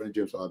remain your friend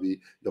James Alabi,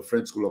 your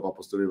friend School of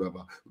Apostolic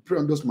Revival. We pray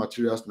on those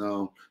materials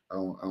now,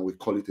 and we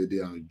call it a day.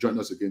 And join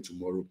us again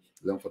tomorrow,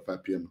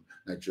 11:45 p.m.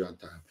 Nigerian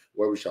time,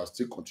 where we shall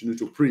still continue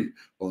to pray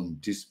on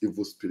these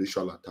evil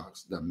spiritual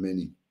attacks that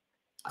many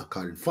are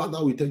carrying.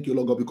 Father, we thank you,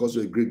 Lord God, because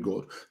you're a great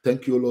God.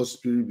 Thank you, Lord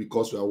Spirit,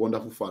 because you are a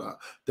wonderful Father.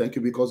 Thank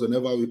you because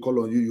whenever we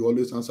call on you, you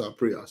always answer our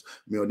prayers.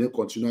 May your name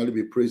continually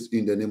be praised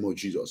in the name of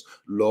Jesus.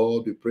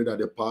 Lord, we pray that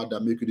the power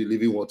that makes you the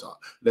living water,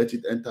 let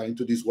it enter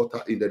into this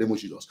water in the name of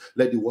Jesus.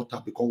 Let the water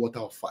become water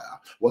of fire,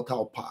 water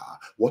of power,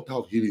 water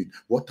of healing,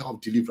 water of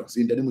deliverance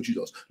in the name of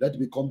Jesus. Let it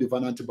become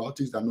divine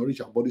antibiotics that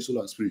nourish our body, soul,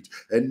 and spirit.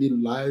 Any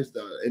lies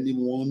that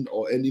anyone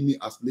or enemy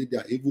has laid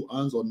their evil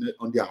hands on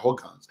their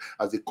organs,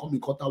 as they come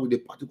in contact with the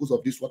particles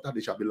of this water,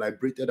 they shall be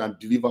liberated and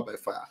delivered by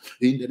fire.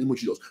 In the name of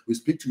Jesus, we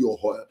speak to your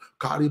oil.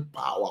 Carry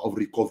power of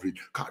recovery,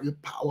 carry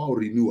power of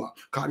renewal,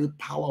 carry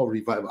power of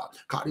revival,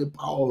 carry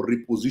power of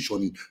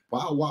repositioning,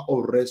 power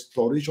of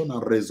restoration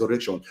and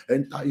resurrection.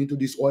 Enter into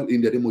this oil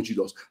in the name of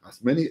Jesus.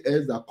 As many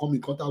airs that come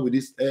in contact with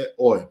this air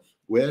oil,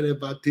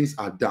 wherever things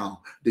are down,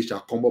 they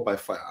shall come up by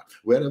fire.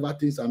 Wherever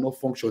things are not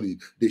functioning,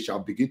 they shall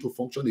begin to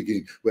function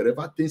again.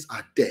 Wherever things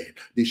are dead,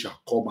 they shall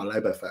come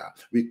alive by fire.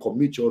 We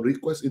commit your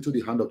request into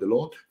the hand of the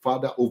Lord.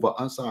 Father, over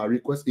answer our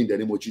request in the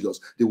name of Jesus.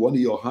 The one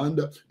in your hand,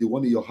 the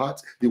one in your heart,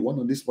 the one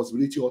on this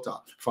possibility altar.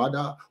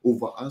 Father,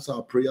 over answer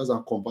our prayers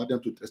and convert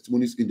them to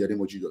testimonies in the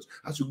name of Jesus.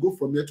 As we go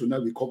from here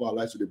tonight, we cover our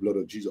lives with the blood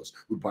of Jesus.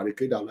 We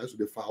barricade our lives with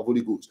the fire of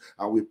Holy Ghost.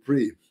 And we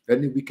pray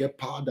any wicked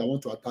power that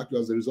want to attack you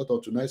as a result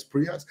of tonight's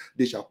prayers,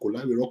 they shall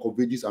collide with Rock of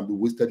Ages and be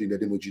wasted in the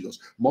name of Jesus.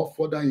 More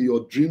further in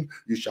your dream,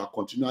 you shall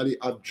continually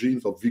have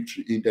dreams of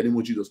victory in the name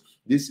of Jesus.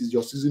 This is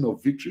your season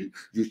of victory.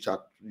 You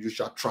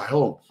shall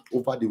triumph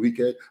over the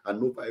wicked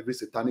and over every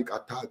satanic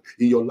attack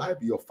in your life,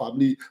 in your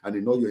family, and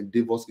in all your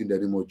endeavors in the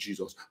name of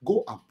Jesus.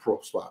 Go and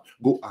prosper.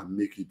 Go and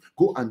make it.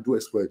 Go and do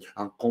exploit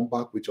and come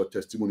back with your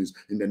testimonies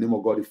in the name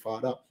of God the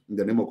Father, in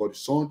the name of God the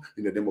Son,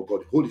 in the name of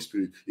God the Holy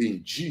Spirit.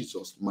 In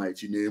Jesus'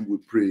 mighty name we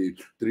pray.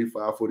 3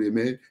 fire for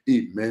amen.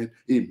 Amen.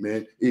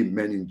 Amen.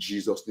 Amen. In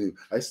Jesus' name.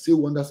 I see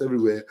wonders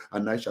everywhere,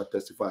 and I shall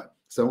testify.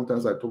 7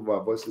 times I told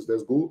our voices,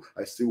 let's go.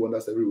 I see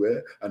wonders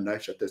everywhere, and I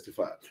shall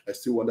testify. I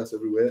see wonders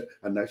everywhere,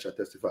 and I shall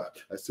testify.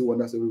 I see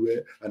wonders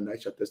everywhere, and I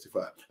shall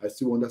testify. I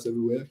see wonders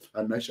everywhere,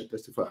 and I shall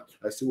testify.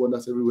 I see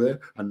wonders everywhere,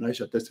 and I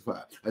shall testify.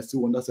 I see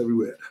wonders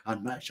everywhere,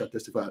 and I shall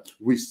testify.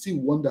 We see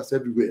wonders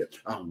everywhere,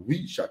 and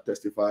we shall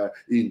testify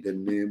in the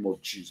name of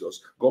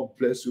Jesus. God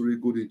bless you, really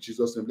good in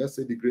Jesus' name. Let's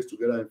say the grace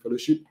together in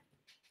fellowship.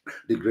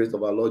 The grace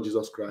of our Lord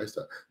Jesus Christ,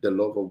 the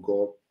love of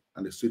God,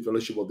 and the sweet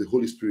fellowship of the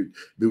Holy Spirit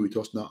be with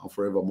us now and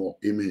forevermore.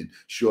 Amen.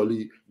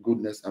 Surely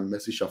goodness and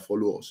mercy shall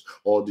follow us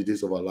all the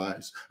days of our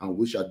lives, and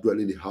we shall dwell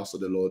in the house of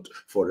the Lord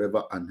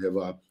forever and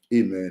ever.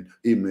 Amen.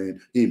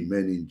 Amen.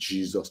 Amen. In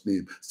Jesus'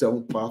 name.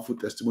 7 powerful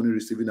testimony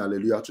receiving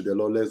hallelujah to the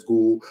Lord. Let's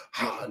go.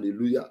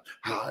 Hallelujah.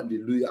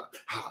 Hallelujah.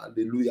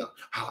 Hallelujah.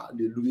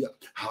 Hallelujah.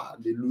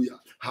 Hallelujah.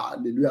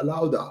 Hallelujah.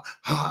 Louder.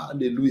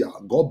 Hallelujah.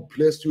 God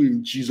bless you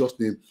in Jesus'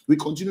 name. We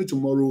continue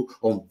tomorrow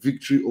on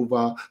victory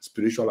over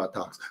spiritual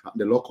attacks. And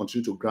the Lord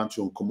continue to grant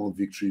you uncommon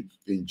victory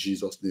in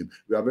Jesus' name.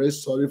 We are very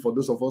sorry for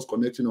those of us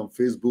connecting on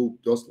Facebook,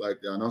 just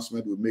like the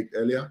announcement we made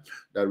earlier,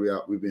 that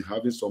we've been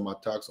having some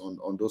attacks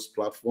on those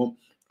platforms.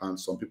 And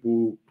some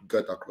people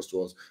get across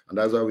to us. And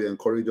that's why we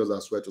encourage us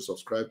as well to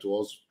subscribe to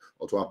us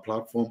or to our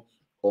platform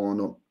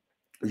on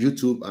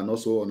YouTube and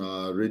also on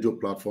our radio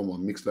platform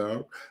on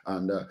Mixler.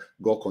 And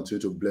God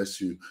continue to bless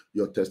you.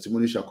 Your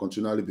testimony shall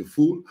continually be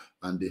full,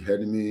 and the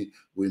enemy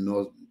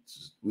will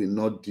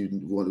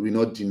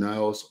not deny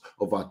us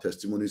of our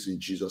testimonies in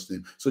Jesus'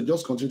 name. So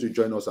just continue to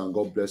join us, and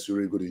God bless you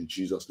really good in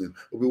Jesus' name.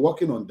 We'll be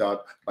working on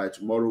that. By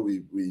tomorrow,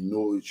 we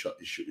know it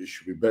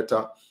should be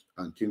better,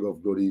 and King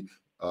of Glory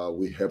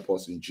will help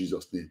us in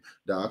Jesus' name.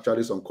 There are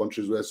actually some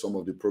countries where some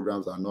of the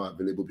programs are not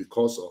available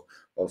because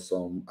of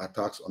some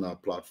attacks on our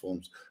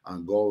platforms,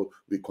 and God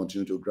will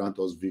continue to grant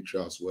us victory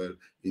as well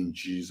in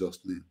Jesus'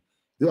 name.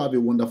 You have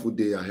a wonderful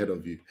day ahead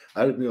of you.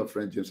 I remain your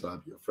friend James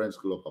Alabi, your friend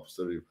School of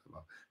Apostolic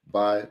Revival.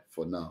 Bye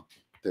for now.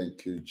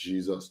 Thank you,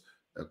 Jesus.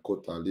 Thank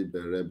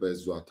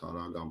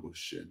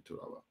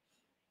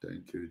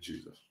you,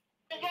 Jesus.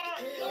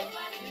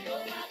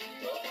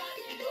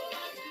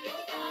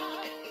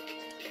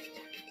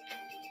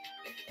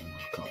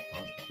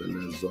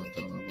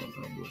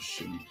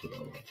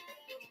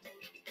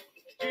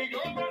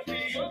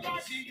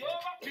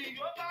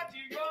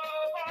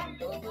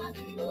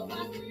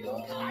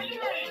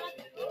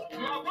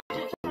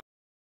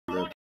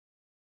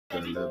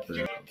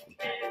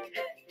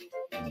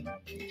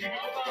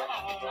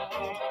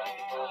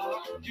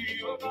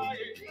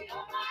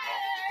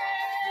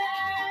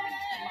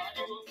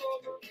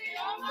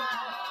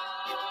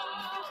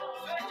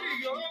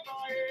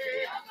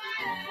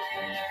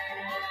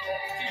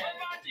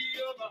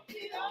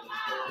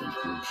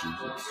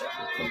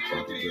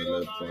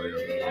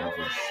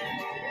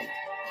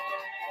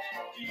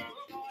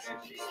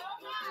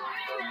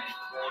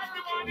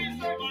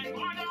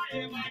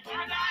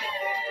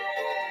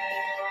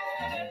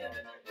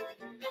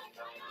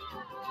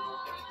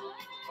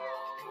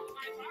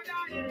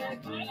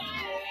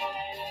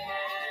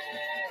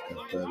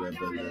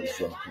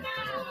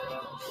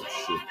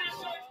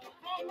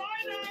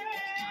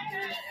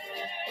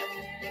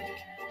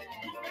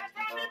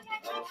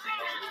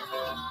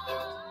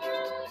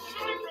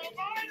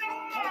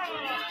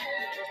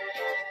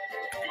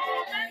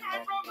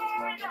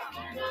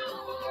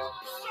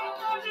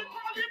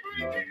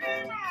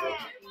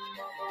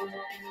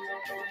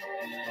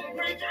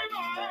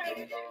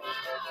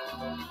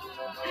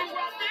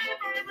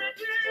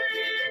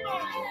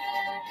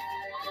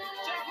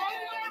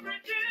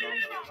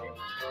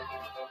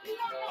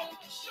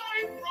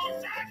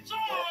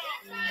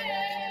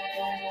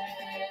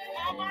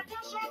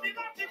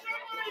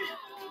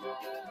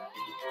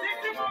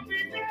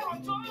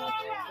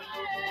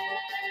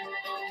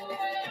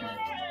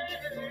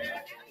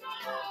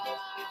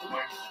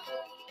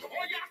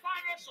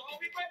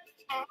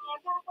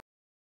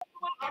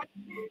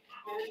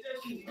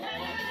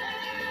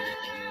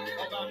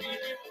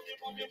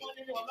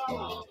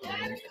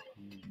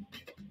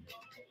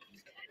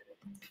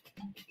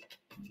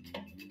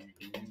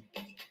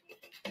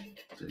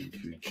 Thank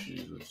you,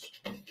 Jesus.